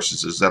two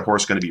horses? Is that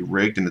horse going to be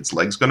rigged and its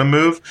legs going to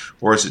move?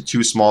 Or is it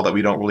too small that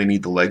we don't really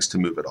need the legs to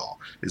move at all?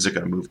 Is it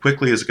going to move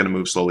quickly? Is it going to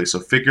move slowly? So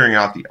figuring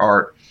out the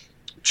art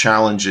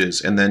challenges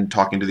and then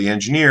talking to the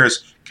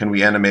engineers. Can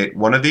we animate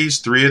one of these,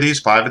 3 of these,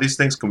 5 of these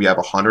things? Can we have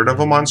 100 of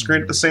them on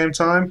screen at the same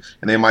time?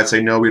 And they might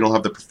say, no, we don't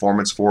have the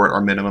performance for it.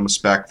 Our minimum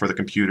spec for the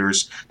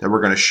computers that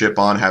we're going to ship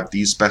on have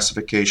these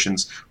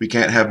specifications. We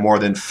can't have more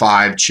than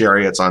 5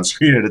 chariots on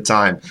screen at a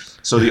time.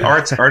 So the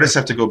artists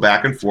have to go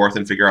back and forth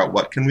and figure out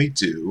what can we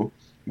do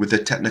with a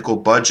technical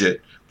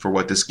budget for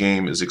what this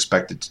game is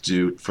expected to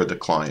do for the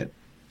client.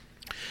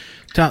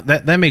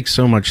 That makes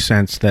so much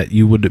sense that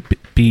you would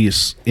be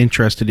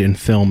interested in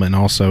film and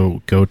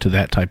also go to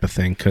that type of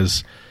thing,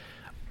 because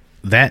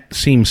that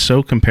seems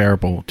so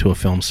comparable to a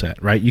film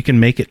set, right? You can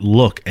make it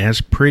look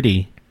as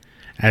pretty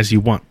as you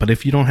want, but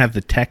if you don't have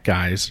the tech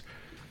guys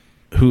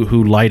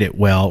who light it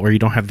well, or you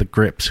don't have the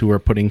grips who are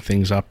putting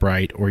things up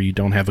right, or you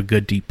don't have a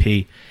good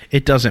DP,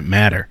 it doesn't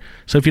matter.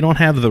 So if you don't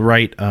have the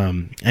right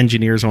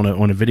engineers on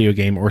a video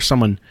game, or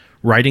someone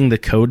writing the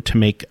code to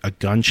make a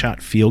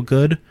gunshot feel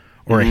good,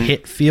 or a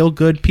hit feel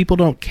good, people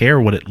don't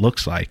care what it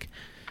looks like.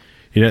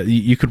 You know,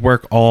 you could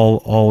work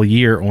all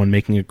year on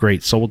making a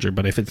great soldier,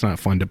 but if it's not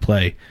fun to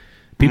play,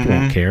 people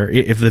won't care.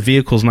 If the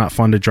vehicle's not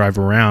fun to drive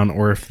around,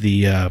 or if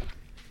the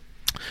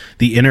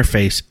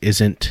interface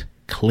isn't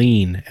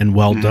clean and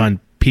well done,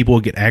 people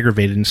will get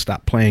aggravated and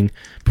stop playing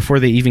before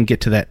they even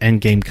get to that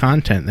end game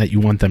content that you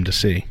want them to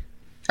see.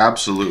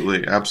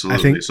 Absolutely. I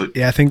think,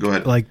 I think go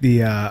ahead. Like the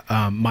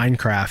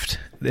Minecraft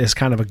is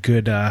kind of a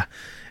good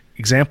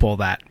example of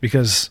that,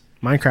 because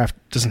Minecraft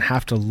doesn't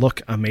have to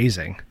look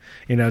amazing.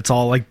 You know, it's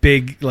all like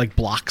big like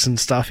blocks and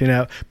stuff, you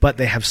know, but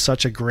they have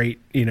such a great,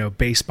 you know,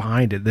 base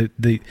behind it.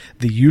 The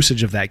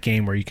usage of that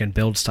game where you can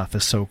build stuff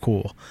is so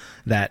cool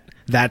that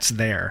that's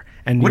there,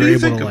 and you're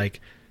able to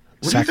like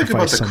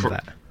sacrifice some of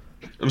that.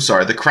 I'm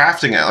sorry, the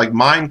crafting, like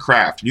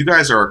Minecraft. You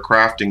guys are a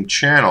crafting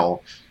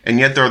channel, and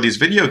yet there are these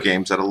video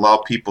games that allow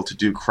people to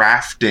do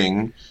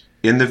crafting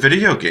in the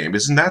video game.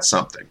 Isn't that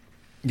something?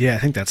 Yeah, I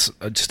think that's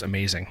just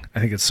amazing. I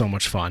think it's so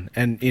much fun.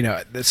 And, you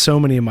know, so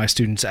many of my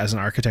students as an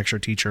architecture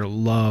teacher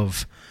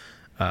love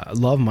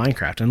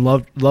Minecraft and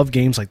love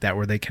games like that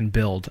where they can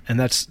build.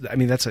 And I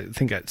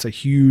think it's a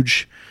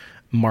huge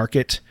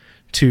market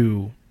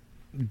to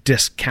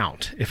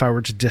discount. If I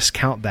were to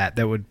discount that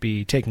would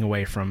be taking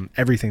away from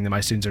everything that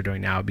my students are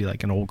doing now. It'd be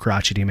like an old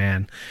crotchety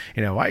man,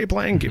 you know, why are you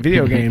playing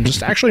video games?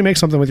 Just actually make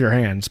something with your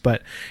hands.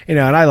 But, you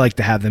know, and I like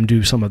to have them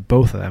do some of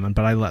both of them,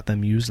 but I let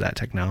them use that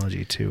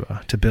technology to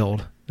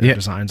build their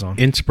designs on.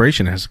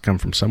 Inspiration has to come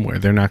from somewhere.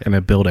 They're not going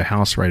to build a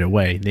house right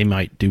away. They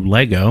might do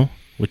Lego,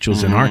 which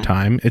was in our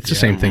time. It's the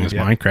same thing as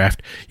Minecraft.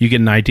 You get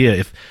an idea.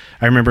 If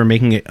I remember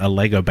making a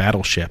Lego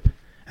battleship,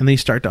 and then you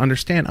start to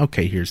understand,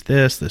 okay, here's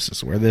this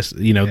is where this,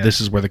 you know,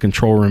 this is where the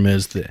control room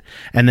is.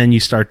 And then you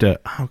start to,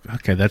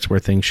 okay, that's where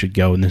things should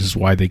go, and this is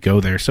why they go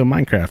there. So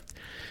Minecraft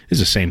is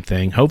the same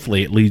thing.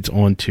 Hopefully it leads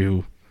on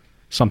to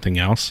something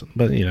else,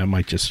 but, you know, it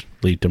might just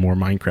lead to more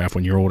Minecraft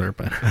when you're older.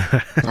 But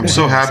I'm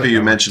so happy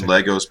you mentioned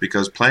Legos,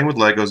 because playing with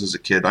Legos as a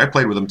kid, I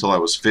played with them until I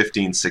was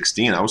 15,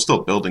 16. I was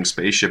still building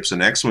spaceships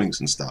and X-Wings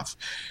and stuff.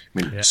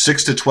 I mean,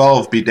 6 to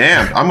 12, be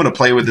damned. I'm going to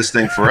play with this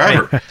thing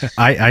forever.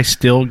 I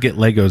still get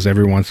Legos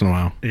every once in a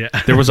while. Yeah.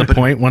 There was a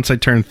point once I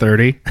turned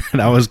 30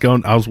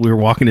 and we were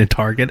walking in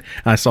Target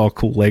and I saw a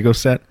cool Lego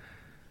set.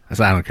 I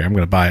said, I don't care. I'm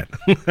going to buy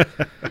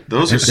it.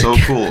 Those are so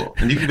cool.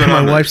 And you can go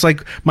my wife's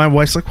like,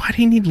 why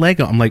do you need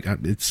Lego? I'm like,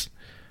 it's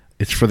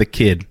for the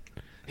kid.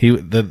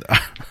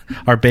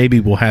 Our baby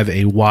will have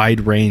a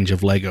wide range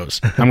of Legos.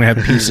 I'm going to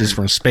have pieces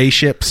from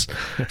spaceships,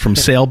 from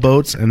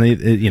sailboats, and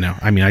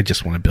I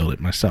just want to build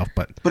it myself.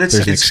 But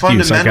it's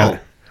fundamental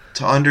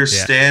to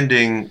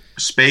understanding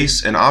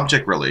space and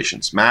object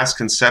relations, mass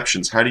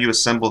conceptions. How do you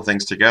assemble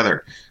things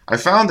together? I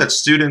found that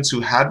students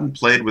who hadn't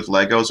played with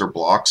Legos or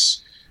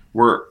blocks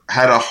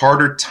had a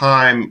harder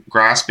time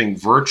grasping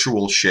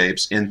virtual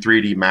shapes in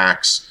 3D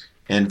Max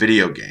and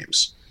video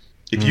games.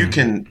 If you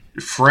can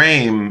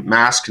frame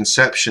mass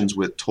conceptions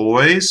with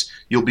toys,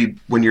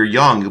 when you're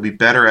young, you'll be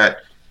better at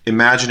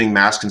imagining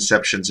mass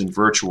conceptions in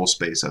virtual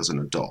space as an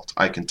adult,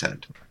 I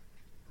contend.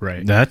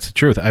 Right. That's the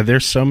truth.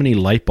 There's so many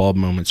light bulb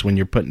moments when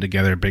you're putting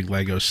together a big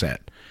Lego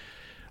set.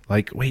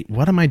 Like, wait,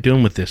 what am I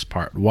doing with this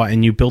part? Why?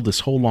 And you build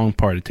this whole long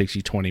part. It takes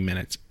you 20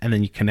 minutes. And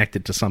then you connect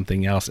it to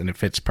something else, and it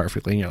fits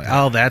perfectly. And you're like,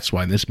 oh, that's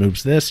why this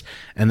moves this,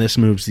 and this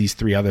moves these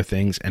 3 other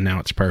things, and now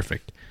it's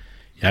perfect.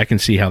 Yeah, I can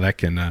see how that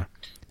can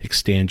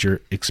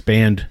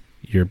expand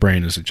your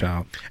brain as a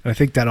child. And I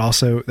think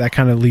that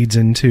kind of leads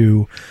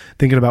into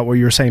thinking about what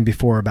you were saying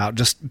before about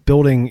just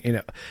building,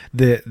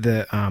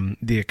 the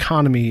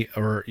economy,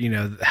 or,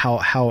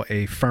 how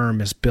a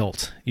firm is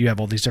built. You have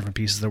all these different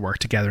pieces that work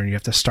together, and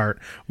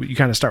you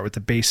kind of start with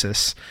the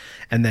basis.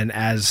 And then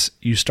as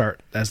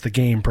the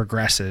game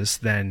progresses,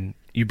 then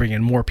you bring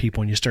in more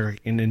people and you start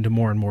into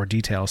more and more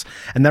details.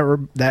 And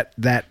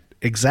that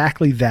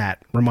exactly that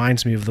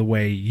reminds me of the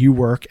way you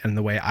work and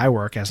the way I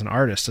work as an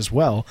artist as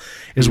well,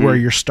 is where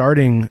you're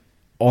starting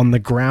on the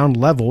ground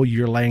level.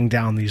 You're laying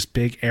down these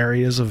big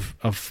areas of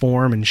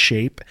form and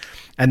shape,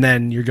 and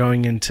then you're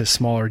going into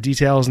smaller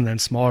details, and then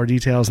smaller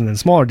details, and then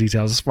smaller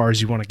details as far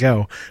as you want to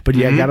go. But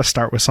you got to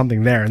start with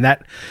something there. And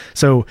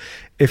so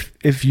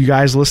if you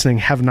guys listening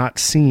have not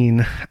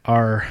seen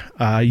our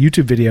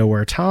YouTube video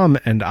where Tom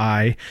and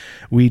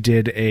we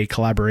did a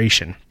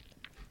collaboration.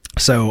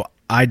 So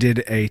I did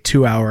a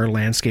 2-hour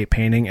landscape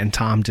painting, and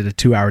Tom did a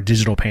 2-hour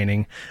digital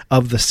painting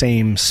of the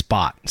same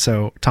spot.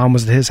 So Tom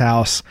was at his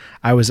house,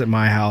 I was at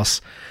my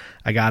house.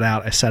 I got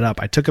out, I set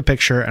up, I took a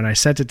picture, and I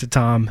sent it to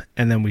Tom,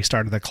 and then we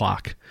started the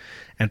clock.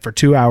 And for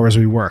 2 hours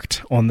we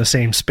worked on the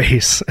same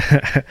space.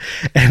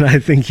 And I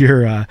think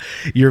your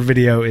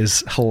video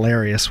is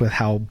hilarious with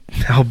how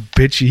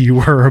bitchy you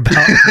were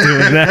about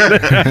doing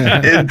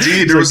that.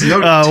 Indeed, there was no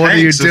tanks, what are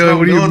you doing?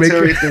 What are you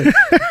making?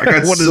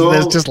 What is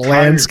this? Just tired.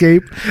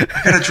 Landscape?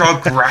 I gotta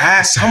draw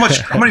grass. How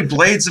many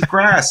blades of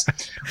grass?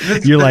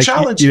 You're the like,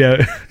 challenge.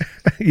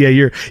 Yeah,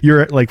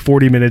 you're like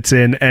 40 minutes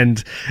in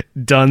and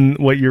done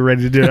what you're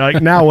ready to do.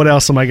 Like, now what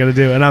else am I going to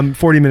do? And I'm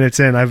 40 minutes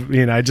in.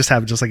 I just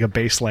have like a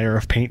base layer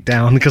of paint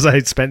down because I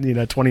spent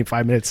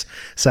 25 minutes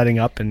setting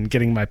up and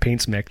getting my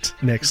paints mixed.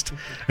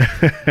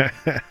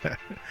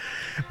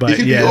 But it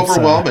can be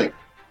overwhelming.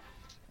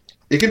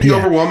 It can be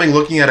overwhelming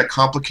looking at a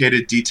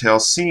complicated,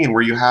 detailed scene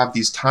where you have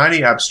these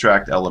tiny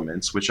abstract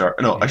elements, which are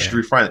I should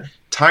refine it.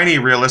 Tiny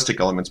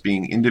realistic elements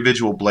being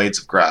individual blades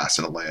of grass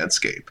in a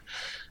landscape.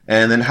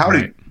 And then how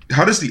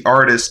does the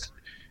artist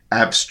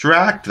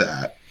abstract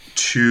that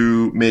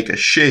to make a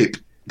shape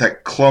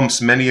that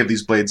clumps many of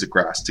these blades of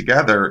grass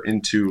together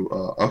into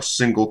a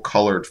single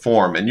colored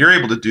form? And you're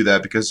able to do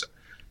that because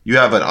you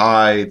have an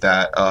eye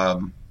that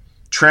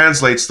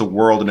translates the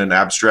world in an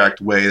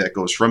abstract way that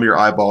goes from your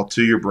eyeball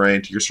to your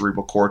brain, to your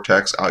cerebral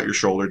cortex, out your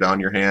shoulder,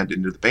 down your hand,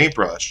 into the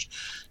paintbrush.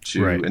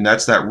 And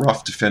that's that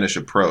rough to finish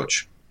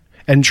approach.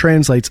 And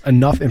translates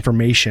enough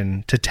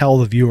information to tell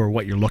the viewer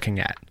what you're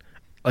looking at.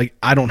 Like,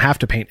 I don't have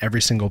to paint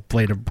every single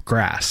blade of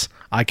grass.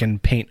 I can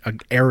paint an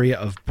area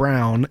of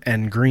brown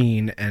and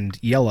green and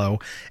yellow,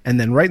 and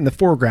then right in the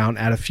foreground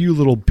add a few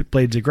little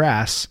blades of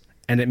grass,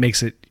 and it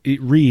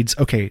reads,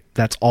 okay,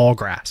 that's all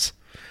grass.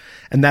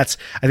 And I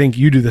think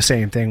you do the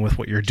same thing with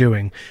what you're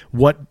doing.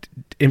 What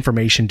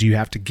information do you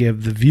have to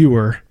give the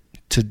viewer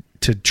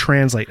to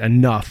translate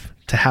enough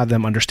to have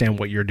them understand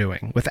what you're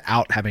doing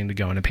without having to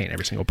go in and paint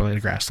every single blade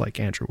of grass like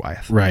Andrew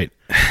Wyeth? Right.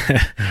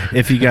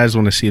 If you guys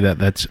want to see that,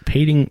 that's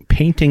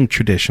painting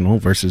traditional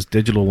versus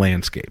digital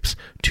landscapes.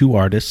 2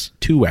 artists,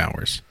 2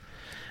 hours.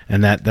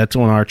 And that's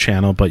on our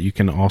channel, but you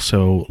can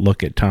also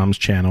look at Tom's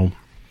channel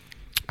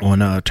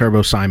on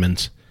Turbo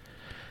Symonds.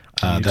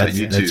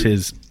 That's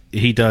his.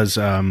 He does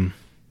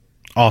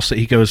also,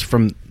 he goes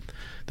from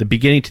the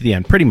beginning to the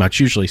end, pretty much.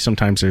 Usually,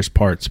 sometimes there's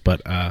parts,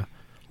 but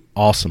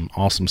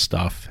awesome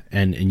stuff.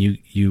 And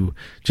you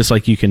just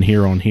like you can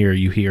hear on here,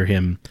 you hear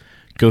him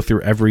go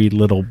through every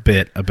little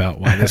bit about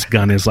why this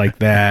gun is like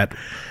that.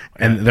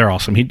 And they're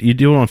awesome. You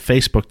do it on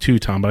Facebook too,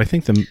 Tom, but I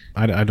think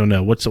I don't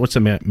know. What's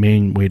the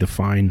main way to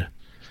find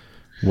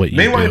what you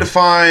do? Main way to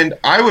find,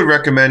 I would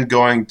recommend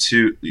going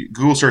to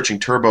Google searching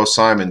Turbo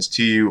Symonds,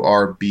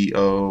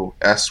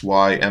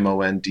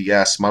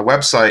 TURBOSYMONDS. My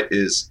website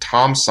is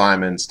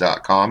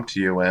tomsymonds.com,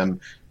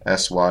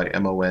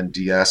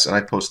 TOMSYMONDS, and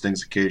I post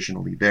things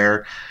occasionally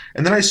there.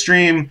 And then I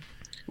stream.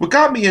 What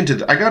got me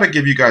into I got to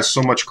give you guys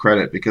so much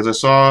credit because I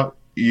saw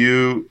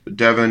you,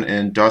 Devin,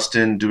 and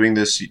Dustin doing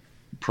this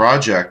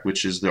project,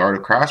 which is the art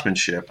of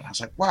craftsmanship. And I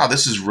was like, wow,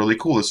 this is really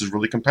cool. This is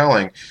really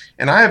compelling.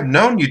 And I have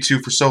known you two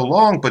for so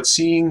long, but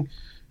seeing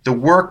the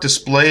work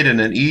displayed in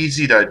an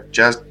easy,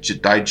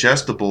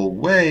 digestible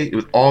way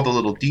with all the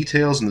little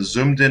details and the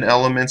zoomed in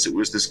elements, it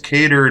was this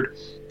catered,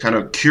 kind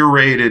of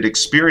curated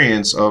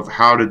experience of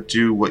how to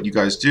do what you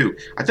guys do.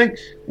 I think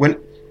when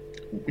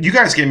you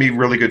guys gave me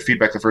really good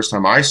feedback the first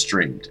time I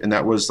streamed, and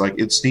that was like,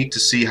 it's neat to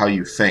see how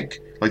you think.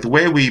 Like the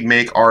way we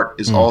make art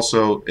is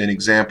also an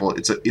example.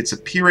 It's a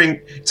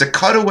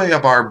cutaway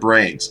of our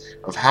brains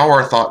of how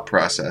our thought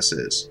process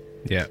is.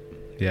 Yeah,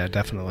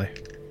 definitely.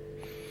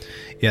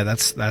 Yeah,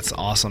 that's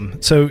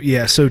awesome. So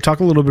talk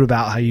a little bit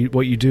about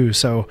what you do.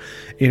 So,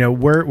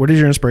 where does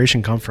your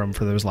inspiration come from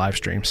for those live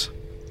streams?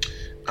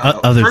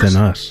 Other than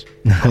us.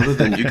 Other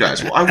than you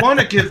guys. Well, I want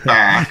to give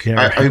back. Yeah,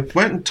 right. I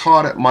went and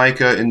taught at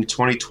Micah in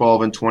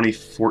 2012 and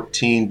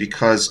 2014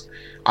 because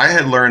I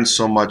had learned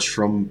so much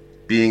from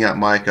being at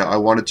Micah. I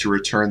wanted to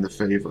return the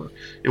favor.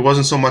 It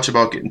wasn't so much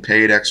about getting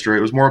paid extra.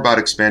 It was more about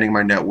expanding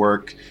my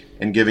network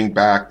and giving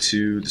back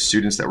to the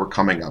students that were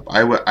coming up.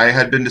 I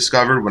had been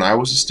discovered when I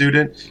was a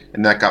student,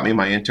 and that got me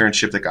my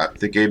internship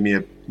that gave me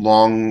a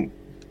long,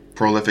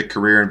 prolific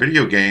career in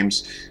video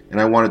games, and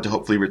I wanted to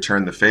hopefully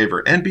return the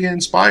favor and be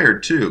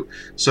inspired too.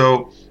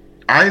 So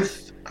I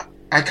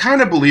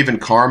kind of believe in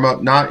karma,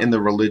 not in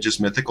the religious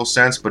mythical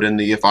sense, but in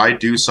the if I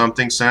do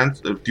something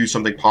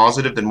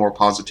positive, then more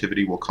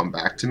positivity will come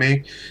back to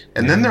me.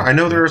 And then I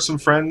know there are some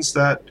friends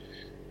that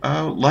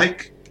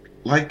like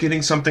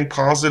getting something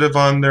positive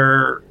on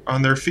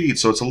their feed.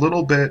 So it's a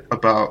little bit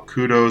about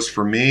kudos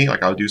for me.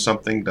 Like I'll do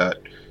something that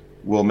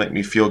will make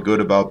me feel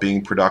good about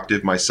being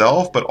productive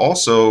myself, but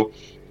also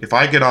if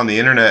I get on the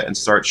internet and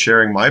start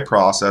sharing my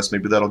process,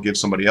 maybe that'll give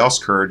somebody else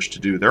courage to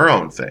do their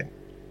own thing.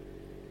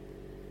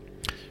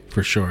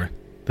 For sure.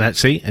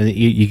 And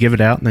you give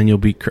it out, and then you'll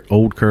be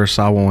old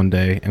Kurosawa one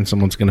day, and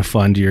someone's going to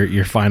fund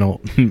your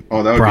final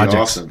Oh, that would projects. be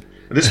awesome.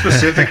 This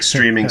specific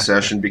streaming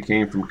session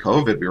became from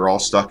COVID. We were all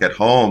stuck at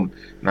home,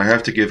 and I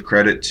have to give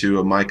credit to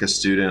a Micah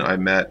student I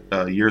met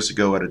years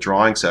ago at a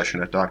drawing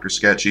session at Dr.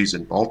 Sketchy's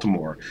in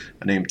Baltimore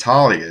named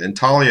Talia. And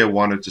Talia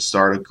wanted to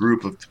start a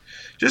group of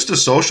just a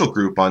social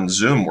group on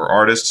Zoom where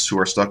artists who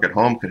are stuck at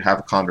home could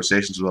have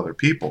conversations with other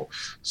people.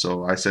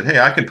 So I said, hey,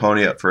 I can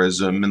pony up for a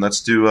Zoom, and let's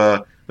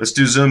do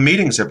Zoom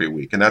meetings every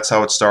week. And that's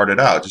how it started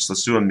out. Just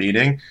let's do a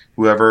meeting.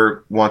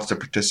 Whoever wants to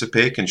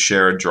participate can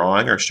share a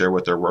drawing or share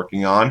what they're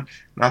working on.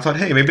 And I thought,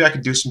 hey, maybe I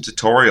could do some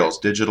tutorials,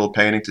 digital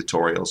painting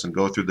tutorials, and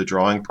go through the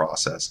drawing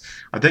process.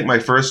 I think my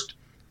first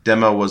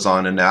demo was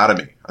on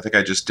anatomy. I think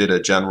I just did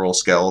a general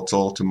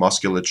skeletal to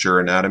musculature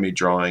anatomy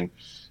drawing.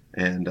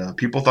 And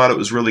people thought it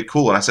was really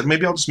cool. And I said,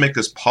 maybe I'll just make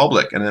this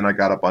public. And then I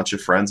got a bunch of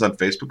friends on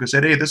Facebook who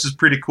said, hey, this is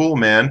pretty cool,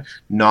 man.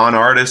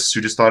 Non-artists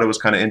who just thought it was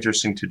kind of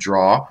interesting to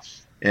draw.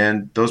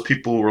 And those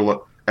people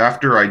were,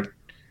 after I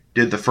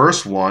did the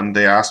first one,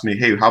 they asked me,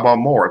 hey, how about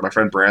more? My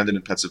friend Brandon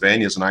in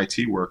Pennsylvania is an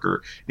IT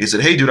worker. He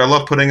said, hey, dude, I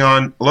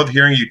love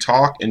hearing you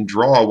talk and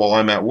draw while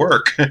I'm at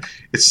work.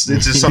 It's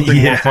just something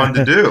more fun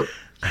to do.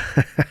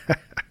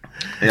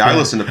 I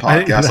listen to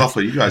podcasts. I'll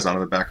put you guys on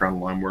in the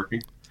background while I'm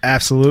working.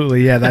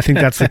 Absolutely. Yeah. I think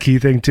that's the key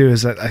thing too,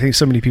 is that I think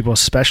so many people,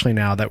 especially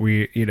now that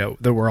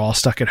that we're all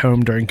stuck at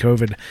home during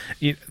COVID,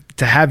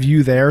 to have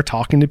you there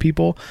talking to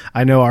people.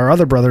 I know our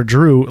other brother,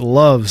 Drew,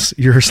 loves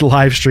your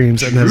live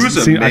streams. And I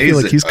feel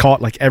like he's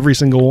caught like every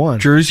single one.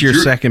 Drew's your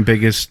second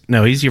biggest.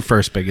 No, he's your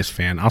first biggest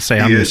fan. I'll say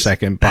I'm the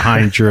second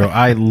behind Drew.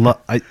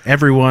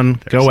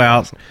 Everyone go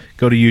out,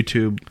 go to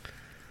YouTube,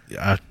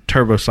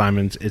 Turbo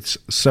Symonds. It's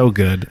so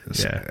good.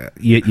 Yeah.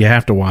 You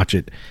have to watch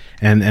it.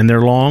 And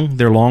they're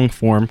long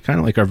form, kind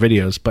of like our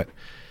videos, but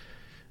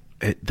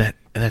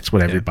that's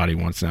what everybody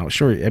wants now.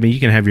 Sure, I mean, you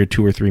can have your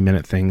 2 or 3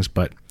 minute things,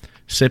 but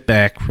sit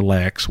back,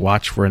 relax,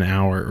 watch for an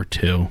hour or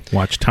two.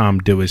 Watch Tom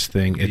do his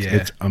thing.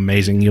 It's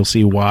amazing. You'll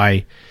see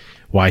why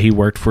he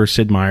worked for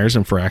Sid Meier's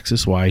and for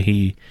Axis, why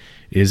he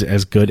is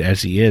as good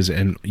as he is,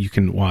 and you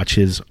can watch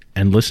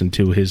and listen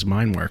to his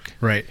mind work.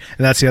 Right.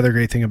 And that's the other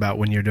great thing about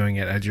when you're doing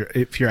it,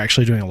 if you're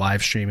actually doing a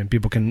live stream and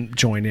people can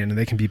join in and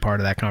they can be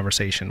part of that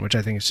conversation, which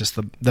I think is just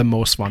the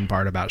most fun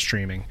part about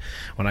streaming.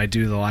 When I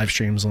do the live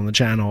streams on the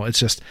channel, it's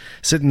just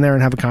sitting there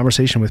and have a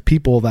conversation with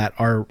people that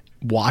are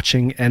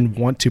watching and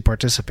want to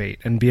participate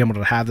and be able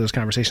to have those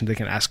conversations. They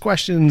can ask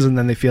questions, and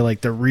then they feel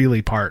like they're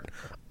really part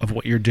of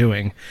what you're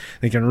doing.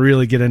 They can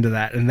really get into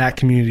that, and that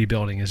community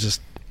building is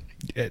just,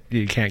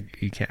 you can't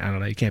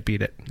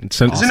beat it.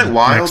 Isn't it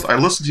wild? I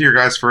listened to your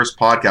guys' first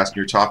podcast and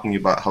you're talking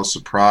about how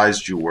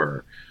surprised you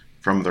were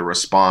from the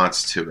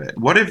response to it.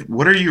 What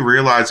are you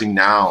realizing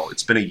now?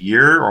 It's been a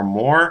year or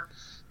more.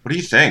 What do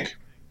you think?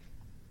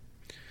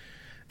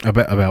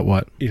 About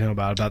what?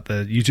 About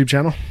the YouTube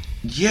channel?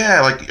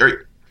 Yeah,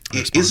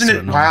 isn't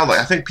it wild?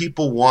 I think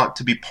people want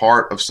to be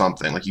part of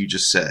something, like you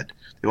just said.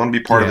 They want to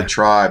be part of a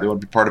tribe. They want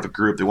to be part of a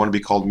group. They want to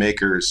be called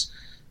makers.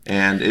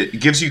 And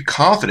it gives you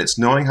confidence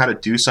knowing how to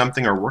do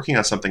something or working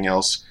on something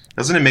else.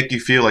 Doesn't it make you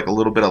feel like a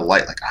little bit of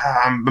light? Like,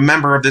 I'm a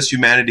member of this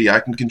humanity. I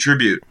can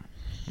contribute.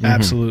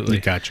 Absolutely.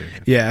 Gotcha.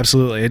 Yeah,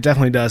 absolutely. It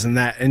definitely does.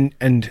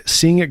 And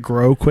seeing it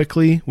grow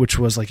quickly, which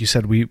was, like you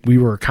said, we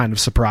were kind of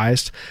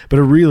surprised, but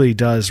it really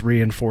does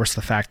reinforce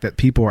the fact that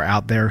people are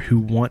out there who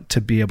want to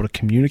be able to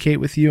communicate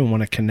with you and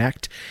want to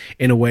connect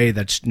in a way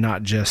that's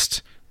not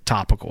just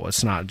topical.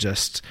 It's not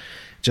just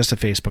a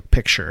Facebook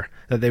picture,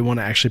 that they want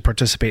to actually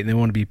participate and they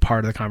want to be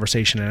part of the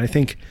conversation. And I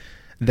think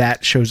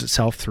that shows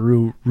itself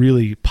through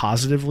really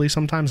positively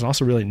sometimes, and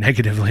also really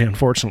negatively,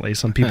 unfortunately.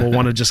 Some people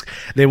want to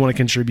they want to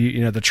contribute.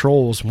 You know, the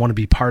trolls want to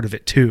be part of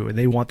it too, and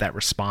they want that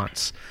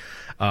response.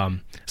 So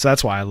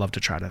that's why I love to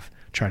try to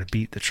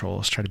beat the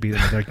trolls, try to beat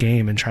them at their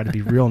game, and try to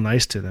be real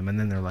nice to them. And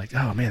then they're like,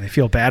 oh man, they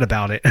feel bad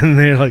about it. And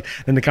they're like,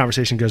 then the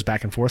conversation goes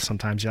back and forth.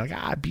 Sometimes you're like,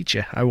 I beat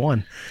you, I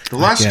won. The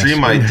last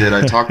stream I did,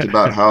 I talked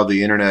about how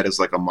the internet is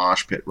like a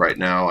mosh pit right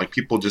now. Like,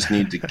 people just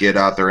need to get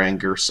out their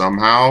anger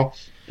somehow.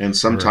 And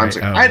sometimes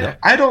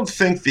I don't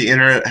think the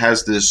internet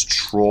has this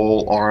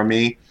troll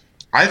army.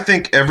 I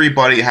think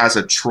everybody has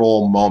a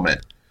troll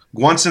moment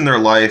once in their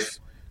life.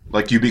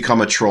 Like, you become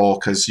a troll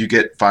because you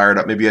get fired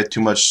up. Maybe you had too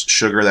much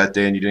sugar that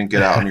day and you didn't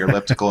get out on your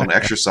elliptical and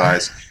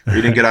exercise, or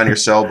you didn't get on your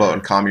sailboat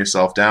and calm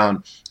yourself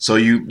down. So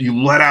you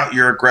let out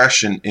your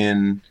aggression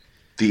in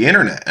the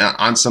internet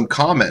on some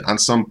comment, on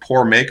some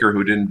poor maker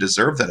who didn't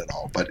deserve that at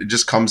all. But it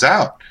just comes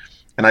out.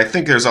 And I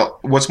think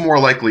what's more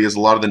likely is a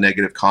lot of the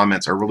negative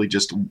comments are really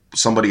just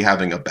somebody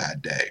having a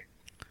bad day.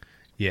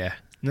 Yeah.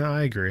 No,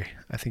 I agree.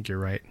 I think you're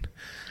right.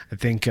 I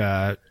think,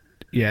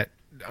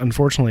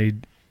 unfortunately,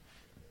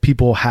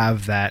 people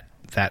have that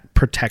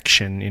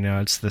protection, you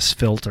know, it's this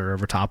filter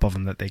over top of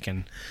them that they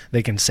can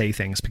say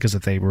things, because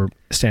if they were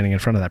standing in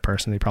front of that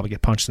person, they'd probably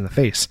get punched in the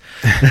face.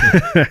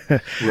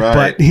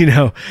 Right.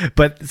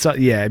 But so,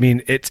 yeah, I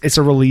mean, it's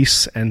a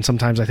release, and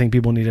sometimes I think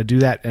people need to do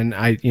that. And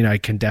I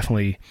can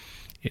definitely,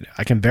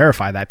 I can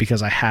verify that,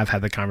 because I have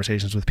had the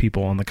conversations with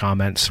people in the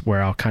comments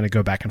where I'll kind of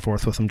go back and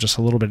forth with them just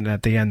a little bit, and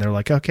at the end they're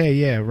like, okay,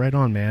 yeah, right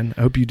on, man,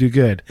 I hope you do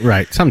good.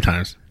 Right.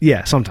 Sometimes.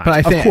 Yeah,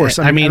 sometimes. But of course.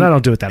 I mean, I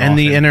don't do it that often. And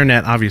the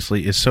internet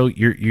obviously is so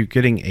you're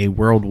getting a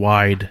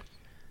worldwide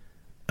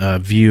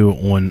view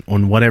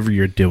on whatever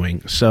you're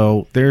doing.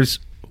 So there's,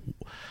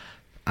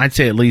 I'd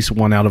say at least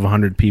 1 out of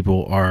 100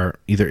 people are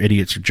either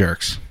idiots or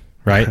jerks.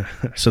 Right.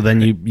 So then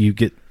you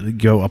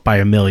go up by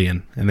 1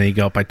 million, and then you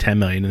go up by 10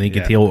 million, and then you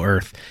get the whole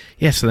earth.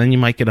 Yeah. So then you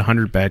might get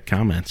 100 bad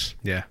comments.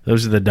 Yeah.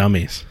 Those are the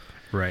dummies.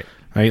 Right.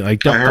 Right.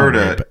 Like, I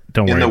heard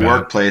don't worry in the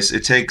about workplace,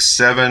 it takes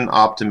 7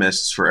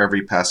 optimists for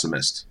every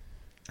pessimist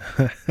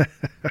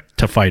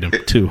to fight him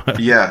too.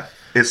 Yeah.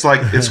 It's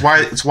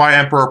why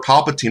Emperor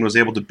Palpatine was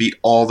able to beat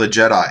all the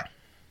Jedi.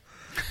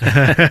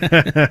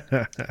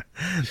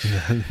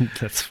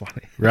 That's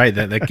funny. Right.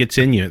 That gets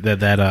in you, that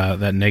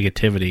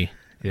negativity.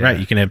 Yeah. Right,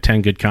 you can have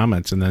 10 good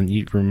comments, and then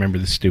you remember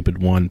the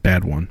stupid one,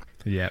 bad one.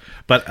 Yeah.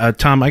 But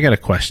Tom, I got a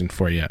question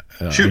for you.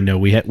 Shoot. I know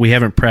we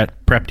haven't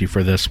prepped you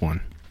for this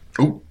one.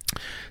 Ooh.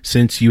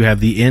 Since you have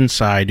the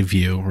inside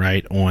view,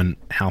 right, on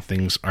how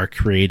things are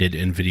created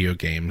in video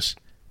games,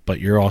 but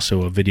you're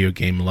also a video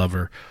game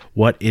lover,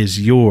 what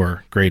is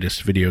your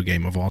greatest video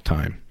game of all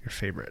time? Your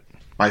favorite?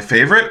 My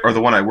favorite, or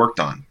the one I worked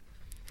on?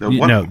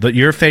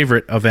 Your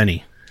favorite of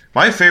any.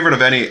 My favorite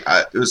of any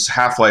was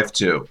Half-Life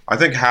 2. I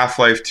think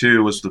Half-Life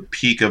 2 was the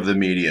peak of the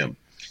medium.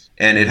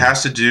 And it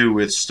has to do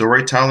with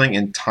storytelling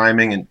and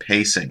timing and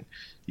pacing.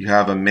 You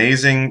have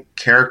amazing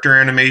character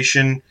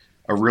animation,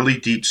 a really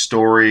deep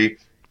story,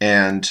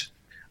 and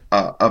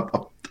a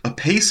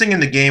pacing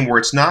in the game where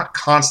it's not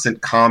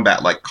constant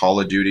combat like Call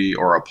of Duty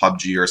or a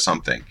PUBG or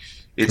something.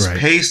 It's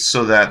paced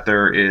so that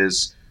there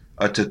is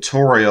a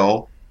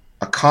tutorial,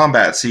 a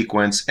combat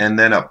sequence, and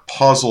then a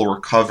puzzle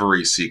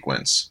recovery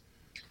sequence.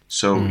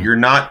 So you're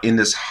not in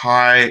this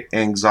high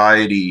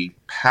anxiety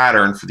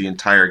pattern for the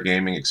entire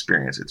gaming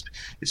experience.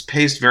 It's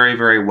paced very,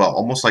 very well,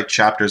 almost like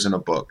chapters in a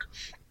book.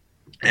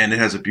 And it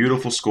has a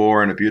beautiful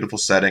score and a beautiful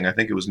setting. I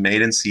think it was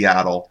made in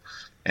Seattle,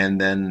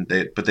 and then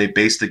they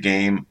based the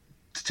game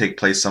to take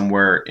place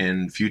somewhere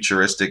in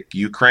futuristic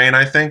Ukraine,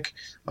 I think,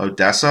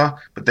 Odessa.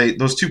 But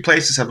those two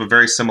places have a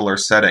very similar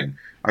setting.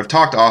 I've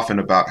talked often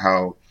about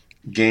how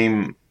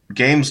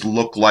games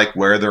look like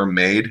where they're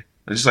made.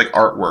 It's just like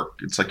artwork.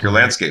 It's like your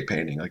landscape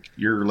painting. Like,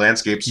 your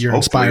landscape's you're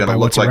hopefully inspired by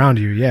what's around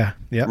you. Yeah.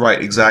 Yeah. Right.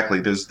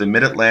 Exactly. There's the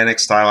Mid-Atlantic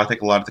style. I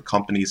think a lot of the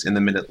companies in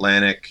the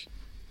Mid-Atlantic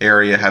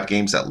area have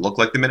games that look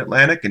like the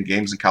Mid-Atlantic, and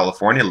games in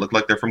California look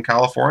like they're from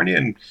California,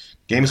 and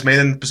games made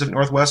in the Pacific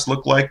Northwest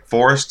look like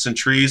forests and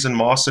trees and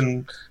moss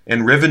and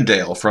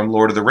Rivendell from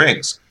Lord of the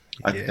Rings.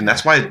 Yeah. And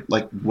that's why,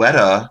 like,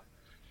 Weta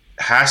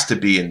has to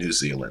be in New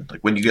Zealand. Like,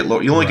 when you get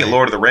you only get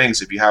Lord of the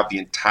Rings if you have the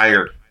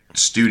entire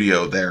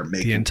studio there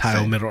making the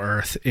entire Middle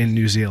Earth in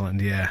New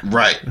Zealand. Yeah.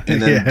 Right.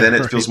 And then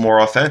it feels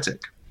more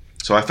authentic.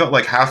 So I felt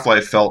like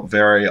Half-Life felt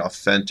very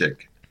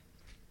authentic.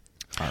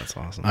 Oh, that's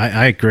awesome.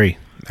 I agree.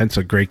 That's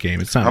a great game.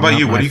 It's not. How about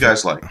you? What do you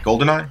guys like?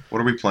 GoldenEye? What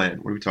are we playing?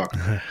 What are we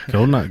talking about?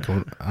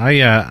 GoldenEye.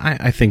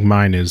 I think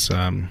mine is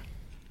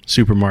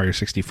Super Mario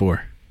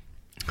 64.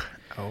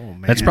 Oh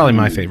man, that's probably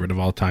my favorite of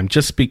all time.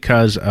 Just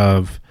because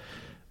of,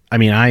 I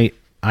mean,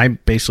 I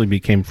basically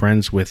became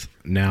friends with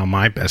now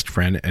my best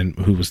friend, and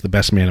who was the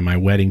best man at my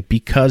wedding,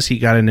 because he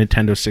got a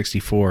Nintendo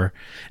 64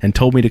 and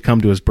told me to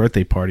come to his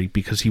birthday party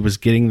because he was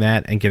getting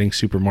that and getting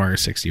Super Mario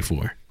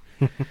 64.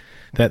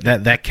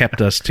 That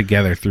kept us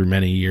together through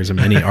many years and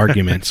many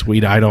arguments.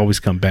 I'd always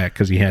come back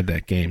because he had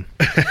that game.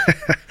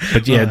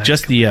 But yeah,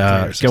 just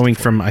the going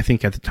from, I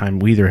think at the time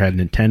we either had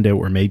Nintendo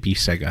or maybe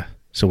Sega.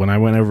 So when I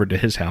went over to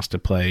his house to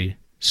play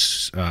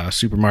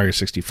Super Mario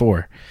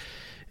 64,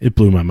 it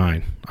blew my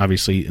mind.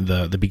 Obviously,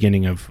 the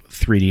beginning of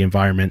 3D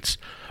environments,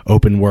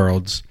 open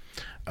worlds,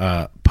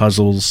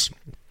 puzzles,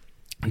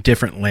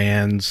 different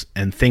lands,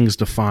 and things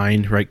to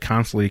find, right?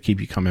 Constantly keep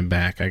you coming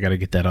back. I got to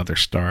get that other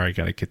star. I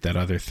got to get that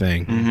other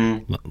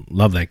thing.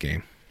 Love that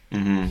game.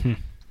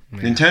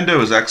 Nintendo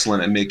is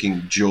excellent at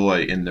making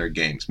joy in their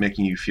games,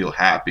 making you feel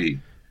happy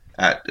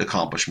at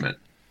accomplishment.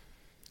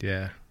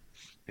 Yeah,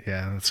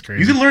 that's crazy.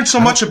 You can learn so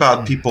much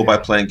about people by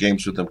playing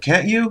games with them,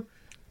 can't you?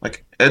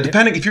 Like,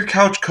 depending if you're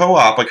couch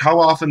co-op, like how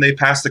often they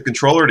pass the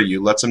controller to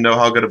you lets them know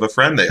how good of a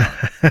friend they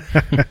are.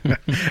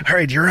 All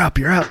right, you're up.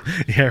 Yeah,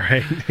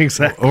 right.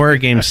 Exactly. Or a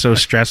game's so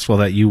stressful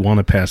that you want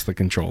to pass the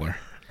controller.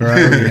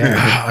 Right.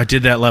 Yeah. I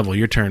did that level.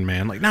 Your turn,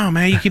 man. Like, no,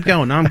 man, you keep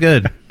going. No, I'm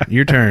good.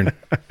 Your turn.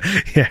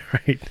 Yeah,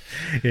 right.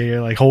 Yeah,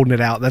 you're like holding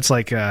it out. That's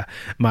like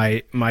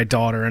my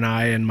daughter and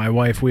I and my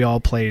wife, we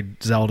all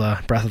played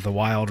Zelda Breath of the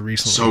Wild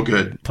recently. So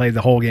good. We played the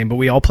whole game, but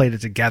we all played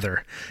it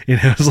together.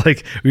 It was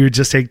like we would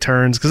just take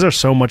turns because there's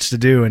so much to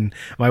do. And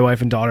my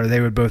wife and daughter, they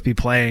would both be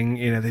playing,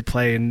 they'd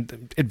play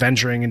and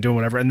adventuring and doing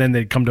whatever. And then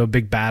they'd come to a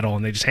big battle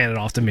and they just hand it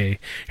off to me.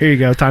 Here you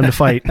go. Time to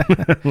fight.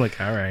 I'm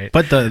like, all right.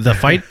 But the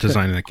fight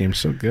design in that game is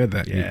so good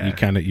that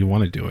you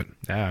want to do it.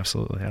 Yeah,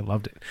 absolutely. I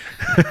loved it.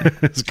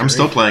 I'm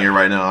still playing it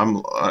right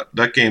now.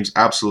 That game's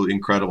absolutely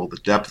incredible. The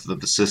depth of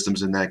the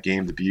systems in that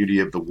game, the beauty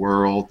of the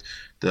world.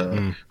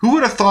 Who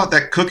would have thought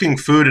that cooking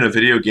food in a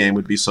video game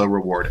would be so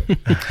rewarding?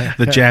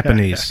 The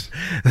Japanese.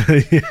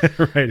 Yeah,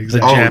 right,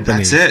 exactly.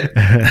 That's it.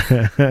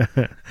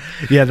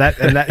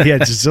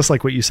 It's just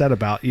like what you said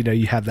about,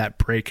 you have that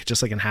break,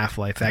 just like in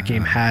Half-Life. That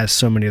game has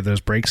so many of those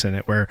breaks in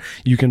it where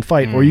you can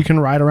fight, or you can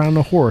ride around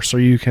a horse, or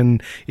you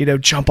can,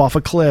 jump off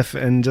a cliff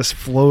and just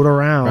float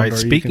around. Right.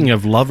 Speaking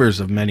of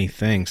lovers of many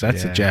things,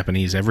 that's the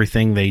Japanese.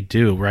 Everything they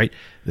do, right?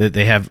 That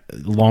they have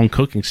long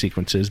cooking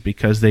sequences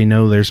because they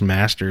know there's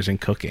masters in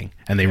cooking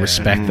and they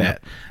respect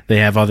that. They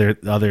have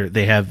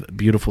they have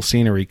beautiful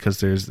scenery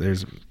because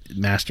there's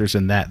masters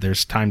in that.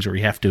 There's times where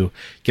you have to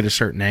get a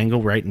certain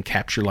angle, right, and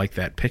capture like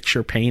that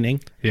picture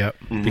painting. Yep.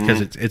 Because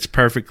it's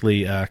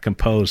perfectly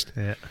composed.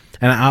 Yeah.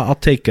 And I'll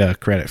take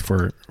credit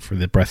for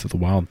the Breath of the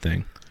Wild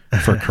thing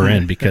for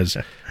Corinne because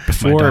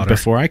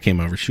before I came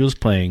over, she was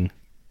playing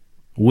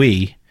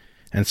Wii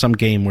and some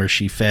game where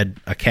she fed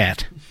a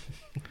cat.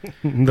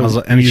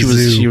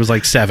 She was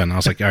like 7. I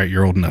was like, all right,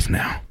 you're old enough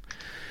now.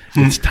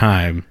 It's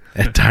time.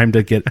 Time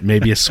to get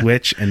maybe a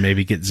Switch and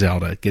maybe get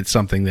Zelda. Get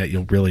something that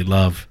you'll really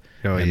love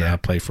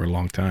and play for a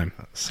long time.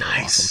 So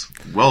nice.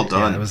 Awesome. Well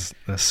done. Yeah,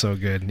 that's so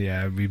good.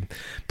 Yeah, we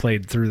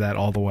played through that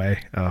all the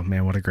way. Oh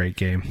man, what a great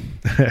game.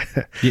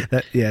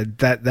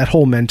 That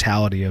whole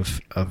mentality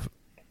of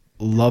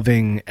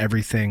loving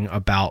everything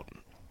about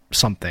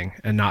something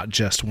and not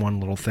just one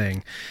little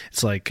thing.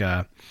 It's like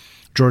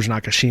George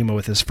Nakashima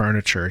with his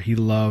furniture. He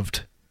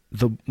loved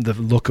the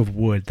look of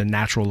wood, the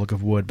natural look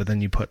of wood, but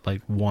then you put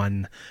like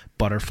one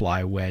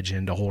butterfly wedge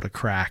in to hold a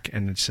crack,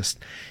 and it's just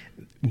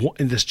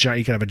this giant.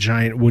 You could have a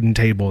giant wooden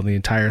table and the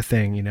entire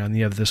thing, and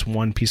you have this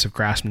one piece of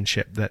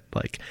craftsmanship that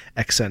like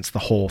accents the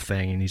whole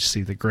thing, and you just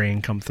see the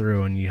grain come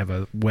through, and you have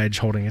a wedge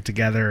holding it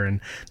together,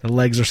 and the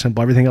legs are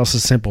simple. Everything else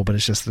is simple, but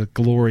it's just the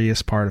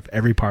glorious part of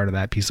every part of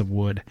that piece of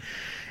wood.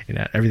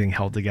 Everything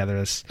held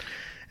together.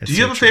 Do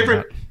you have a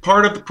favorite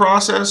part of the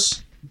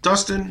process,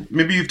 Dustin?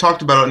 Maybe you've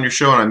talked about it on your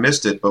show and I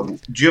missed it, but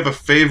do you have a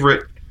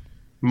favorite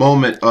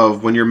moment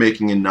of when you're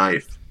making a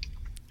knife?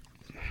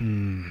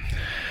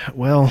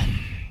 Well,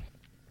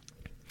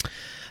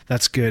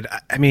 that's good.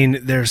 I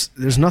mean,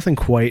 there's nothing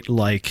quite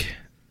like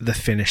the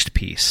finished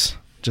piece.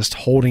 Just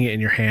holding it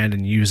in your hand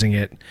and using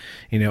it.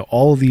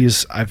 All of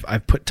these,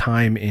 I've put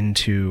time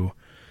into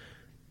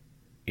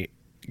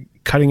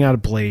cutting out a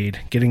blade,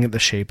 getting it the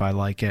shape I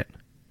like it.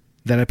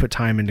 Then I put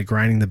time into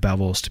grinding the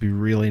bevels to be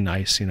really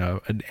nice,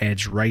 an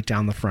edge right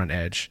down the front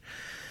edge.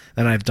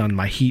 Then I've done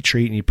my heat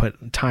treat, and you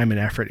put time and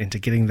effort into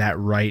getting that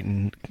right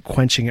and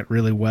quenching it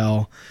really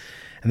well.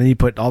 And then you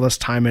put all this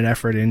time and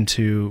effort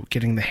into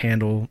getting the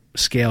handle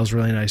scales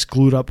really nice,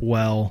 glued up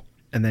well,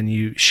 and then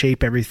you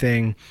shape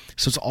everything.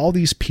 So it's all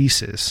these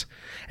pieces,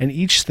 and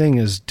each thing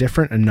is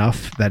different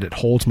enough that it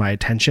holds my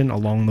attention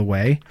along the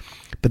way.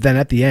 But then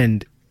at the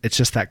end, it's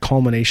just that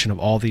culmination of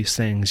all these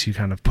things. You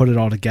kind of put it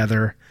all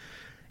together.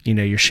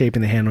 You're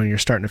shaping the handle and you're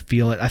starting to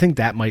feel it. I think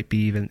that might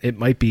be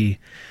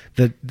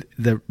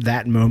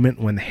that moment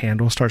when the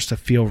handle starts to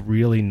feel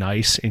really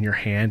nice in your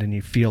hand and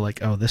you feel like,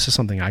 oh, this is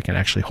something I can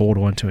actually hold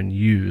on to and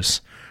use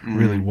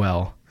really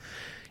well.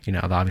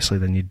 Obviously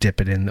then you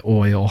dip it in the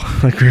oil,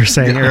 like we were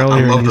saying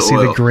earlier, and you see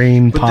the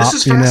grain pop. But this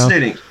is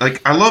fascinating.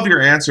 Like, I love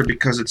your answer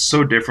because it's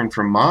so different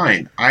from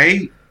mine.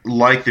 I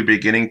like the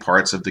beginning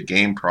parts of the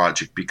game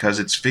project because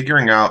it's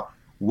figuring out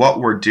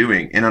what we're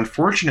doing. And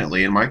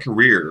unfortunately, in my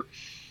career,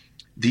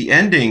 the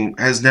ending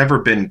has never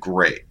been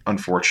great,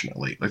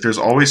 unfortunately. Like, there's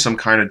always some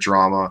kind of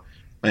drama.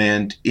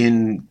 And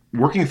in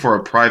working for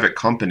a private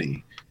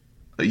company,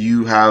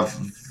 you have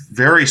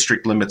very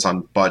strict limits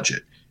on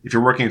budget. If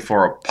you're working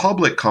for a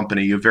public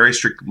company, you have very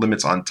strict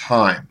limits on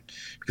time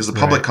because the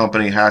public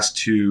company has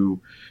to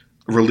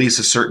release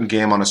a certain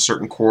game on a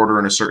certain quarter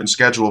and a certain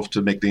schedule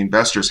to make the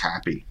investors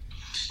happy.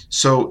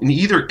 So in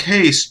either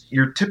case,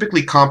 you're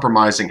typically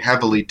compromising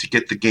heavily to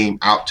get the game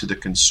out to the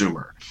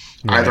consumer.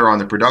 Right. Either on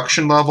the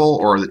production level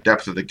or the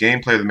depth of the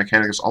gameplay, the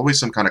mechanics, there's always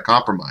some kind of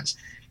compromise.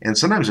 And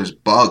sometimes there's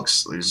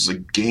bugs. There's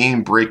like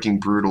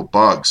game-breaking, brutal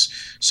bugs.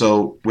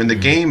 So when the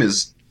game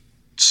is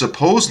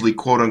supposedly,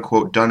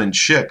 quote-unquote, done and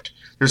shipped,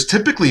 there's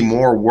typically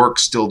more work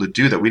still to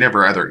do that we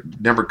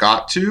never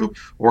got to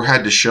or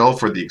had to shelve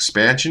for the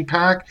expansion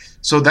pack.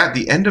 So that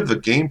the end of the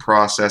game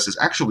process is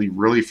actually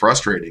really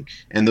frustrating.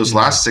 And those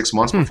last 6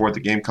 months before the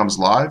game comes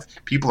live,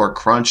 people are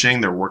crunching.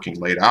 They're working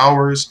late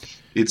hours.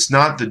 It's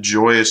not the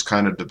joyous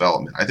kind of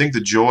development. I think the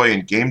joy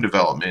in game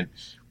development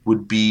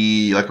would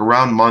be like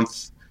around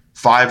month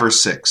 5 or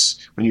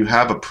 6 when you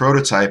have a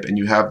prototype and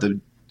you have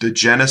the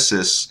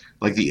genesis,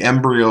 like the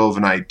embryo of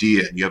an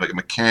idea, and you have like a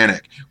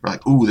mechanic. We're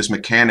like, ooh, this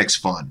mechanic's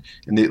fun,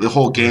 and the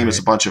whole game is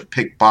a bunch of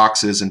pick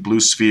boxes and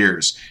blue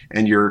spheres,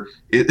 and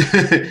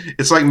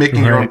it's like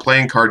making your own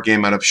playing card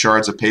game out of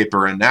shards of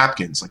paper and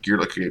napkins. Like you're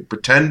like, okay,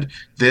 pretend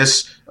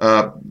this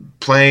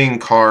playing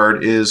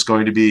card is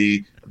going to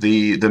be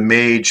the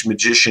mage,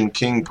 magician,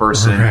 king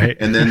person,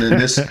 and then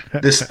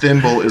this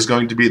thimble is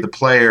going to be the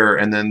player,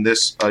 and then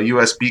this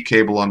USB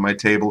cable on my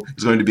table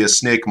is going to be a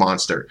snake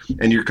monster,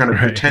 and you're kind of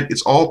pretend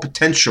it's all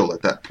potential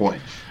at that point.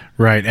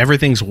 Right,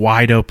 everything's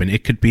wide open.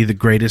 It could be the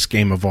greatest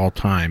game of all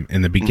time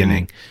in the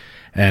beginning,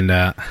 and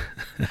I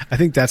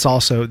think that's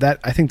also that.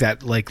 I think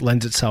that like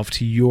lends itself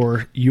to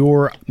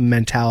your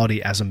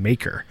mentality as a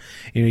maker.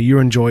 You know, you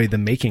enjoy the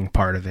making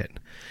part of it.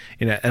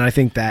 You know, and I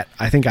think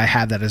I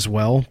have that as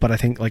well. But I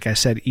think, like I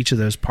said, each of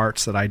those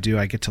parts that I do,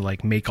 I get to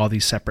like make all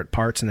these separate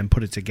parts and then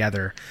put it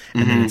together,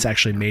 and then it's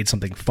actually made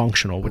something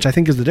functional. Which I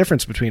think is the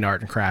difference between art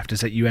and craft,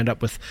 is that you end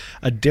up with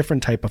a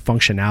different type of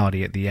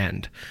functionality at the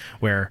end.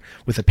 Where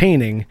with a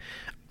painting,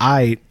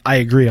 I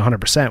agree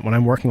 100%. When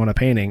I'm working on a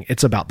painting,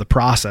 it's about the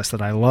process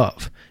that I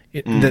love.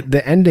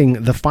 The ending,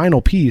 the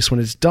final piece, when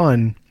it's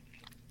done,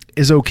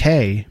 is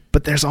okay,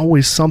 but there's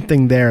always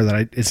something there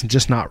that it's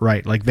just not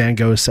right. Like Van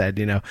Gogh said,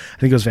 you know, I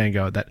think it was Van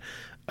Gogh, that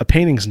a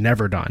painting's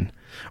never done,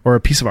 or a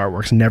piece of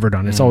artwork's never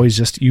done. It's always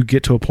just, you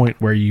get to a point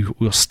where you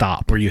will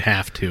stop. Where you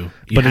have to.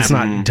 But it's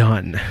not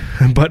done.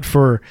 But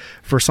for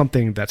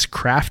something that's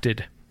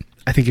crafted,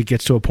 I think it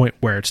gets to a point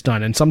where it's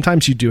done. And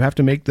sometimes you do have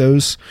to make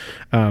those,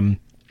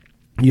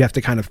 you have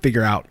to kind of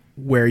figure out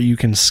where you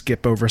can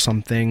skip over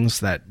some things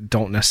that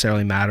don't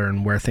necessarily matter,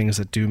 and where things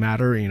that do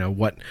matter, you know,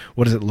 what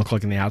does it look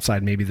like on the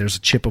outside? Maybe there's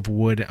a chip of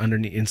wood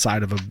underneath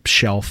inside of a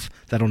shelf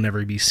that'll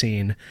never be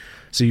seen.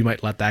 So you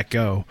might let that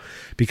go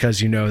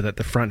because you know that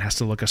the front has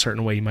to look a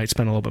certain way. You might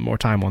spend a little bit more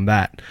time on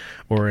that.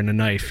 Or in a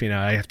knife, you know,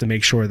 I have to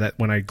make sure that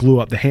when I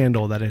glue up the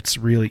handle that it's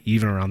really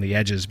even around the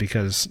edges,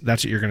 because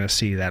that's what you're going to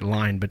see, that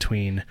line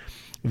between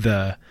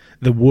the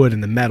wood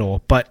and the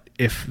metal. But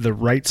if the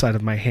right side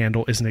of my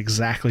handle isn't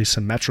exactly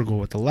symmetrical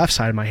with the left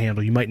side of my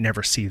handle, you might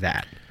never see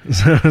that.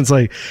 So it's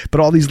like, but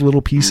all these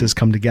little pieces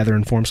come together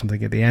and form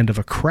something at the end of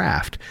a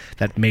craft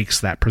that makes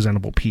that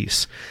presentable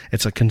piece.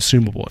 It's a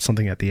consumable. It's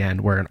something at the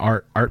end, where an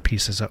art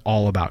piece is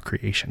all about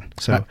creation.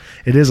 So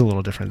it is a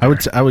little different there.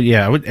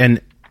 I would,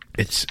 and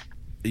it's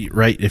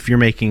right. If you're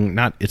making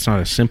it's not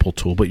a simple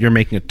tool, but you're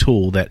making a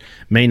tool that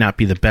may not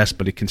be the best,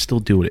 but it can still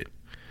do it.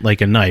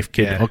 Like a knife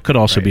could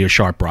also be a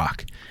sharp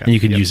rock, and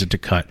you can use it to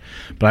cut.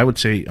 But I would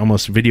say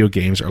almost video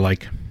games are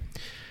like,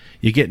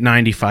 you get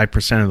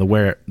 95% of the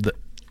way.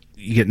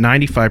 You get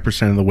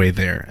 95% of the way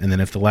there, and then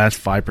if the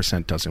last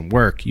 5% doesn't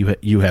work,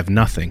 you have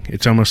nothing.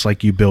 It's almost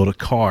like you build a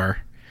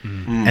car,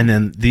 and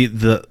then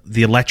the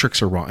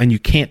electrics are wrong, and you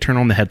can't turn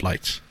on the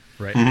headlights.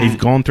 Right, you've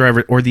gone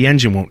through or the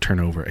engine won't turn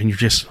over, and you're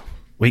just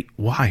wait,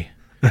 why?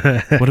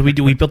 What do we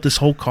do? We built this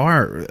whole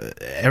car,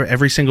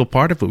 every single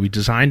part of it. We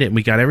designed it and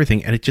we got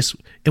everything, and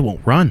it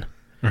won't run.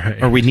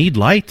 Right. Or we need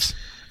lights.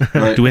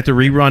 Right. Do we have to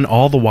rerun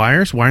all the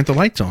wires? Why aren't the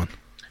lights on?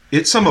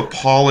 It's some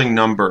appalling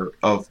number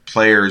of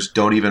players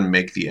don't even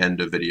make the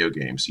end of video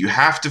games. You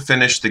have to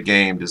finish the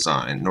game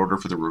design in order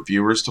for the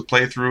reviewers to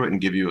play through it and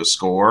give you a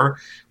score.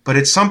 But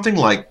it's something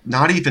like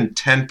not even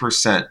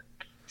 10%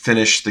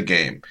 finish the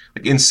game.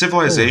 Like in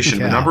Civilization,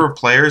 the number of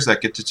players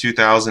that get to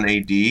 2000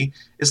 AD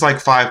is like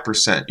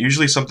 5%.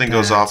 Usually something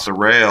goes off the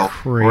rail,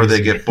 or they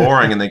get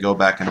boring and they go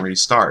back and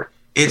restart.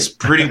 It's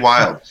pretty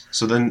wild.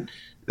 So then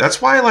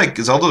that's why, like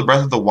Zelda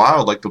Breath of the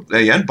Wild, like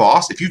the end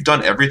boss, if you've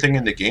done everything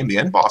in the game, the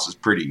end boss is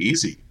pretty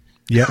easy.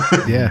 Yeah.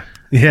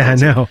 I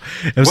know.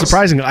 It was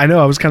surprising. I know.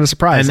 I was kind of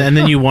surprised. And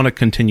then you want to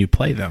continue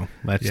play, though.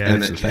 That's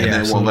the thing.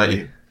 And they won't let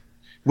you.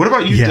 What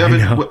about you,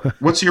 Devin?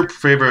 What's your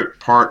favorite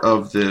part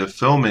of the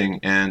filming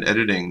and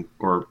editing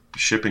or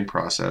shipping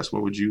process?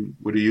 What do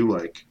you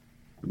like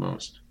the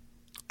most?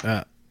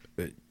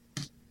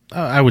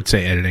 I would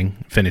say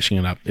editing, finishing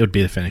it up. It would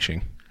be the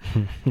finishing,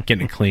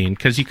 getting it clean,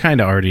 because you kind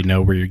of already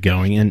know where you're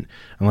going, and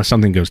unless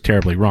something goes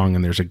terribly wrong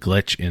and there's a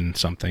glitch in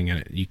something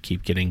and you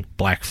keep getting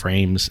black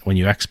frames when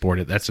you export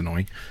it, that's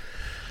annoying.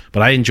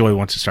 But I enjoy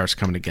once it starts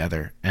coming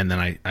together, and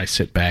then I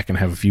sit back and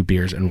have a few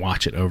beers and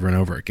watch it over and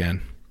over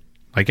again.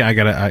 Like I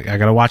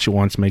gotta watch it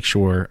once, make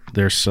sure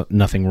there's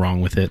nothing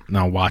wrong with it, and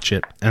I'll watch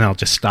it, and I'll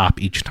just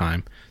stop each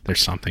time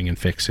there's something and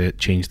fix it,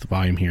 change the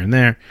volume here and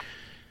there.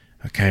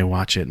 Okay,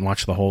 watch it and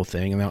watch the whole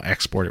thing, and then I'll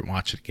export it and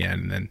watch it again,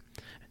 and then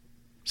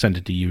send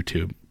it to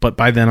YouTube. But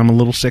by then I'm a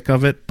little sick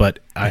of it, but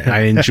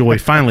I enjoy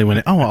finally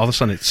when all of a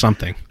sudden it's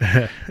something.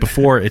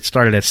 Before it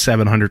started at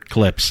 700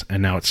 clips,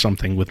 and now it's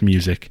something with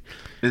music.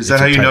 Is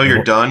that how you know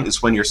you're done?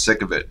 Is when you're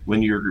sick of it,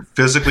 when you're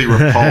physically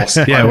repulsed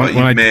by what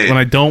you made. When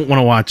I don't want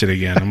to watch it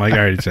again, I'm like, all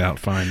right, it's out.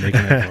 Fine, they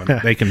can have fun.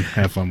 They can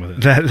have fun with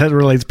it. That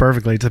relates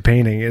perfectly to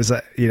painting. Is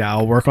that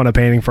I'll work on a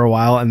painting for a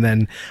while, and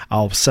then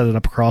I'll set it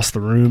up across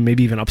the room,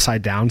 maybe even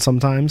upside down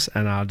sometimes,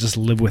 and I'll just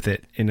live with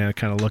it.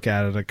 Kind of look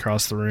at it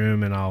across the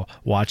room, and I'll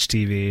watch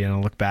TV, and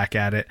I'll look back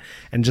at it,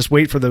 and just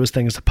wait for those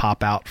things to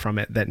pop out from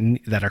it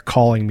that are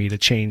calling me to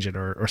change it,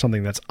 or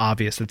something that's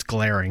obvious, that's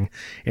glaring.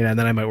 And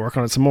then I might work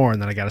on it some more,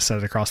 and then I got to set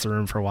it across the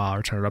room for a while,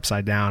 or turn it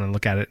upside down and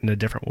look at it in a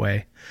different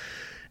way.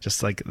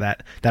 Just like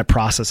that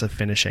process of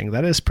finishing,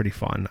 that is pretty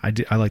fun.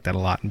 I like that a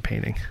lot in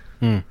painting.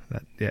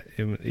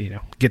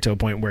 Get to a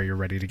point where you're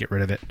ready to get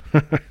rid of it. I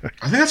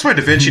think that's why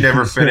Da Vinci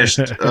never finished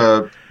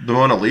the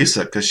Mona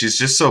Lisa, because she's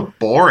just so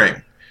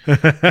boring.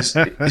 He's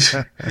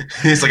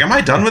like, am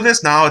I done with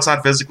this? No, it's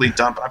not physically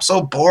done, but I'm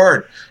so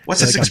bored.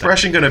 What's this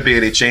expression going to be?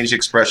 And he changed the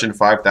expression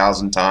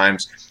 5,000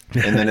 times.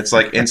 And then it's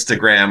like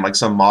Instagram, like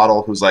some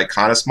model who's like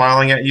kind of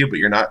smiling at you, but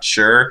you're not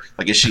sure.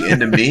 Like, is she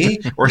into me,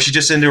 or is she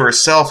just into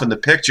herself in the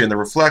picture, in the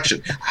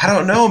reflection? I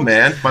don't know,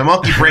 man. My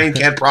monkey brain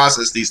can't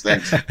process these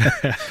things.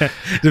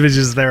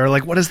 Images there,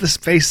 like, what is this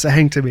face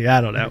saying to me? I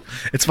don't know.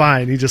 It's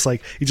fine. He just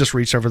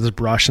reached over this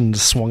brush and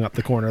just swung up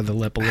the corner of the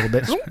lip a little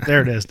bit.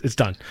 There it is. It's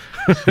done.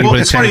 Well,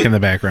 it's funny in the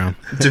background.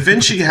 Da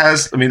Vinci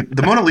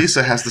the Mona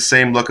Lisa has the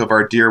same look of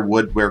our dear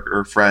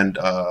woodworker friend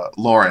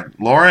Lauren.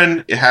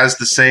 Lauren has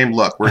the same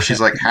look where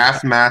she's like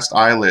half-masked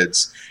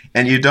eyelids,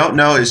 and you don't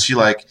know, is she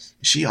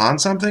on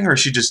something, or is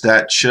she just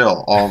that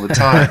chill all the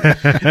time?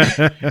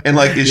 And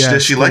like,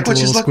 does she like what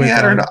she's looking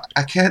at or not?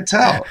 I can't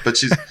tell, but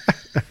she's,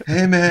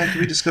 hey man, can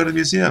we just go to the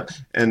museum?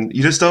 And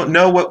you just don't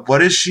know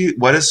what is she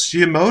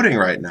emoting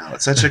right now.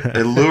 It's such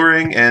a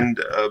alluring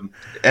and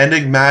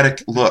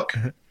enigmatic look.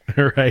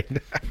 Right.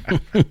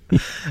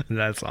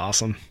 That's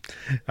awesome.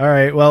 All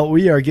right. Well,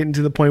 we are getting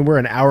to the point where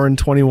 1 hour and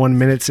 21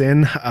 minutes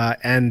in,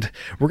 and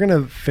we're going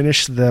to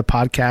finish the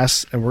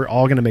podcast, and we're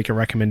all going to make a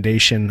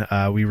recommendation.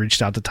 We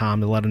reached out to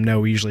Tom to let him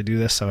know we usually do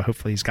this, so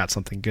hopefully he's got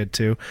something good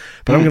too.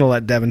 But I'm going to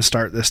let Devin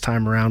start this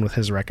time around with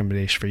his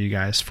recommendation for you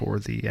guys for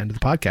the end of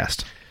the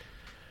podcast.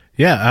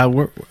 Yeah,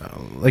 we're,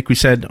 like we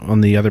said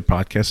on the other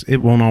podcast, it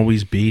won't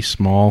always be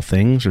small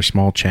things or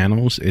small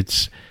channels.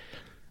 It's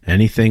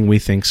anything we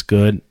think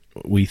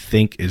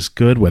is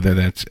good, whether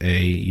that's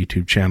a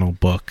YouTube channel,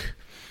 book,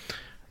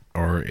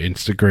 or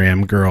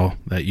Instagram girl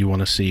that you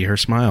want to see her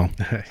smile.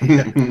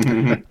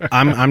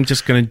 I'm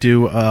just going to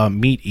do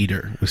Meat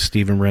Eater with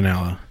Steven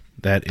Ranella.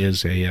 That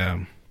is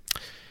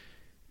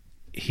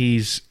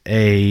he's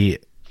an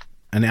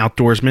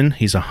outdoorsman.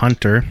 He's a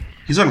hunter.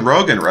 He's on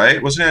Rogan,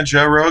 right? Wasn't he on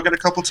Joe Rogan a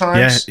couple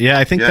times? Yeah.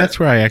 I think that's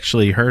where I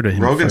actually heard of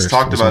him. Rogan's first,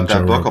 talked about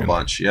that book Rogan. a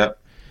bunch. Yep.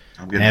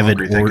 I'm getting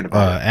hungry thinking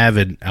about it.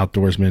 Avid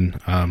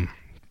outdoorsman.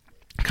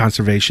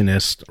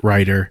 Conservationist,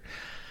 writer.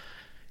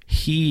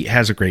 He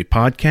has a great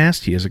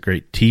podcast. He has a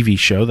great TV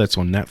show that's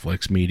on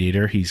Netflix, Meat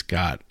Eater. He's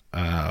got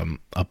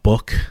a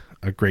book,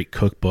 a great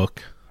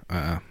cookbook.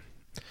 I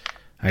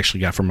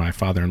actually got from my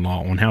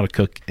father-in-law on how to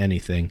cook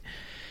anything.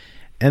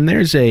 And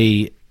there's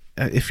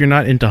if you're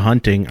not into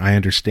hunting, I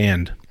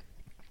understand.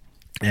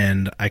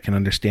 And I can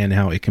understand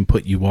how it can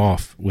put you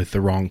off with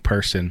the wrong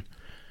person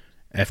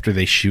after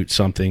they shoot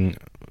something,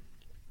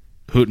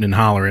 hooting and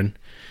hollering,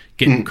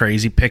 getting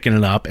crazy, picking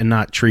it up, and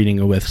not treating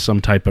it with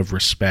some type of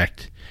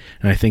respect.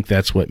 And I think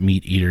that's what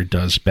Meat Eater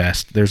does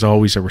best. There's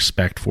always a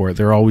respect for it.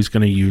 They're always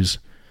going to use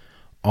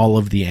all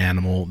of the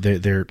animal.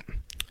 They're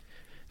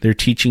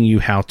teaching you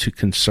how to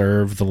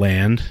conserve the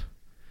land,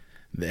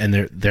 and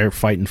they're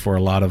fighting for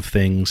a lot of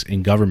things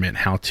in government,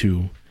 how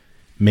to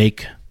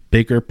make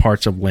bigger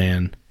parts of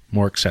land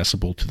more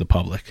accessible to the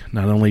public,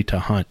 not only to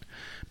hunt,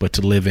 but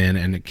to live in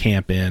and to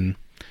camp in,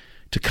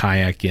 to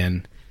kayak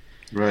in.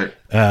 Right.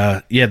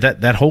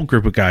 That whole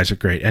group of guys are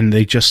great, and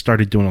they just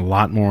started doing a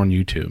lot more on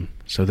YouTube.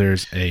 So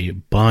there's a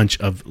bunch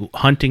of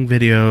hunting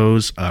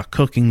videos,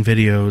 cooking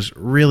videos,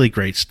 really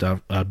great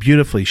stuff,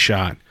 beautifully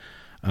shot.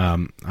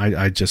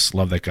 I just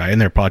love that guy, and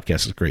their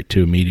podcast is great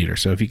too, Meat Eater.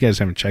 So if you guys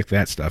haven't checked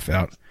that stuff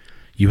out,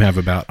 you have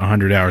about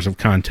 100 hours of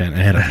content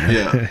ahead of you.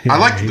 Yeah. I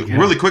like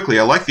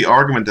the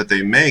argument that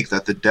they make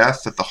that the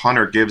death that the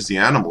hunter gives the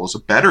animal is a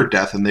better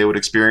death than they would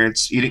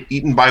experience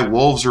eaten by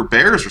wolves or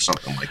bears or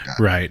something like that.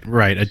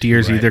 Right. A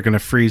deer's either going to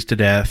freeze to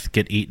death,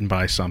 get eaten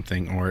by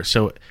something, or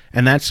so.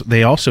 And there's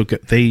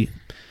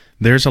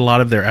a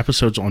lot of their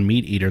episodes on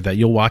Meat Eater that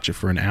you'll watch it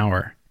for an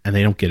hour and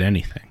they don't get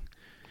anything.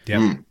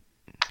 Yeah.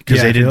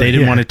 Because they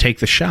didn't want to take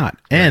the shot.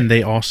 And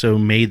they also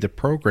made the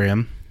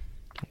program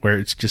where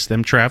it's just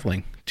them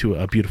traveling to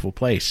a beautiful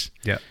place.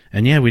 Yeah.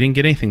 And we didn't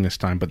get anything this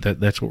time, but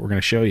that's what we're going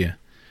to show you.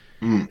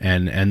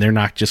 And they're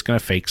not just going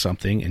to fake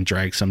something and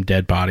drag some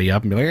dead body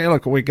up and be like, hey,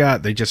 look what we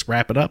got. They just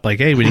wrap it up like,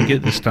 hey, we didn't get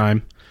it this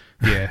time.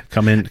 Yeah,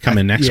 come in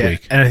next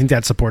week. And I think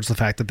that supports the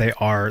fact that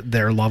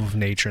their love of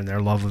nature and their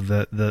love of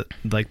the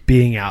like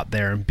being out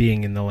there and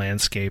being in the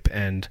landscape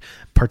and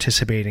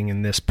participating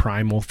in this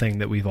primal thing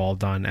that we've all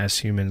done as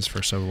humans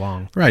for so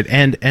long. Right.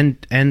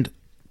 And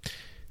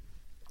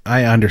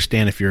I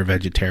understand if you're a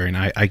vegetarian,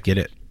 I get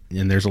it.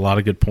 And there's a lot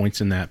of good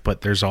points in that,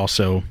 but there's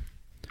also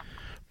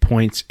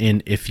points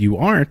in if you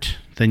aren't,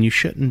 then you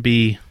shouldn't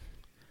be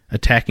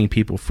attacking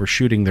people for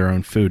shooting their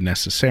own food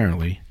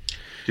necessarily.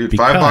 Dude,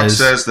 $5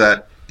 says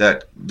that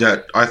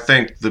I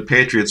think the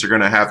Patriots are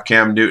going to have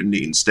Cam Newton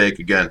eating steak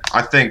again.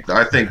 I think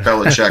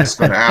Belichick's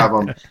going to have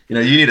him. You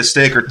know, you need a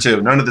steak or two.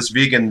 None of this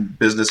vegan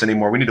business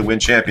anymore. We need to win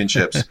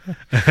championships.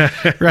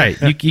 Right.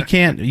 You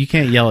can't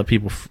yell at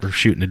people for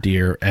shooting a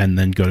deer and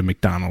then go to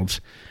McDonald's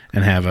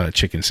and have a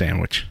chicken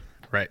sandwich.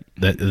 Right.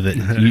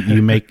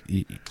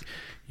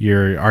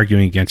 You're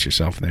arguing against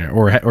yourself there,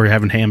 or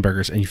having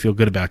hamburgers and you feel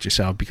good about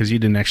yourself because you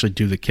didn't actually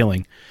do the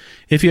killing.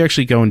 If you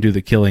actually go and do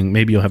the killing,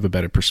 maybe you'll have a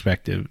better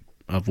perspective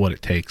of what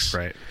it takes,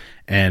 right,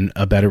 and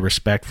a better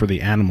respect for the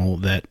animal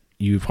that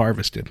you've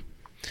harvested.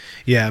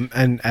 Yeah,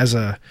 and as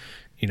I'm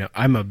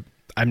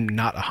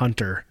not a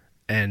hunter,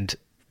 and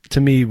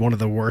to me, one of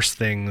the worst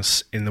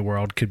things in the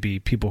world could be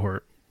people who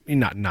are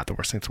not the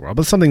worst thing in the world,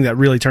 but something that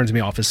really turns me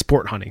off is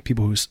sport hunting.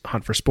 People who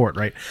hunt for sport,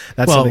 right?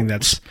 That's something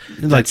that's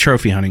like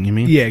trophy hunting. You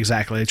mean? Yeah,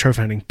 exactly,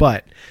 trophy hunting.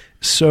 But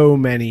so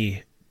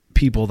many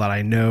people that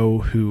I know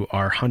who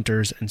are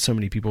hunters, and so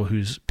many people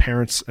whose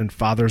parents and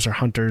fathers are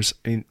hunters.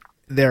 I mean,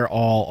 they're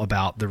all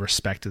about the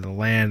respect of the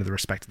land, the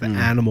respect of the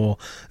animal,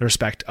 the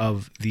respect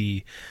of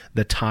the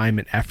time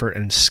and effort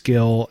and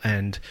skill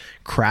and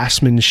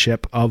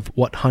craftsmanship of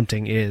what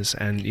hunting is.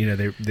 And,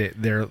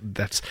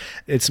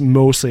 it's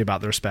mostly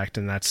about the respect.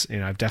 And that's,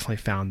 I've definitely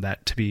found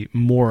that to be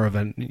more of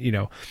an,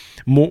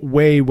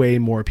 way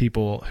more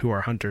people who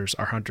are hunters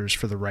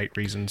for the right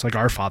reasons. Like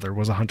our father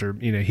was a hunter,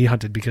 he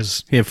hunted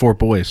because he had 4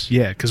 boys.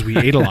 Yeah. Cause we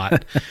ate a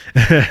lot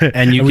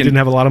and we didn't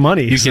have a lot of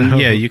money.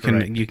 You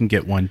can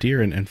get one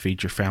deer and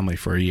feed your family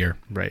for a year.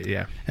 Right.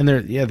 Yeah. And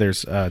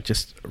there's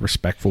just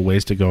respectful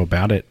ways to go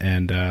about it.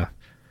 And,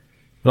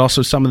 but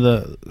also some of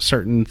the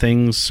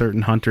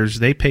certain hunters,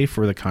 they pay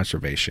for the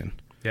conservation.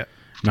 Yeah.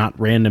 Not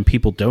random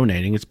people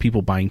donating. It's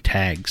people buying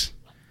tags.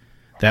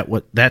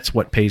 That's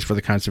what pays for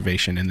the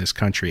conservation in this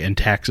country, and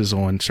taxes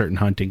on certain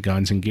hunting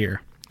guns and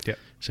gear. Yeah.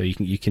 So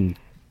you can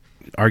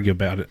argue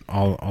about it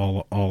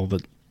all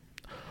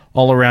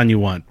around you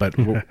want, but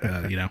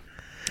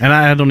and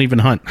I don't even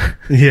hunt.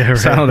 Yeah. Right.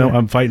 So I don't know.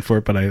 I'm fighting for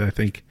it, but I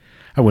think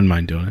I wouldn't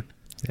mind doing it.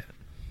 Yeah.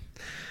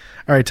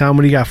 All right, Tom,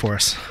 what do you got for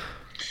us?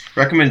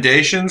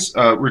 Recommendations.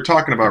 We're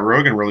talking about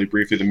Rogan really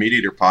briefly, the Meat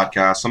Eater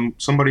podcast.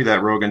 Somebody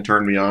that Rogan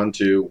turned me on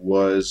to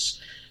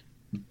was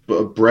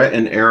Brett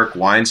and Eric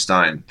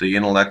Weinstein, the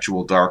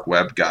intellectual dark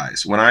web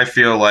guys. When I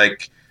feel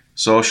like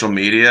social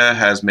media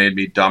has made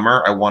me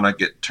dumber, I want to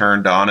get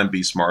turned on and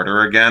be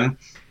smarter again.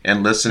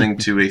 And listening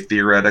to a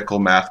theoretical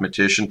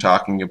mathematician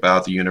talking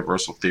about the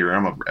universal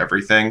theorem of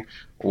everything,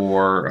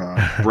 or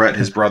Brett,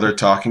 his brother,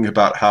 talking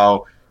about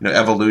how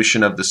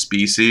evolution of the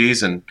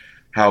species and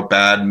how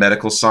bad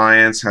medical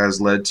science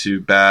has led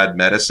to bad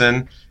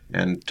medicine,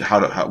 and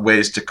how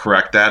ways to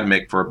correct that and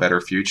make for a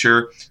better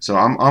future. So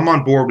I'm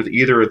on board with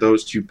either of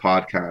those 2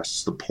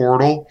 podcasts. The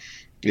Portal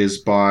is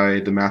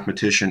by the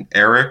mathematician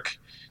Eric,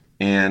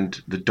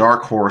 and the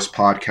Dark Horse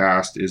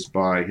podcast is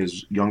by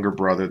his younger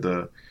brother,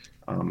 the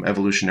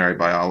evolutionary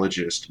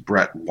biologist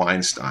Brett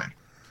Weinstein.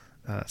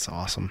 That's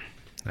awesome.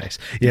 Nice.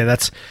 Yeah,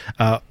 that's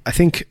I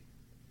think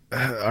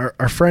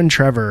our friend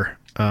Trevor,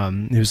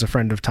 who's a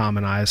friend of Tom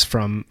and I's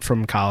from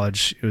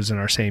college. He was in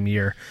our same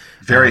year.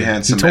 Very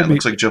handsome man.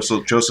 Looks like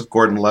Joseph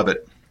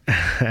Gordon-Levitt.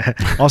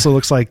 Also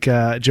looks like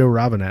Joe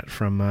Robinette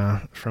from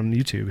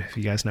YouTube, if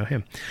you guys know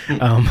him.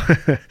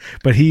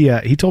 But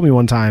he told me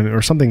one time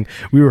or something,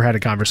 we had a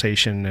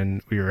conversation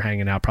and we were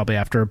hanging out probably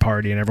after a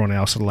party and everyone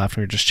else had left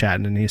and we were just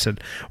chatting, and he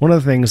said one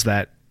of the things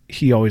that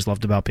he always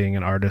loved about being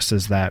an artist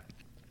is that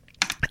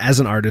as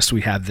an artist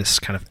we have this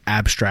kind of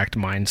abstract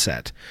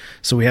mindset.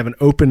 So we have an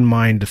open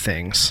mind to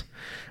things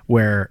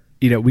where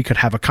we could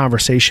have a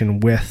conversation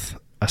with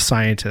a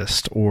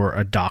scientist or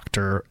a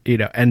doctor,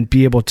 and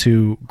be able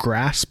to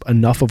grasp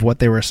enough of what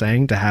they were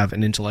saying to have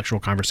an intellectual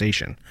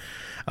conversation.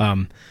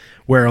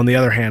 Where on the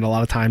other hand, a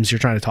lot of times you're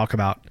trying to talk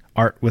about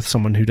art with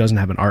someone who doesn't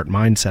have an art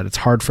mindset. It's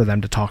hard for them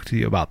to talk to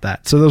you about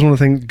that. So those are one of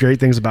the great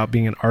things about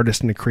being an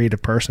artist and a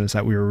creative person, is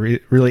that we were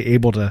really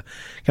able to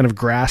kind of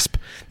grasp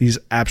these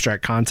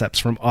abstract concepts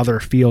from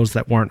other fields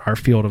that weren't our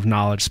field of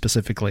knowledge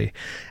specifically,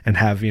 and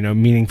have,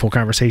 meaningful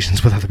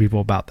conversations with other people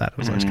about that. It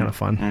was always kind of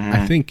fun.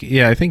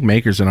 Mm-hmm. I think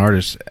makers and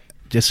artists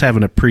just have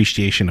an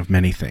appreciation of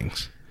many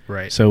things.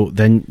 Right. So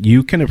then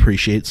you can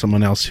appreciate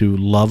someone else who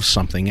loves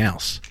something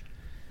else.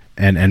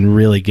 And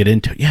really get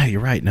into it. Yeah,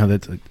 you're right. Now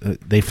that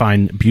they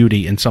find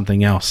beauty in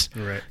something else.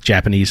 Right.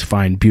 Japanese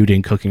find beauty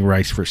in cooking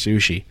rice for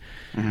sushi.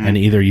 Mm-hmm. And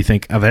either you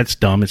think, oh, that's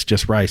dumb, it's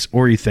just rice.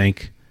 Or you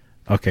think,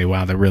 okay,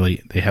 wow,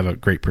 they have a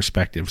great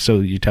perspective. So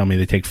you tell me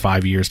they take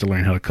 5 years to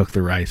learn how to cook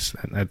the rice.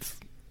 That's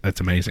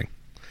amazing.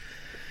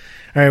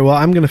 All right, well,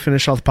 I'm going to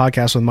finish off the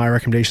podcast with my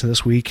recommendation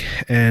this week,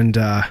 and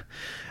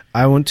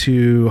I want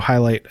to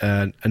highlight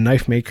a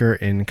knife maker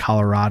in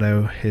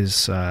Colorado.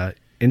 His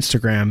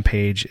Instagram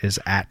page is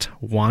at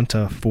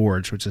Wanta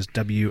Forge, which is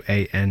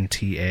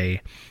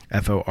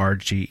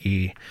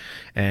WANTAFORGE,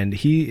 and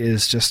he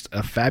is just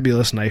a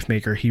fabulous knife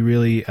maker. He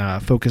really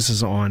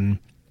focuses on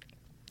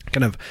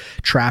kind of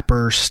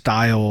trapper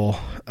style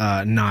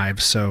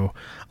knives, so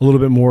a little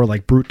bit more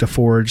like brute to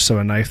forge, so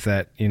a knife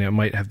that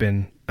might have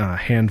been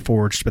hand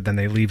forged, but then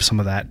they leave some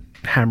of that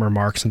hammer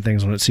marks and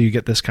things on it, so you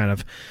get this kind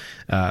of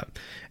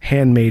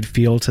handmade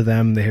feel to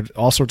them. They have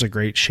all sorts of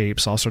great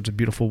shapes, all sorts of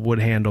beautiful wood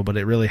handle, but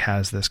it really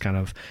has this kind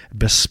of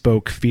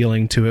bespoke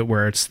feeling to it,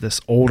 where it's this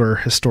older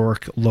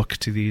historic look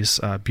to these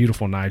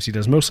beautiful knives. He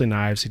does mostly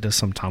knives, he does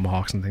some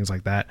tomahawks and things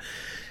like that.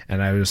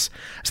 And I was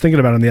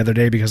thinking about him the other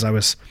day because I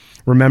was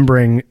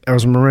remembering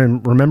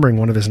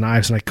one of his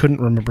knives, and I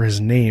couldn't remember his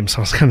name, so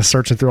I was kind of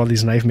searching through all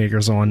these knife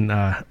makers on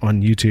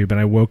YouTube, and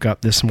I woke up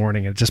this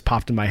morning and it just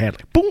popped in my head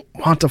like, boom,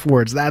 Wanta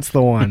Forge, that's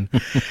the one.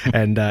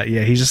 And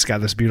he's just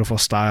got this beautiful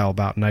style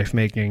about knife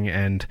making,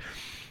 and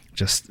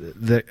just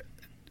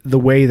the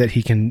way that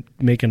he can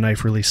make a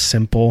knife really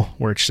simple,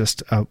 where it's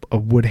just a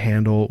wood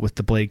handle with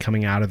the blade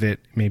coming out of it,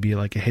 maybe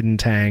like a hidden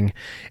tang.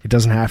 It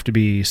doesn't have to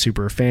be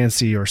super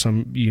fancy or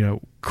some,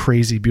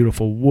 crazy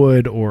beautiful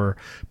wood or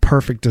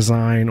perfect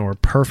design or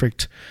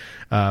perfect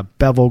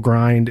bevel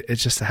grind. It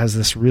just has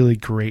this really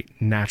great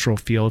natural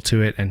feel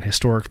to it and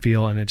historic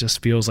feel, and it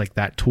just feels like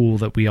that tool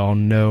that we all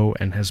know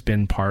and has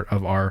been part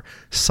of our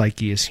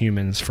psyche as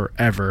humans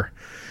forever.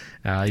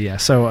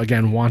 So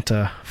again,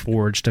 Wanta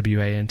Forge,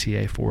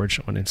 WANTA Forge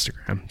on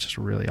Instagram. Just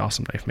a really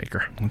awesome knife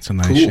maker. That's a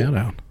nice shout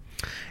out.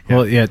 Yeah.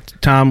 Well, yeah,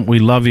 Tom, we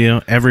love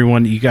you.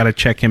 Everyone, you got to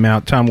check him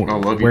out. Tom,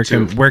 where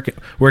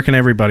can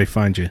everybody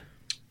find you?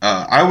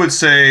 I would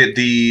say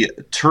the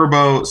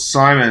Turbo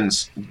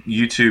Symonds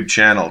YouTube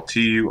channel,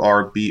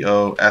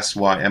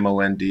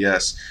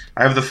 TURBOSYMONDS.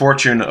 I have the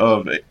fortune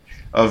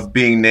of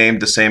being named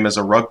the same as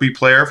a rugby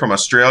player from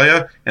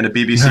Australia and a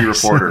BBC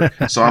reporter.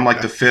 So I'm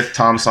like the fifth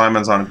Tom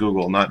Symonds on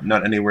Google,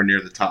 not anywhere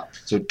near the top.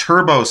 So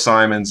Turbo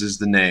Symonds is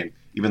the name,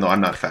 even though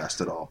I'm not fast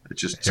at all. It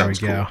just sounds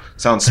cool.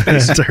 Sounds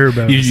spacey.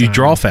 Turbo. You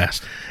draw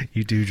fast.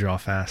 You do draw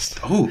fast.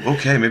 Oh,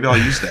 okay. Maybe I'll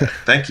use that.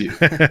 Thank you.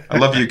 I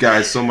love you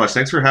guys so much.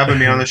 Thanks for having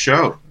me on the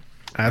show.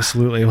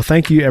 Absolutely. Well,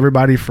 thank you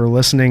everybody for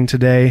listening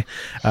today.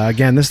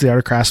 Again, this is the Art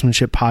of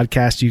Craftsmanship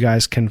podcast. You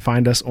guys can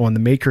find us on the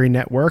Makery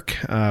Network,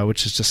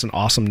 which is just an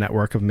awesome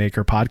network of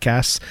maker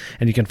podcasts.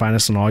 And you can find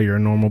us on all your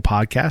normal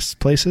podcast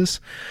places.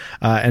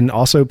 And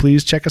also,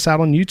 please check us out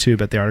on YouTube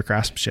at the Art of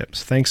Craftsmanship.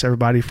 So thanks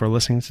everybody for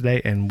listening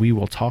today, and we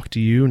will talk to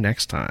you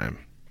next time.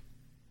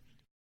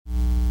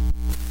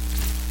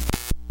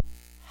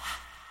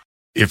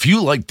 If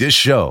you like this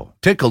show,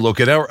 take a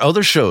look at our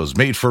other shows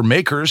made for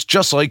makers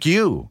just like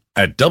you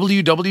at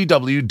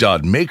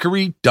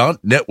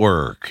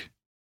www.makery.network.